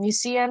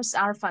 Museums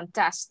are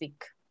fantastic.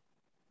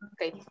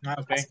 Okay,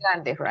 Okay. más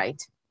grande,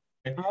 right?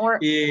 More,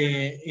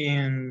 Y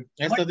en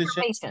esta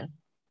information.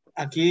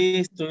 Aquí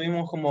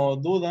estuvimos como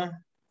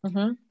duda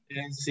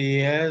en si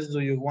es do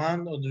you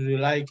want o do you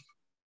like.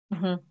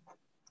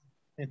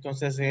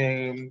 Entonces,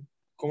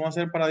 ¿cómo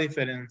hacer para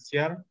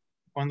diferenciar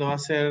cuándo va a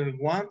ser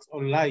want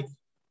o like?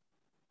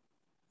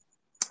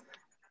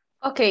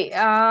 Ok,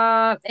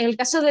 en el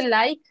caso de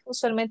like,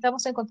 usualmente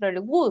vamos a encontrar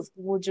el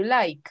would you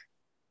like.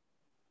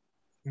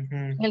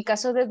 En el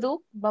caso de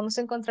do, vamos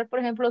a encontrar, por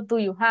ejemplo, do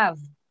you have,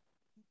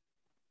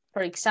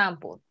 for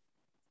example.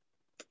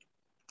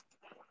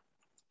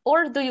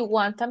 Or do you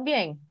want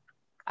también.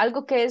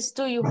 Algo que es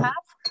do you have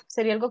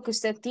sería algo que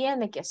usted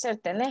tiene que hacer.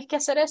 ¿Tenés que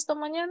hacer esto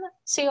mañana?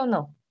 ¿Sí o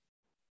no?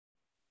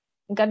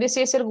 En cambio,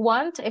 si es el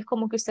want, es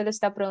como que usted le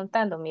está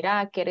preguntando,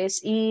 mira,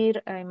 ¿querés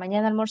ir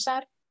mañana a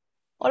almorzar?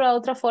 O la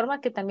otra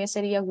forma que también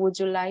sería, would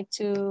you like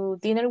to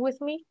dinner with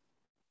me?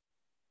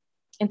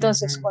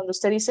 Entonces, cuando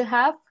usted dice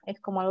have, es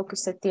como algo que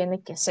usted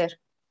tiene que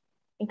hacer.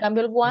 En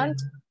cambio, el want,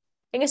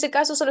 en ese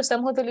caso solo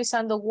estamos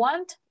utilizando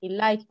want y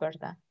like,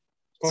 ¿verdad?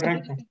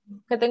 Correcto.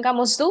 Siempre que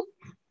tengamos do,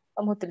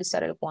 vamos a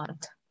utilizar el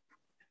want.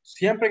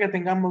 Siempre que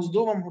tengamos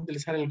do, vamos a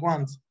utilizar el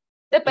want.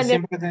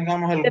 Dependiendo, siempre que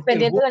tengamos el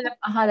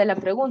de la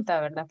pregunta,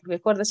 ¿verdad? Porque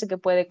acuérdese que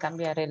puede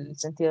cambiar el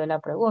sentido de la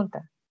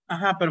pregunta.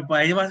 Ajá, pero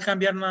pues ahí vas a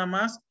cambiar nada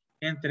más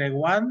entre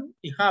want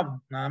y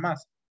have, nada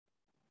más.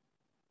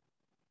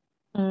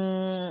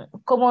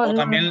 ¿Cómo? O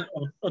también,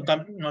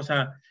 o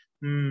sea,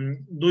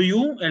 do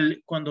you,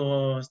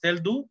 cuando esté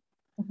el do.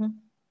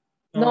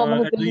 No vamos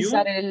a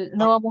utilizar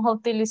no vamos a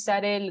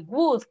utilizar el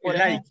would, por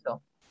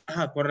ejemplo.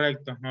 Ajá,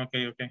 correcto. Ok,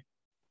 ok.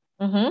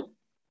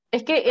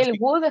 Es que el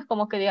would es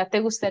como que diga, ¿te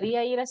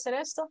gustaría ir a hacer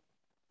esto?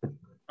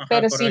 Ajá,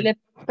 pero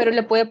correcto. pero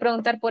le puede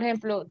preguntar, por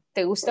ejemplo,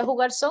 ¿te gusta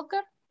jugar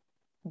soccer?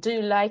 Do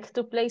you like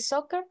to play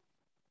soccer?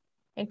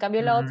 En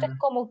cambio, la otra es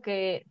como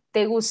que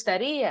te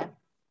gustaría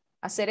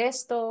hacer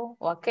esto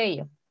o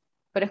aquello.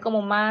 Pero es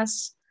como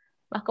más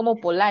como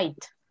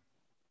polite.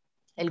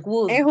 El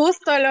would. Es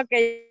justo lo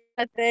que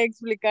traté de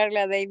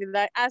explicarle a David.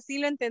 Así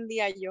lo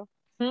entendía yo.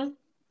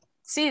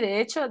 Sí, de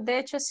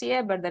hecho sí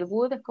es verdad. El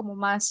would es como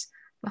más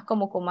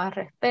como con más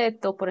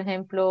respeto. Por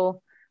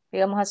ejemplo,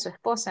 digamos a su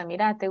esposa,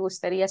 mira, ¿te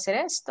gustaría hacer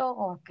esto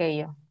o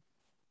aquello?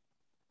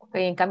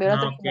 Okay, en cambio el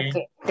otro es como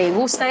que, ¿te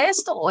gusta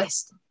esto o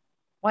esto?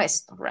 O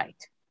esto, right?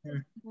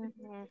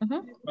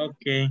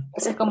 Ok.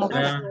 Ese es como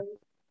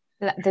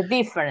the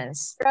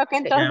difference. Creo que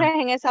entonces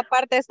en esa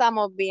parte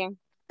estamos bien.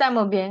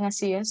 Estamos bien,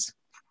 así es.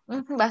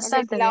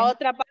 Bastante La bien.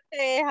 otra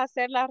parte es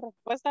hacer las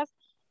respuestas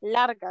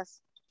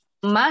largas.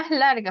 Más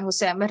largas, o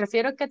sea, me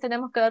refiero a que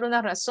tenemos que dar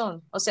una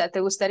razón. O sea, ¿te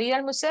gustaría ir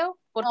al museo?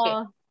 ¿Por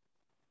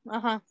qué?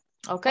 Ajá.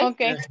 Ok.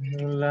 Okay.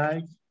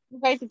 Like.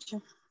 Okay,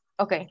 teacher.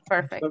 Okay,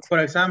 perfect. For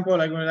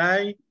example, I would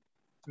like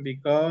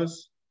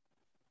because.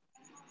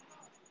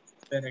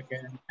 Espera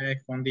que he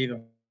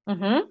escondido.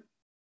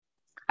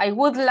 I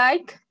would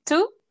like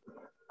to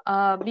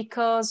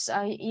because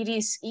it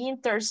is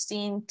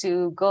interesting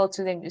to go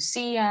to the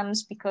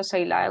museums because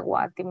I like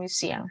what the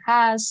museum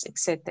has,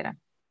 etc.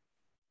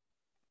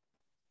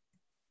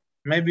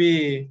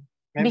 Maybe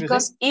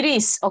because it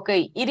is,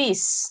 okay, it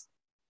is.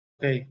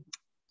 Okay.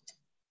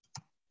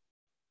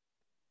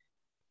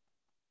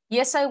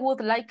 Yes, I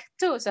would like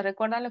to. ¿Se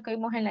recuerdan lo que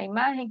vimos en la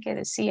imagen que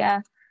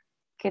decía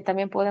que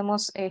también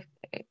podemos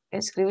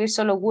escribir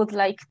solo would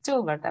like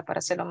to, ¿verdad? Para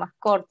hacerlo más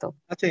corto.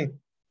 Sí.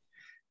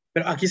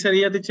 Pero aquí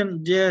sería dicho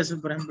yes,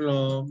 por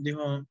ejemplo,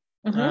 dijo,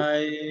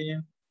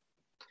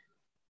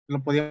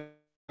 ¿lo podía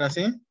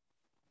hacer así?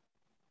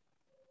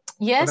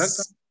 Yes.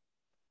 ¿correcto?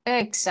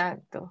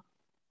 Exacto.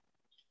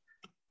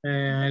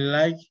 I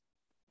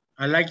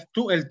like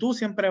tú, el tú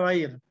siempre va a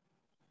ir.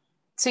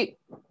 Sí,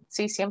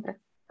 sí,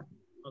 siempre.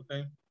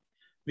 Okay.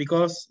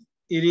 Because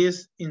it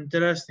is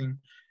interesting.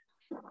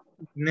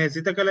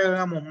 Necesita que le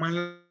hagamos más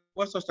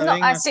puesto, está No,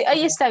 bien. así,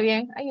 ahí está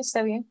bien, ahí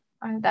está bien.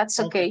 That's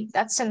okay,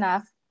 that's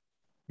enough.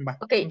 Va.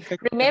 Okay,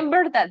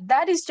 remember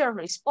that is your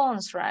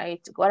response,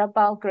 right? What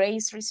about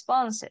Grace's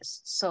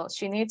responses? So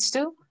she needs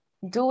to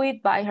do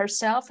it by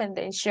herself and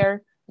then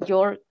share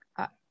your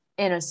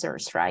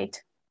answers, right?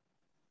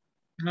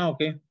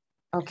 Okay.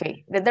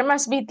 Okay, there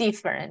must be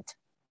different.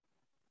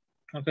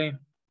 Okay.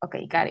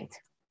 Okay, got it.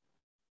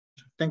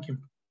 Thank you.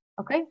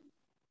 Okay.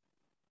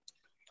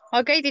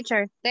 Okay,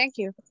 teacher, thank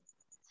you.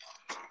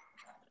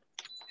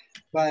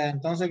 Vaya,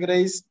 entonces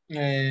Grace,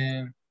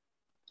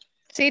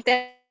 Sí,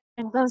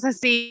 entonces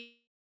sí.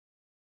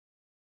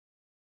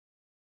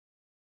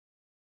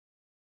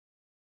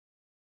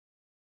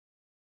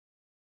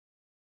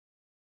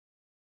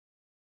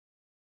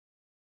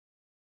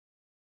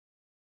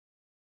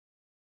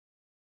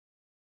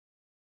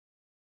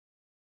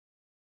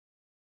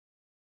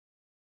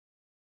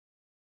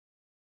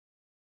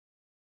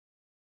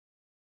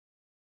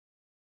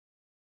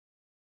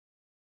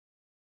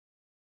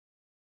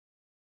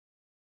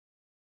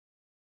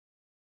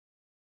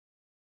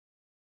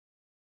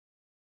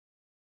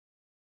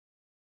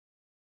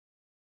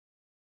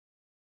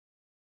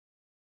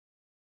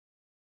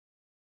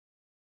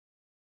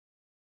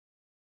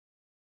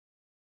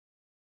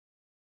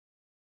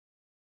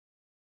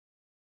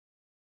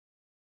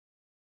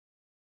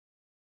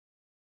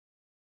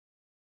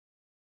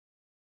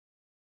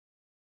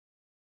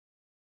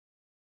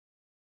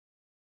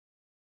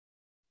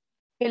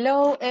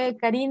 Hello,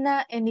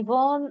 Karina and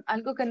Yvonne.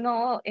 Algo que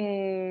no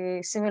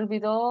se me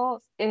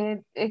olvidó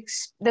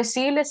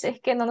decirles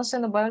es que no se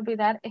nos va a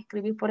olvidar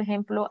escribir, por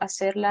ejemplo,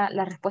 hacer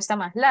la respuesta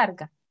más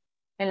larga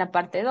en la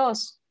parte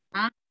 2.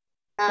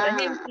 Por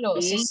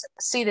ejemplo, sí.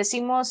 si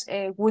decimos,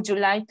 would you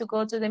like to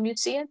go to the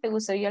museum? ¿Te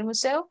gustaría ir al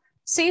museo?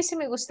 Sí, sí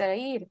me gustaría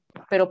ir.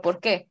 ¿Pero por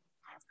qué?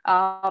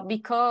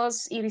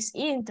 Because it is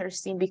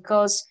interesting,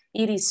 because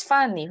it is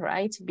funny,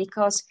 right?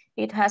 Because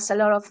it has a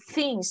lot of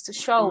things to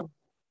show.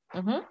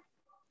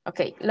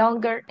 Okay,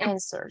 longer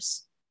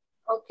answers.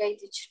 Okay,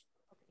 teacher.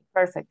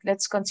 Perfect,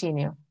 let's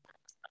continue.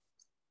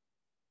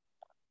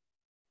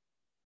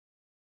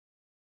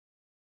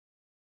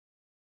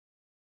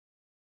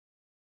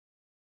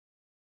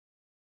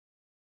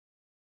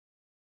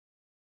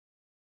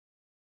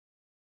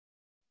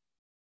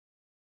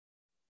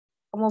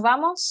 ¿Cómo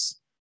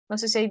vamos? No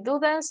sé si hay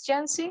dudas,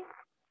 Jancy.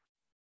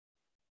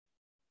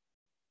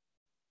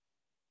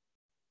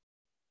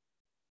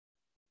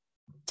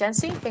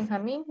 Jancy,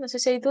 Benjamín, no sé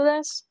si hay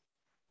dudas.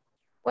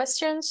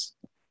 Questions?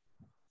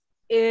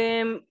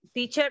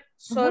 Teacher,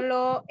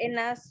 solo en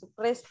las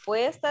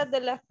respuestas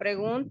de las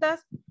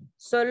preguntas,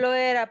 solo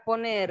era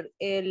poner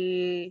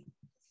el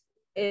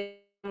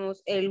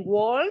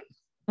word,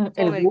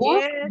 El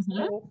would. yes,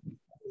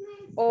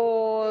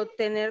 o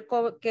tener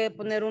que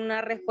poner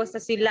una respuesta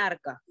así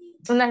larga.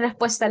 Una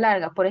respuesta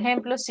larga. Por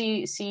ejemplo,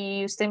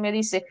 si usted me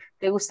dice,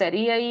 ¿te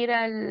gustaría ir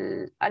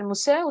al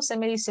museo? Usted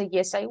me dice,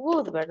 yes, I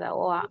would, ¿verdad?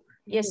 O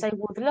yes, I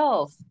would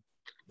love.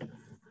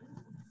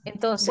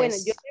 Entonces. Bueno,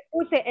 yo le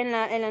puse, en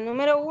la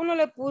número 1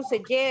 le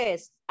puse,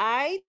 yes,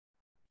 I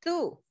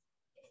do.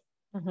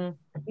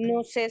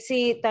 No sé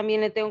si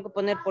también le tengo que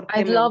poner por qué.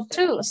 I'd love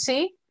to,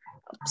 sí.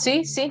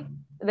 Sí, sí.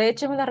 De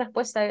hecho, es una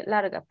respuesta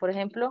larga. Por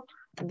ejemplo,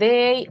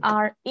 they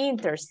are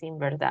interesting,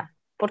 ¿verdad?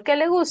 ¿Por qué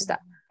le gusta?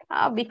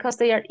 Because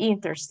they are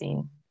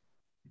interesting.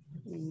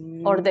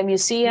 Or the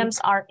museums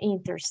are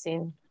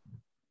interesting.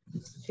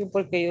 Sí,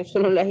 porque yo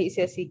solo las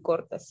hice así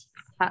cortas.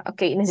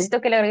 Ok,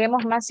 necesito que le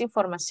agreguemos más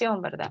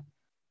información, ¿verdad?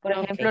 Por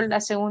ejemplo,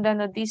 la segunda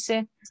nos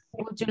dice,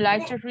 would you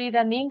like to read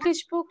an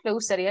English book? ¿Le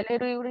gustaría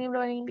leer un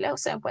libro en inglés?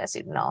 Usted puede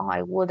decir, no,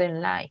 I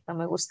wouldn't like, no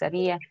me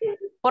gustaría.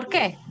 ¿Por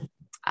qué?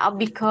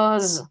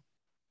 Because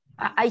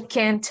I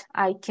can't,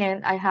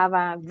 I have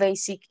a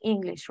basic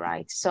English,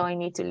 right? So I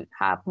need to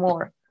have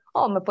more.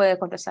 O me puede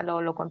contestar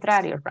lo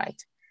contrario,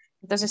 right?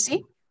 Entonces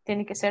sí,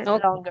 tiene que ser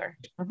longer.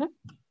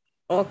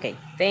 Ok,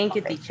 thank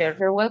you, teacher.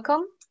 You're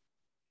welcome.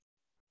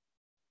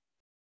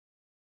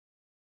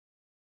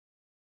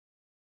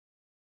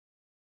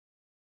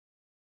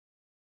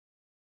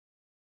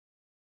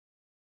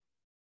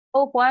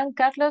 Oh, Juan,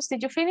 Carlos,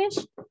 did you finish?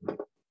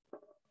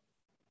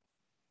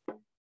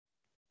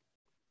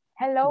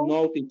 Hello?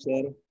 No,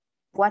 teacher.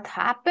 What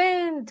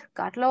happened,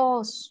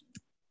 Carlos?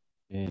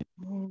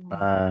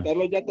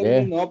 Carlos ya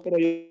terminó, pero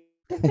yo...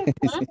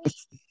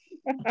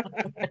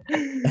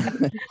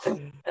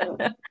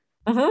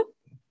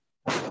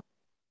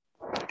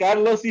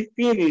 Carlos is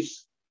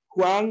finished.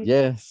 Juan.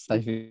 Yes, I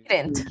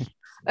didn't.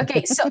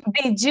 Okay, so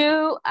did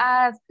you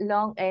add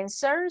long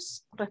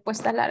answers?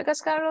 Respuestas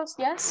largas, Carlos?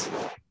 Yes?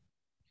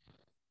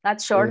 Not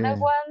shorter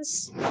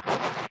ones?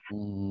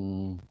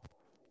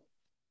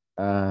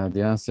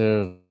 The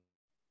answer.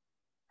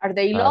 Are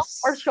they long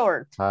or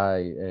short?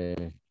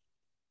 Hi.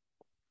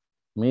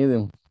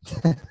 Medium.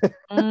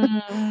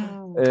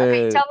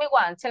 Okay, tell me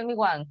one. Tell me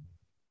one.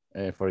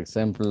 For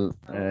example,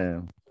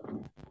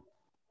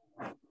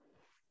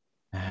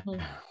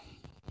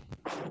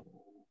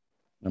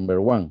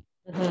 number one.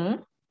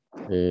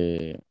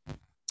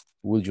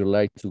 Would you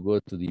like to go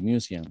to the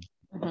museum?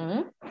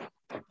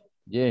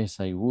 Yes,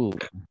 I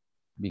would,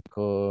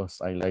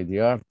 because I like the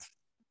art.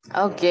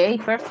 Okay,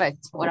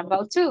 perfect. What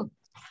about two?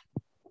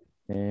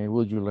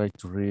 Would you like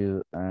to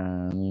read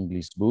an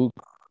English book?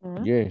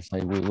 Yes,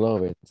 I would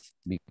love it,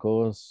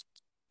 because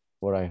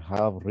for I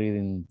have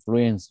reading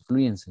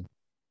fluency.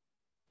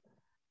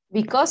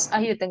 Because,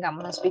 ahí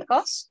detengámonos,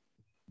 because.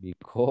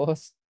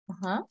 Because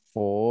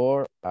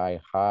for I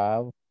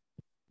have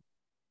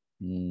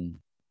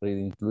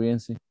reading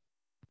fluency.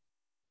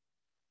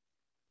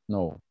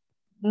 No.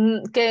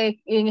 ¿Que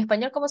en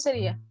español cómo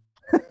sería?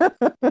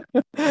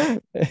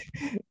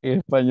 En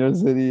español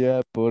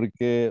sería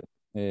porque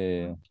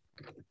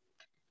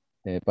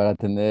para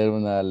tener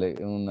una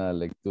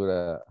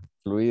lectura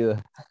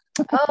fluida.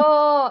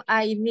 Oh,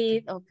 I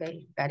need,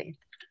 okay, got it.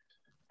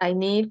 I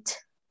need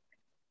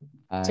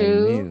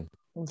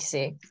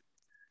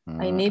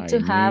to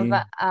have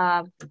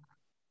a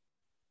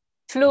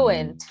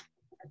fluent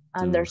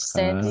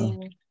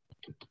understanding.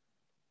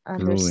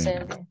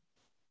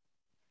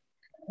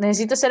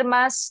 Necesito ser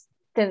más,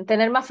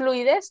 tener más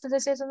fluidez,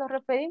 entonces a eso nos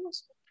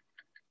referimos.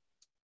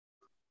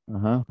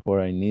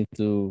 For I need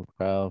to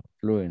have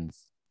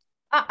fluency.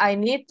 I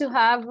need to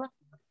have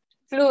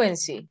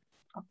fluency.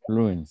 Okay.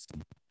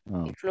 Fluency.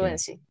 Okay.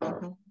 Fluency.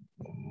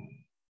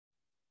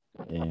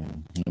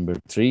 Number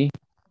three.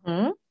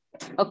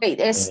 Ok,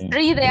 ¿es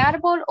tree de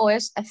árbol o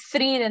es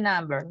three de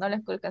number? No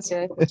les alcancé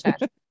a escuchar.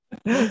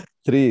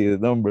 Three, the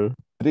number.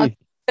 Three. Okay,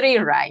 three,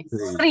 right.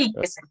 Three,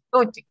 que se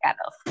escuche,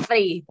 Carlos.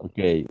 Three.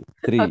 Okay,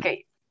 three.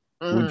 Okay.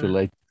 Would you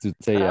like to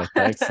take a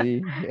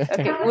taxi?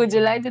 Okay, would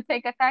you like to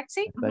take a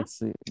taxi?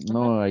 Taxi?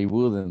 No, I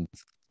wouldn't,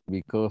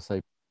 because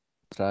I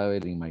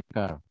travel in my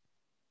car.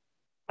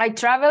 I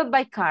travel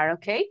by car,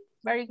 okay.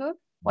 Very good.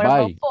 What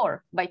about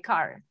four? By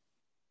car.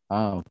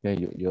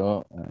 Okay,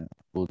 yo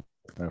put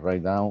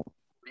write down.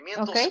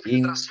 Okay.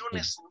 In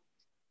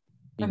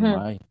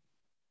my.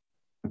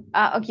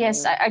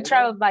 Yes, I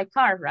travel by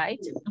car,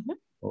 right?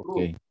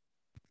 Okay.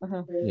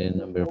 And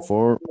number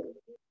four,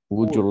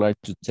 would you like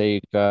to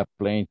take a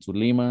plane to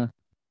Lima?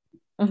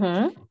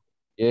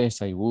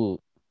 Yes, I would,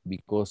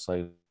 because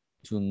I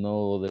to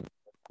know the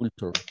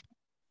culture.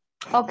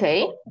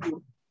 Okay.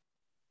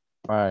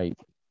 Right.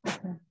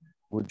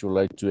 Would you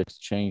like to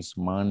exchange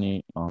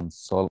money on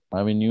Salt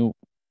Avenue?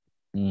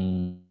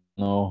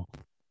 No,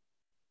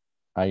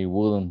 I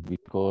wouldn't,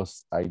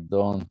 because I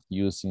don't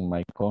use in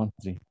my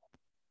country.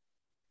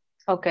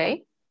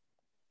 Okay.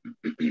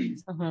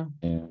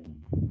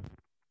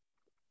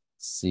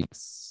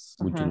 Six,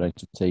 would you like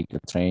to take a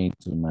train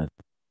to Machu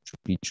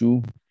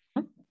Picchu?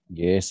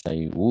 Yes,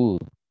 I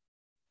would,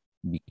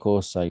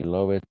 because I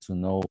love it to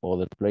know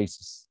other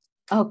places.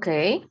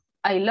 Okay.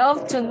 I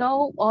love to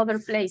know other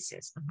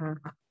places.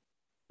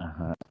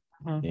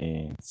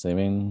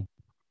 Seven,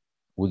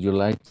 would you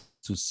like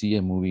to see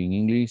a movie in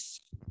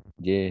English?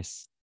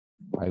 Yes,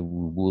 I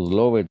would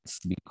love it,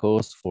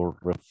 because for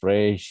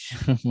refresh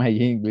my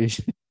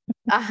English.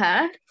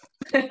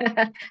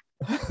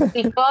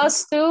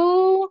 Because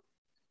to?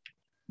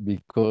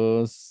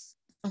 Because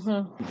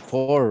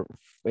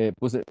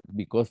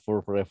because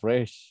for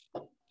refresh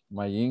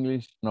my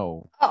English,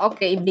 no. Oh,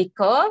 okay,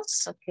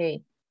 because,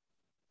 okay.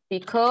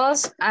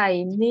 Because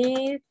I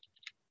need.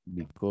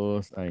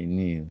 Because I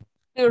need.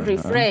 To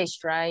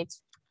refresh, right?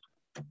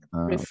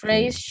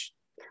 Refresh. Okay.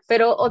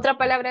 Pero otra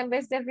palabra en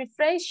vez de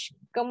refresh,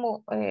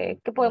 ¿cómo,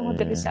 qué podemos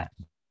utilizar?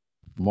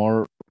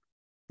 More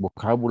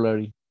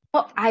vocabulary.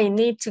 Oh, I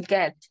need to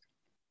get.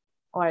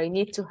 Or I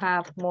need to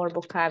have more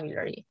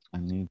vocabulary. I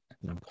need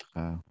to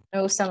have.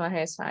 Me gusta más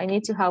eso. I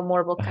need to have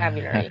more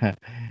vocabulary.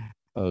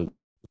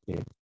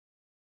 Okay.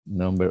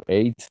 Number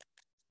 8.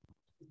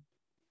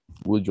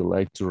 Would you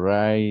like to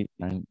write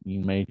an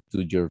email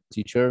to your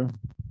teacher?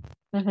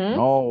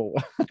 No.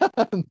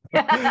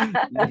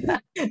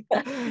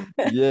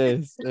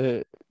 Yes,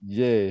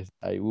 yes,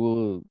 I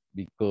would,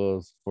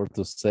 because for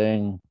to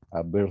send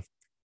a birth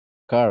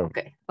card.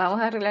 Okay, vamos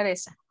a arreglar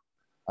esa.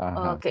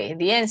 Okay,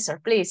 the answer,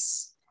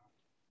 please.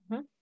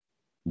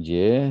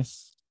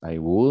 Yes, I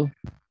would,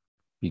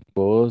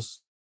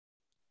 because,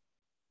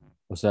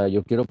 o sea,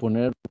 yo quiero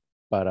poner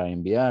para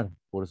enviar,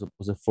 por eso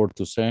puse for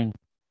to send.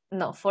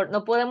 No,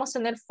 no podemos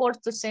tener for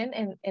to send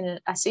en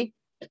así.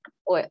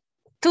 O,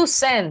 to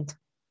send,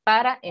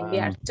 para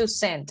enviar, to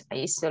send.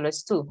 Ahí solo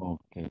es to.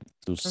 Okay,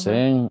 to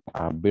send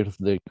a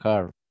birthday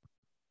card.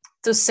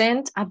 To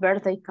send a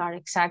birthday card,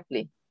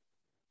 exactly.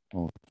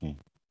 Okay.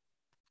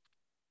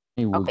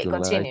 Would you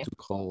continue. like to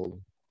call?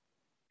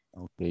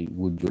 Okay,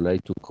 would you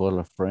like to call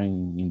a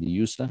friend in the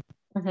USA?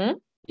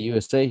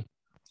 USA.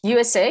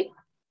 USA?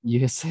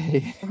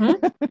 USA.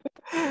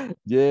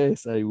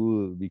 Yes, I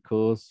would,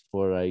 because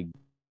for I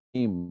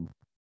him.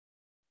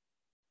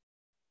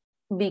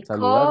 Because.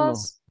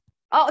 Saludarlo.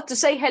 Oh, to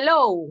say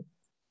hello.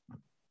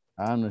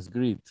 No es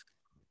greet.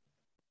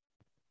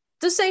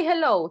 To say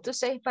hello, to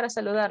say para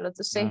saludarlo,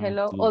 to say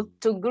hello, or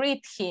to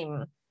greet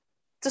him.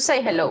 To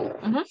say hello.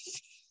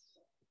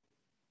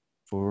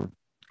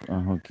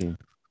 Okay.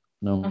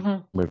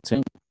 Number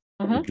 10.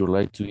 Would you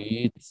like to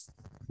eat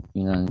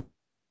in an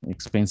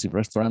expensive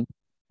restaurant?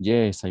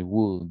 Yes, I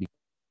would.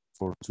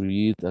 For to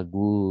eat a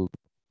good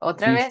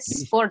Otra vez,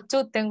 dish. for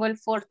two, tengo el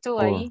for two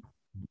ahí.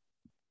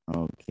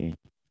 Okay.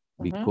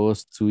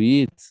 Because to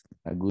eat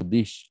a good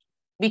dish.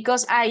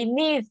 Because I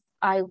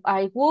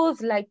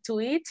would like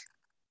to eat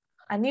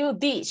a new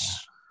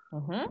dish.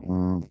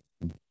 Pero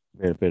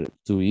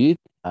to eat,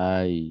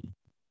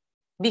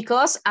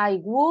 Because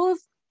I would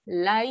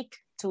like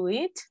to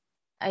eat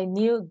a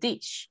new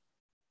dish.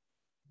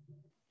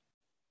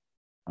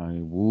 I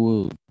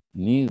would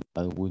need,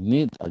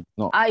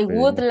 no. I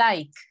would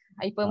like.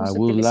 Ahí podemos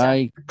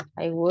utilizar.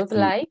 I would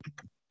like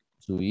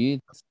to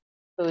eat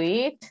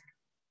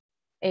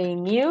a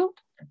new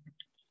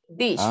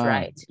dish,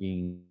 right?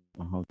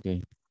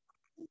 Okay.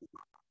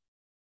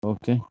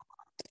 Okay.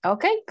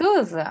 Okay,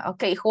 good.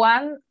 Okay,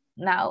 Juan,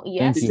 now,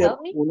 yes,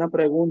 tell me. Una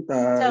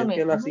pregunta, Tell es me.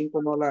 que la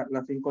 5 no la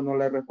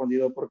he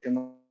respondido porque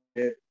no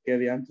sé qué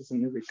de antes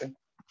significa.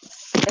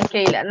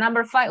 Okay,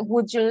 number 5,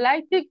 would you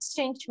like to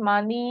exchange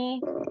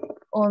money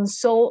on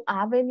Soul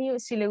Avenue?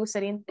 Si le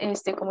gustaría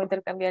como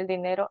intercambiar el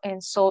dinero en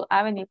Soul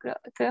Avenue, creo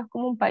que es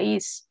como un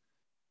país.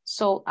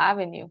 Soul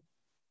Avenue.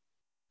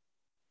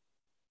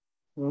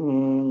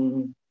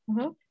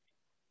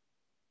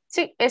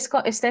 Sí,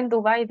 está en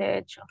Dubai, de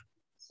hecho.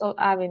 Soul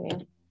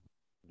Avenue.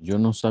 Yo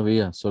no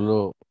sabía,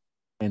 solo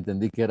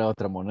entendí que era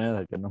otra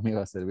moneda que no me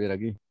iba a servir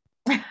aquí.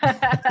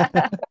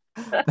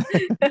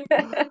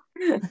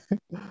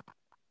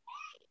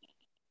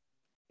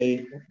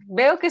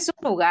 Veo que es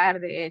un lugar,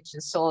 de hecho,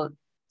 Soul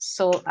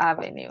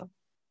Avenue.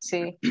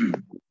 Sí.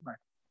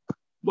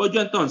 Voy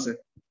yo entonces.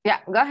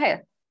 Yeah, go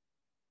ahead.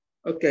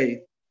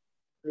 Okay.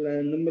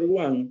 Number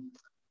 1.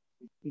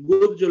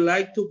 Would you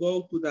like to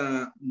go to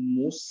the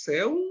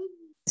museum?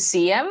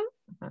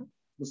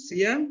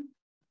 Museum?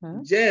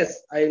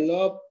 Yes, I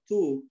love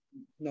to.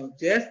 No,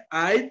 yes,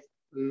 I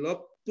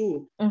love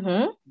to.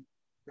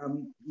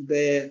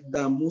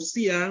 The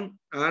museum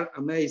are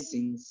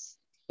amazing.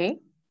 Okay.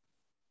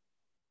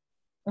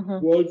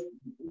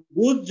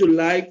 Would you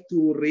like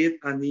to read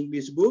an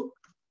English book?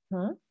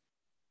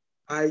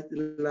 I'd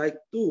like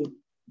to,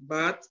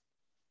 but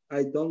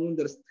I don't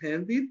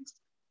understand it.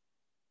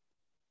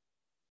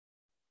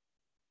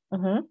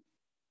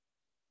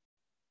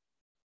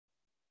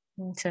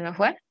 ¿Se nos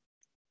fue?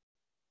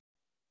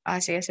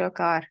 Sí, ya se va a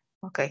acabar.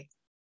 Ok.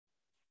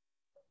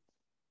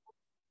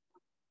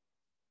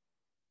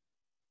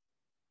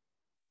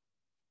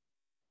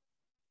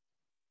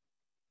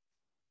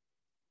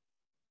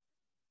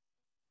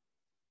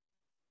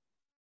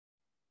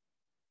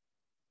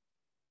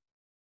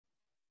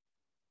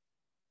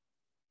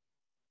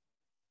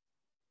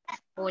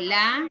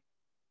 Hola.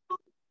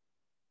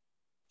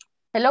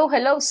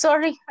 Hello,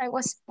 sorry, I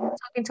was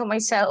talking to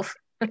myself.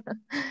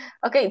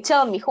 Okay,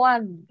 tell me,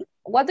 Juan,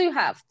 what do you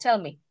have? Tell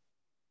me.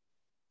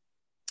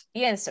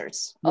 The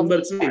answers.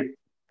 Number 3.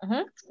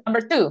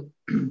 Number 2.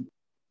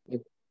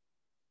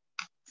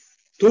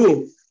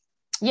 2.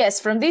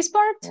 Yes, from this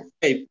part.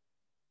 Okay.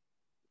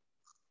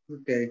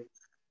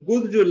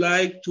 Would you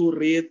like to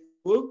read a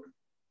book?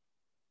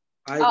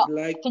 I'd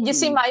like Can you to.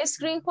 see my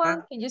screen,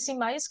 Juan? Can you see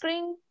my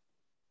screen?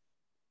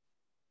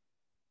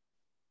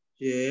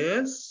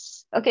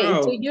 Yes.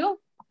 Okay, do you?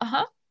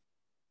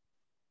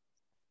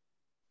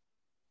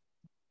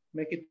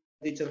 Make it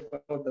teacher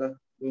para otra,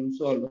 un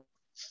solo.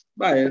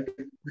 Vaya.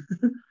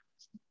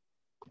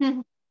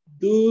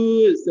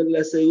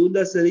 La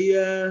segunda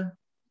sería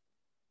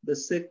the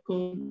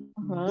second.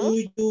 Do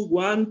you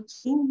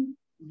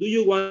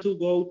want to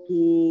go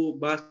to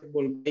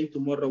basketball game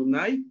tomorrow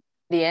night?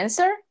 The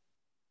answer?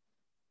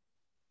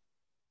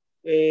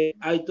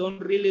 I don't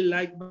really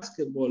like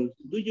basketball.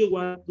 Do you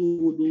want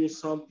to do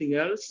something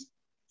else?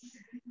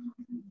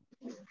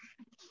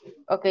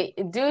 Okay,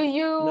 do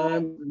you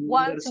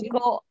want to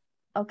go?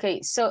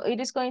 Okay, so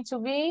it is going to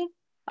be,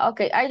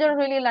 okay, I don't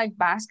really like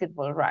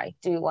basketball, right?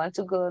 Do you want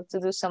to go to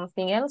do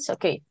something else?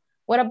 Okay,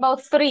 what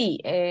about 3?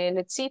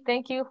 Let's see,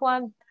 thank you,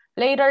 Juan.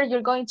 Later,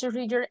 you're going to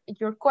read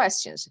your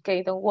questions,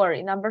 okay? Don't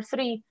worry. Number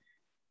 3,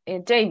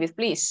 David,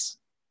 please.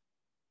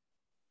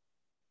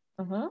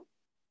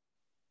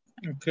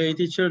 Okay,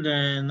 teacher,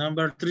 the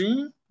number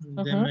 3,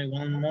 give me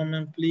one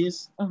moment,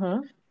 please.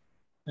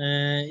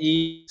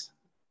 Is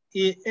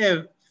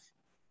if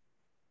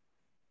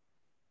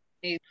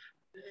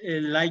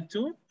like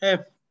to F.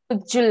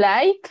 Would you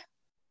like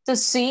to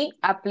see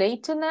a play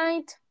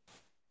tonight?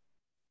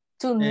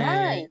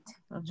 Tonight.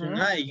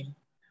 Tonight.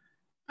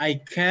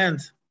 I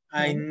can't.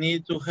 I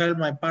need to help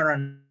my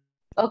parents.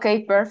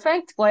 Okay,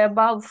 perfect. What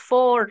about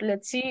 4?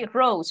 Let's see,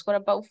 Rose, what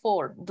about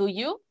 4? Do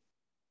you?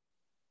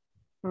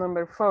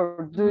 Number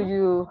 4, do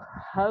you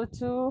have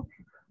to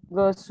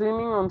go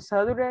swimming on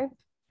Saturday?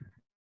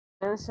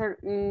 Answer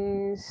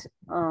is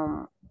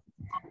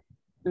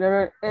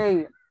letter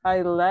A.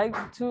 I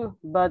like to,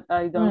 but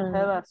I don't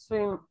have a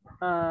swimsuit.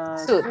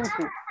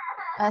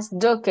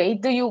 Okay,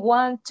 do you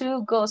want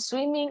to go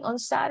swimming on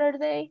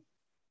Saturday?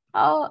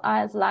 Oh,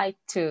 I'd like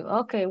to.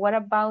 Okay, what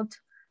about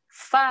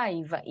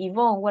 5?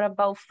 Yvonne, what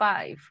about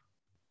 5?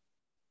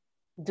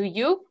 Do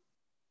you?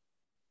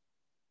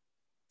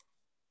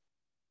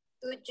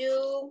 Would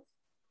you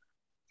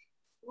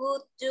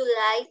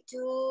like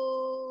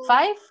to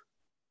 5?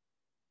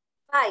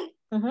 5?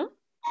 Mm-hmm.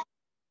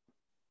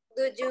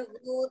 Would you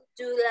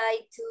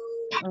like to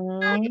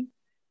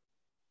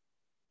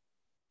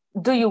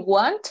Do you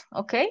want?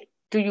 Okay.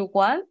 Do you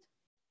want?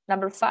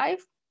 Number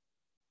 5.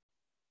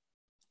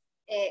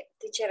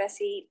 Teacher,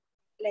 así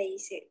le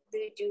dice, do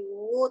you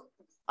would?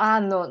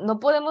 No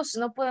podemos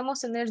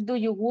tener do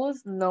you would,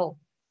 no.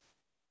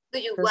 Do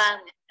you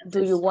want?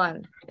 Do you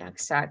want?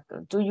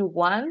 Exacto. Do you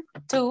want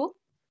to?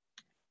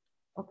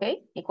 Ok.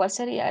 ¿Y cuál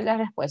sería la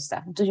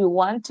respuesta? Do you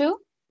want to?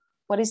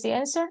 What is the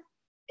answer?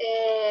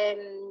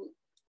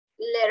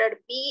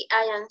 Letter B,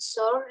 I am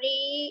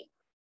sorry.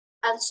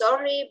 I'm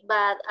sorry,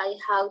 but I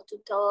have to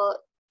talk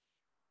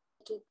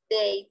to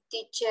the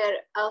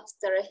teacher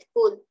after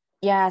school.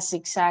 Yes,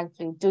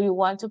 exactly. Do you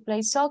want to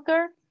play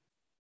soccer?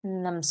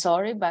 I'm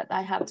sorry, but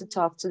I have to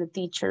talk to the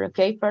teacher.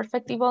 Okay,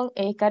 perfect, Yvonne.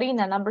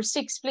 Karina, number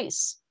 6,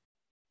 please.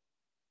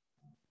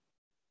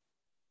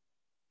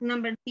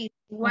 Number 6.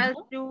 Would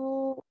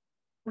you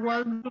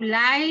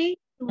like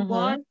to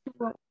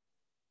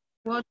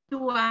go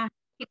to a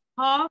hip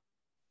hop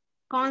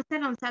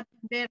concert on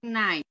Saturday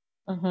night?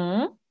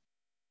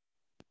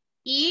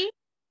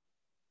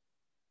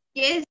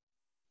 Yes,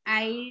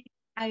 I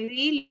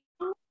really.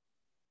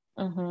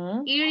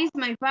 Here is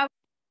my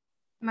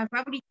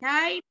favorite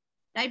type,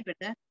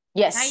 ¿verdad?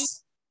 Yes. Type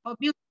of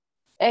music.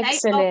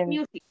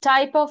 Excellent.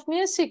 Type of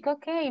music.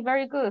 Okay,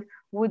 very good.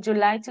 Would you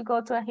like to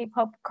go to a hip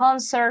hop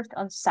concert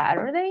on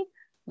Saturday?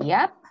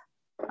 Yep,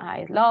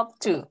 I'd love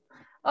to.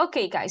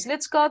 Okay, guys,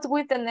 let's go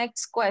with the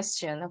next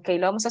question. Okay,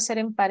 lo vamos a hacer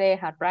en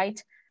pareja,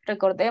 right?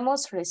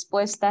 Recordemos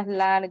respuestas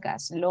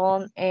largas,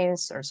 long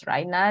answers,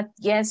 right? Not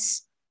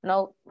yes,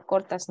 no,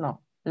 cortas,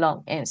 no,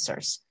 long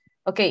answers.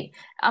 Okay,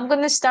 I'm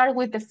going to start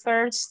with the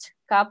first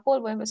couple.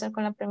 Voy a empezar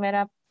con la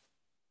primera,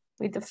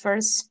 with the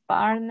first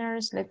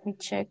partners. Let me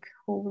check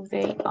who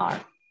they are.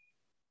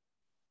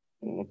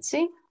 Let's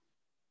see.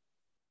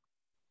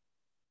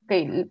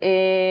 Okay,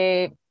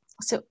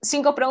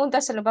 5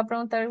 preguntas se lo va a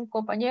preguntar un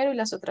compañero y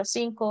las otras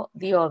 5,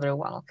 the other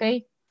one,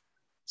 okay?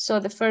 So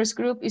the first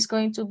group is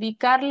going to be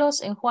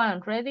Carlos and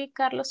Juan. Ready,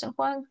 Carlos and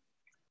Juan?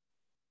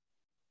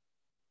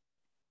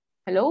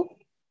 Hello?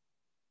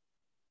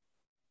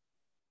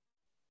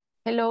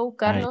 Hello,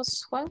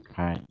 Carlos, Juan?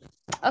 Hi.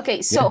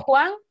 Okay, so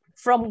Juan,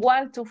 from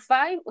 1 to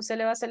 5, usted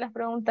le va a hacer las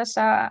preguntas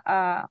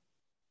a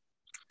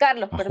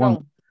Carlos,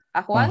 perdón.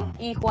 A Juan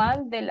y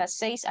Juan de las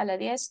 6 a las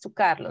 10 to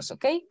Carlos,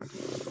 okay?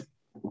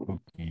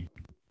 Okay.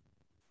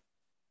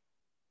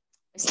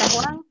 ¿Está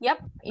Juan? Yep.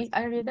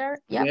 Are you there?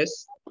 Yep.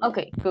 Yes.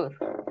 Okay, good.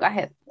 Go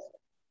ahead.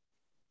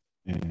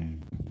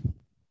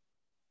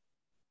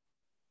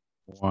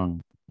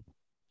 Juan,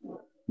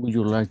 would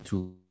you like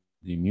to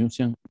the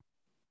museum?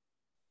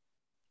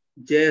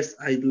 Yes,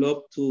 I'd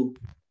love to.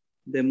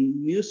 The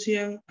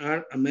museum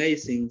are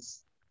amazing.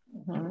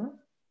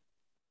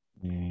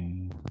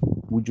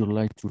 Would you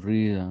like to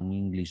read an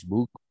English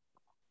book?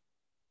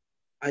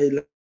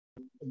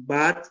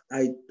 But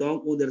I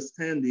don't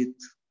understand it.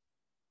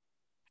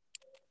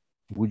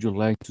 Would you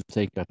like to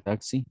take a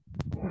taxi?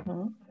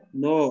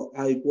 No,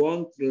 I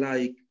won't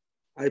like.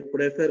 I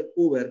prefer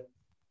Uber.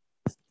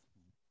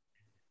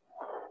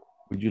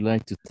 Would you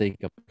like to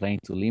take a plane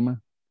to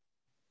Lima?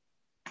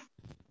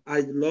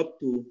 I'd love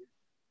to,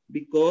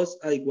 because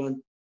I want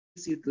to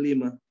visit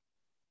Lima.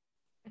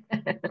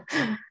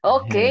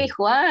 Okay,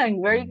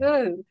 Juan, very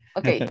good.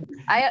 Okay,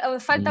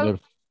 falta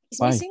is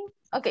missing?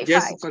 Okay,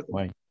 yes, 5.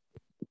 Why?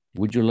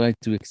 Would you like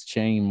to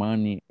exchange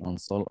money on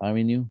Sol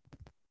Avenue?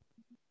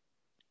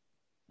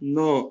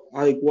 No,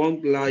 I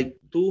won't like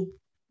to,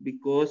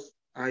 because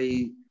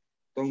I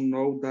don't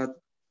know that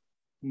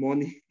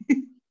money.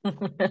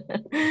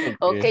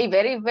 Okay,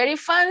 very, very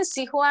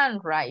fancy, Juan,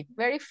 right?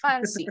 Very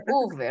fancy.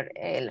 Uber,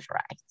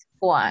 right?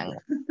 Juan,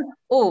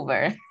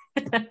 Uber.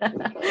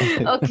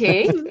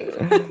 Okay.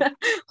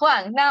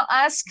 Juan, now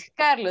ask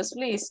Carlos,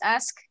 please.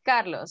 Ask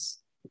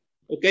Carlos.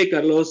 Okay,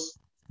 Carlos.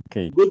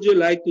 Okay. Would you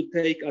like to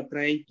take a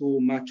train to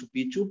Machu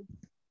Picchu?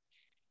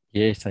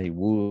 Yes, I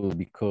would,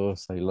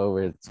 because I love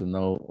it to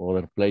know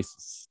other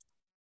places.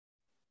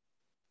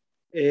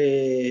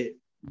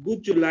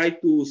 Would you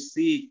like to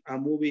see a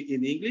movie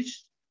in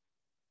English?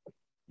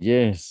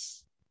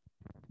 Yes.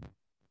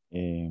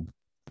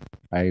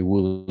 I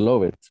would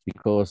love it,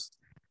 because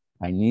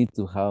I need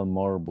to have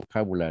more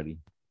vocabulary.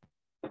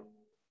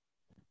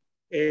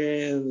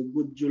 And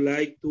would you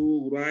like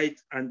to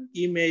write an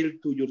email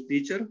to your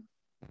teacher?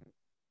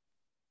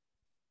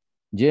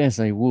 Yes,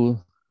 I would,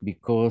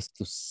 because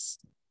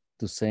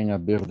to send a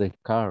birthday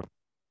card.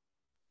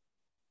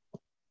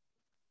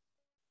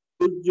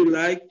 Would you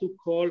like to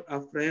call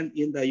a friend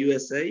in the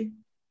USA?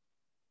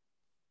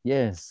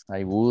 Yes,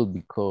 I would,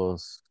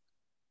 because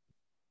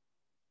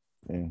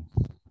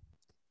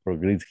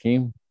forget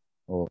him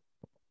or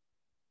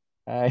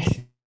I,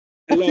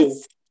 Hello.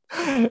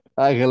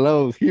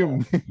 hello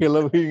him.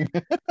 Hello him.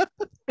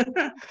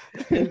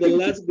 And the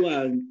last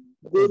one.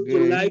 Would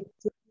you Okay. like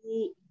to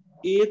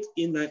eat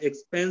in an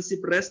expensive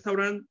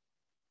restaurant?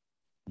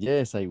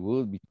 Yes, I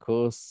would,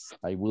 because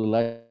I would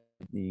like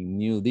the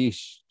new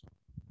dish.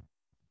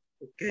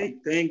 Okay,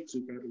 thank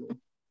you, Carlos.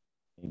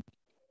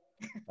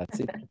 That's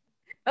it.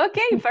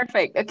 Okay,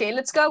 perfect. Okay,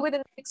 let's go with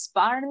the next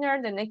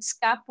partner. The next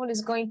couple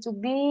is going to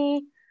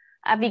be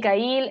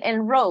Abigail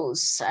and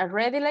Rose. Are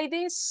ready like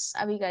this?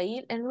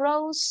 Abigail and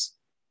Rose.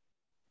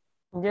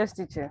 Yes,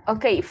 teacher.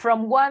 Okay,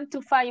 from 1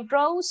 to 5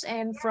 Rose,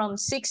 and from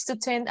 6 to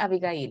 10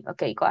 Abigail.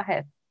 Okay, go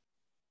ahead.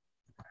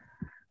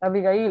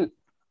 Abigail,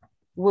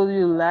 would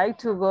you like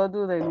to go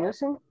to the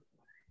museum?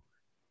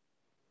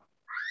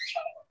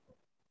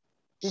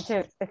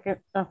 Teacher, es que...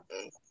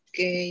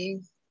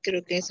 Ok,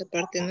 creo que esa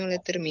parte no la he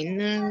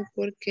terminado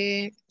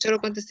porque solo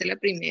contesté la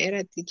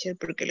primera, teacher,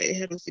 porque le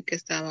dije a Rosy que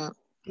estaba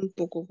un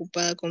poco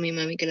ocupada con mi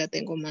mami que la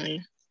tengo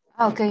mala.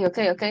 Okay,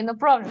 no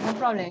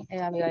problem,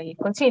 Abigail.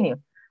 Continue.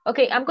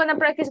 Okay, I'm gonna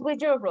practice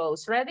with you,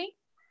 Rose. Ready?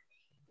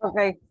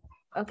 Okay.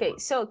 Okay,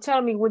 so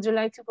tell me, would you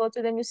like to go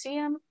to the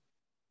museum?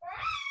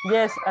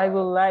 Yes, I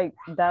would like.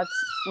 That's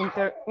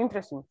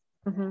interesting.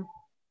 Mm-hmm.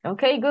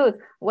 Okay, good.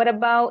 What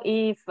about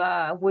if,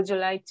 would you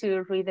like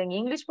to read an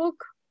English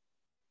book?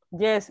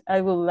 Yes, I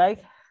would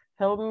like.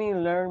 Help me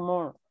learn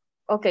more.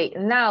 Okay,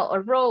 now,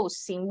 Rose,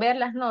 sin ver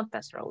las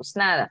notas, Rose,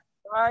 nada.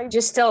 Right.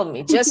 Just tell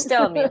me,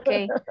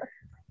 okay?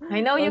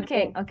 I know you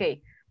can,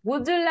 okay.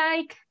 Would you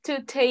like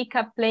to take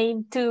a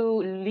plane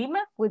to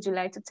Lima? Would you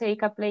like to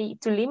take a plane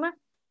to Lima?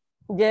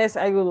 Yes,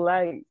 I would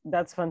like.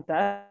 That's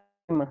fantastic.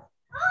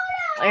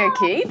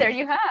 Okay, there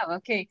you have,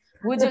 okay.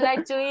 Would you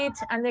like to eat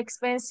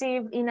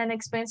in an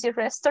expensive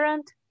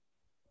restaurant?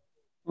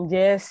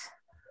 Yes,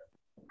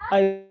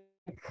 I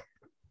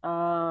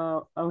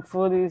and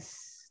food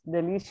is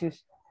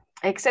delicious.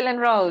 Excellent,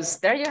 Rose.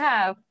 There you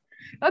have.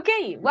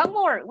 Okay, one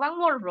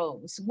more,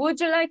 Rose. Would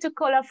you like to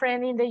call a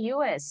friend in the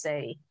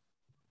USA?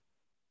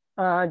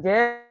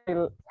 Yeah,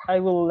 I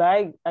would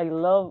like. I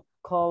love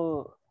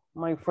call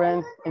my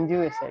friend in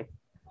USA.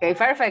 Okay,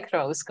 perfect,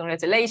 Rose.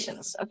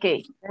 Congratulations.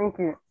 Okay. Thank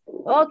you.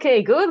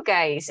 Okay, good,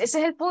 guys. Ese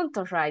es el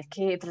punto, right?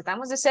 Que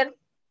tratamos de ser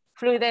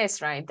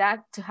fluidez, right?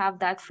 To have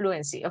that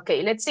fluency.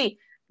 Okay, let's see.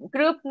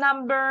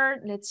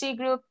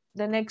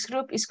 The next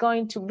group is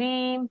going to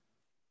be,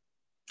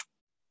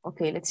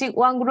 okay, let's see,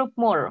 one group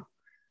more.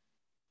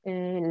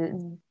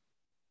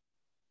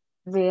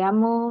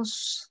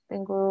 Veamos,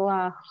 tengo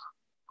a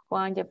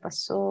Juan, ya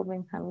pasó,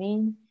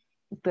 Benjamín,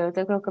 pero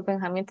yo creo que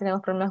Benjamín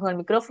tenemos problemas con el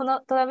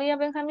micrófono. ¿Todavía,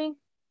 Benjamín?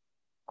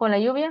 ¿Con la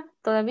lluvia?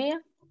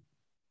 ¿Todavía?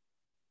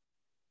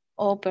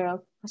 Oh,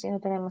 pero así no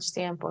tenemos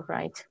tiempo,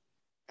 right?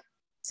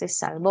 Se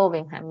salvó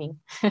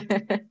Benjamín.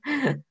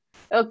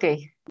 Ok.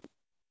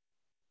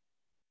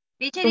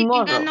 Teacher, ¿y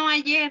quién ganó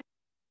ayer?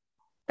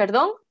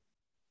 ¿Perdón?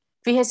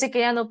 Fíjese que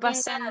ya no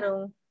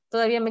pasaron.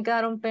 Todavía me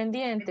quedaron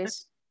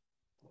pendientes.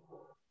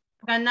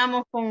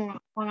 Ganamos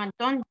con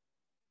Antonio.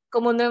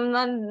 Como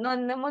no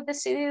hemos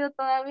decidido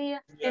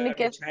todavía.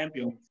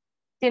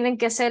 Tienen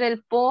que hacer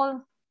el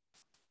poll.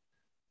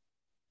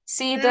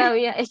 Sí,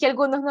 todavía. Es que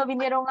algunos no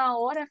vinieron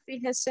ahora,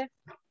 fíjese.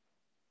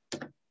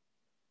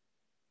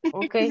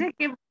 Ok.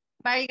 Que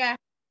vaya.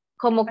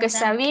 Como que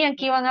sabían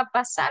que iban a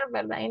pasar,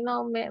 ¿verdad? Y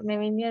no, me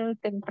vinieron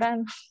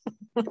temprano.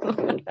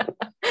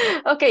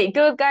 Ok,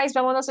 good guys.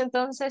 Vámonos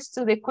entonces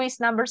to the quiz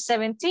number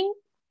 17.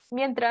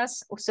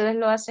 Mientras ustedes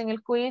lo hacen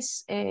el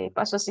quiz,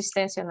 paso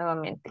asistencia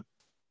nuevamente.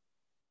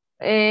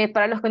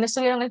 Para los que no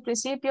estuvieron al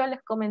principio,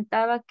 les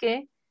comentaba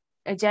que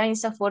ya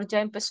INSAFORP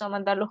ya empezó a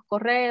mandar los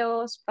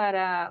correos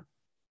para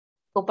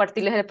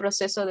compartirles el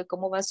proceso de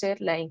cómo va a ser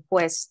la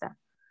encuesta.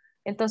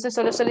 Entonces,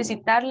 solo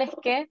solicitarles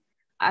que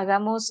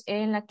hagamos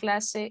en la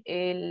clase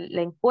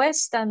la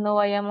encuesta, no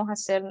vayamos a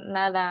hacer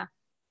nada,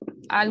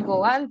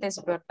 algo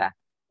antes, ¿verdad?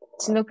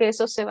 Sino que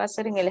eso se va a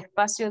hacer en el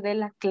espacio de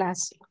la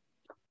clase.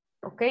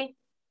 ¿Ok?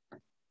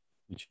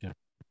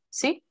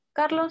 ¿Sí,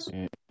 Carlos?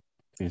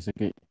 Fíjese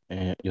que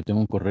yo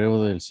tengo un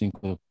correo del 5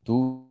 de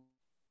octubre,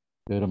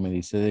 pero me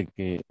dice de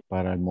que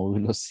para el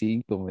módulo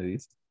 5, me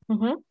dice.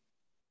 Uh-huh.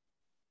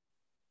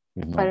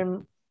 No, para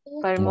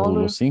el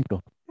módulo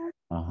 5.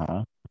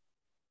 Ajá.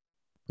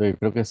 Entonces,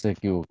 creo que se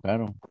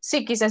equivocaron.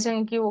 Sí, quizás se han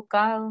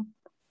equivocado.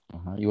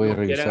 Ajá, y voy a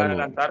revisarlo. ¿Quieren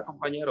adelantar,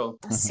 compañero?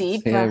 Sí,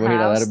 sí, voy a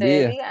ir a dar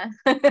vía.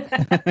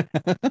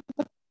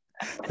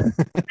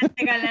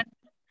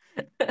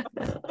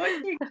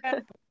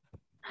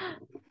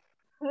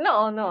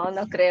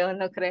 No creo.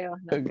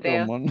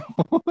 ¿Cómo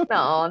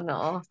no?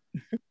 No.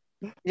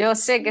 Yo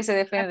sé que se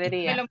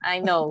defendería. I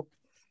know.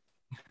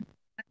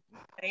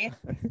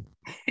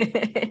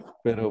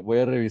 Pero voy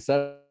a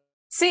revisar.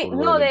 Sí,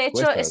 no, de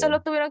hecho, eso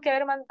lo tuvieron que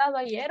haber mandado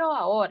ayer o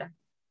ahora.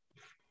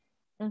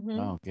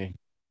 Ah, ok.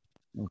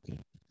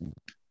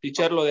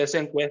 Teacher, lo de esa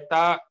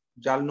encuesta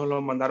ya nos lo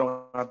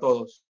mandaron a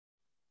todos.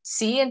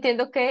 Sí,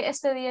 entiendo que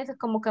este día es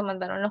como que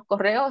mandaron los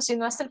correos, si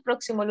no hasta el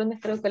próximo lunes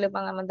creo que les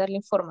van a mandar la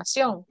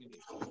información.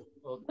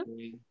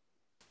 Okay.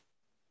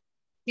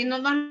 Si no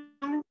nos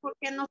vamos, ¿por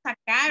qué nos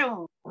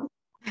sacaron?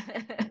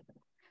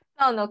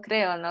 No, no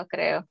creo, no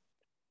creo.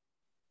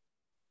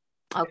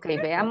 Ok,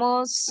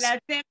 veamos. La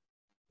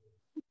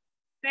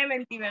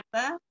 70,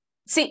 ¿verdad?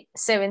 Sí,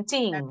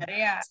 17. La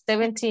tarea.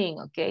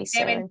 17, ok,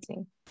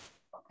 17.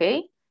 Ok.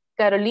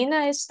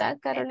 Carolina está,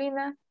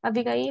 Carolina.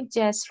 Abigail,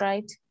 yes,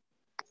 right.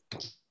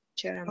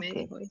 Chara me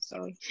Okay. dijo,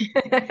 sorry.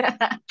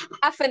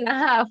 Half and a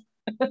half.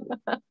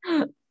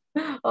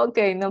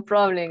 Okay, no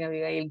problem,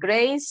 Abigail.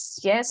 Grace,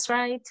 yes,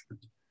 right.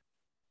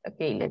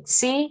 Okay, let's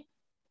see.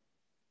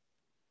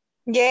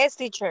 Yes,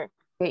 teacher.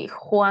 Okay,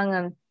 Juan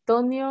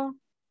Antonio.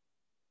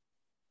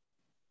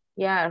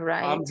 Yeah,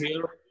 right. I'm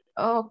here.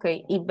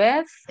 Okay,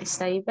 Ibeth,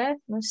 ¿está Ibeth?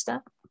 ¿No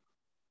está?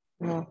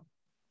 No.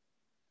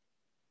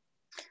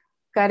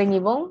 Karen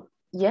Yvonne,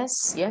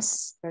 yes,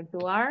 yes, there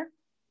you are.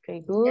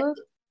 Okay, good.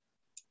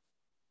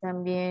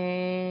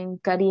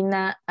 También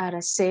Karina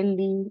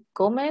Araceli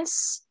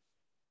Gómez.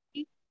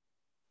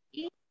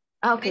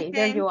 Okay,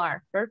 there you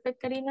are. Perfect,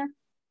 Karina.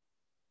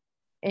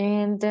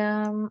 And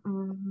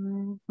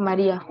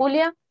María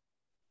Julia.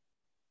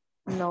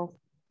 No.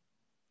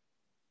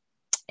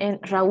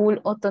 And Raúl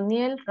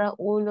Otoniel,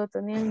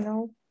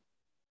 no.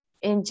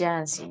 En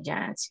Jancy,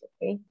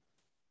 okay.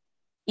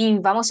 Y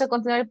vamos a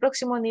continuar el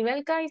próximo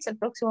nivel, guys, el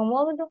próximo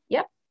módulo,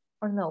 yeah,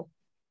 or no?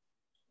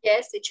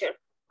 Yes, teacher.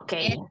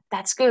 Okay,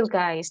 that's good,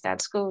 guys,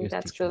 that's good, Yes,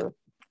 that's teacher. good.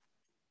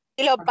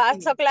 Y lo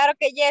paso, claro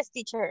que yes,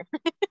 teacher.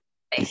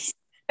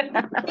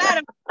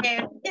 Claro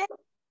que yes.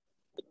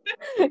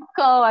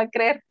 ¿Cómo va a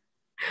creer?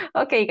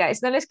 Okay,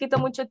 guys, no les quito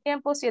mucho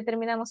tiempo. Si ya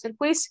terminamos el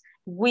quiz,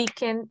 we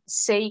can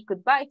say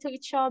goodbye to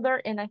each other,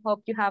 and I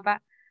hope you have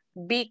a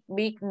big,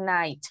 big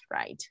night,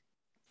 right?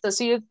 So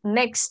see you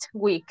next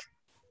week.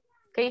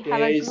 Okay,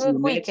 have a Okay, see you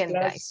good next weekend,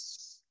 class.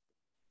 guys.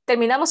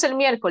 Terminamos el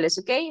miércoles,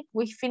 okay?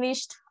 We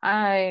finished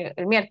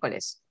el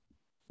miércoles.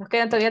 Nos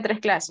quedan todavía 3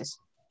 clases.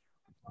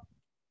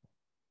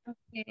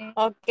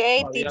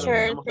 Okay, Todavía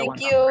teacher. tenemos que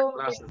Thank aguantar you.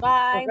 clases.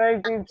 Goodbye.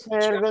 Okay,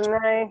 teacher, good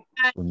night.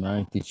 Good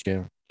night,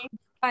 teacher.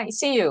 Bye,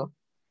 see you.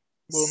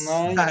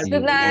 Good night.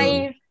 Good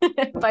night.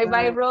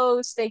 Bye-bye,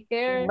 Rose. Take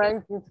care.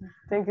 Bye, teacher.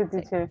 Thank you,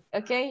 teacher.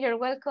 Okay, you're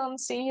welcome.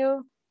 See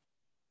you.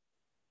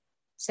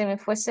 Se me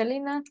fue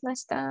Selena, no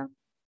está.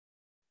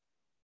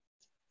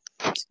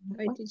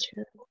 Bye,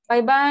 teacher.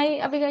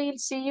 Bye-bye, Abigail.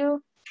 See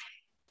you.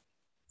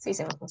 Sí,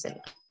 se me fue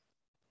Selena.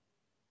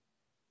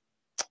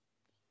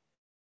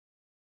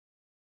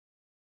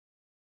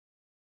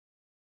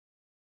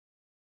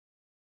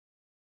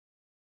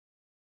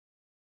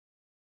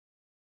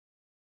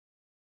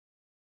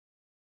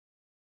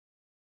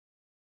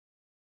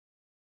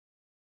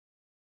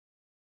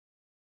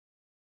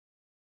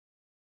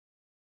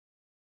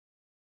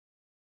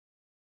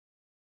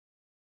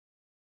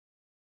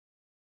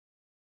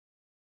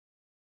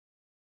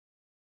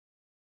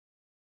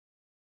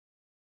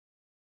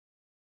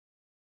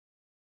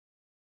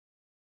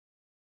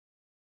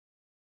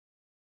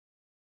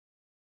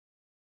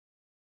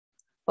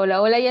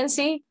 Hola, hola,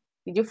 Yancy.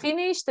 Did you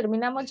finish?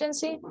 ¿Terminamos,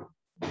 Yancy?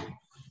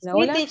 Hola,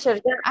 hola. Sí,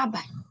 teacher, ya. Ah,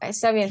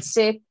 está bien.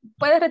 ¿Se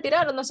puede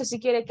retirar o no sé si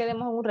quiere que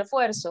demos un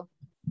refuerzo?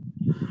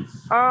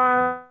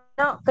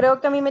 No, creo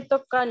que a mí me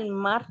toca el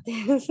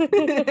martes.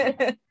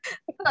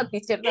 No,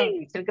 teacher,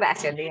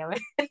 gracias, dígame.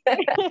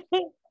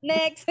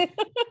 Next.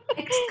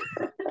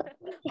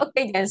 Ok,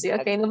 Yancy,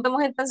 ok. Nos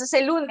vemos entonces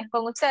el lunes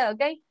con usted,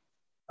 ok?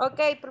 Ok,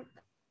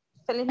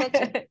 feliz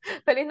noche.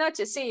 Feliz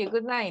noche, see you,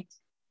 good night.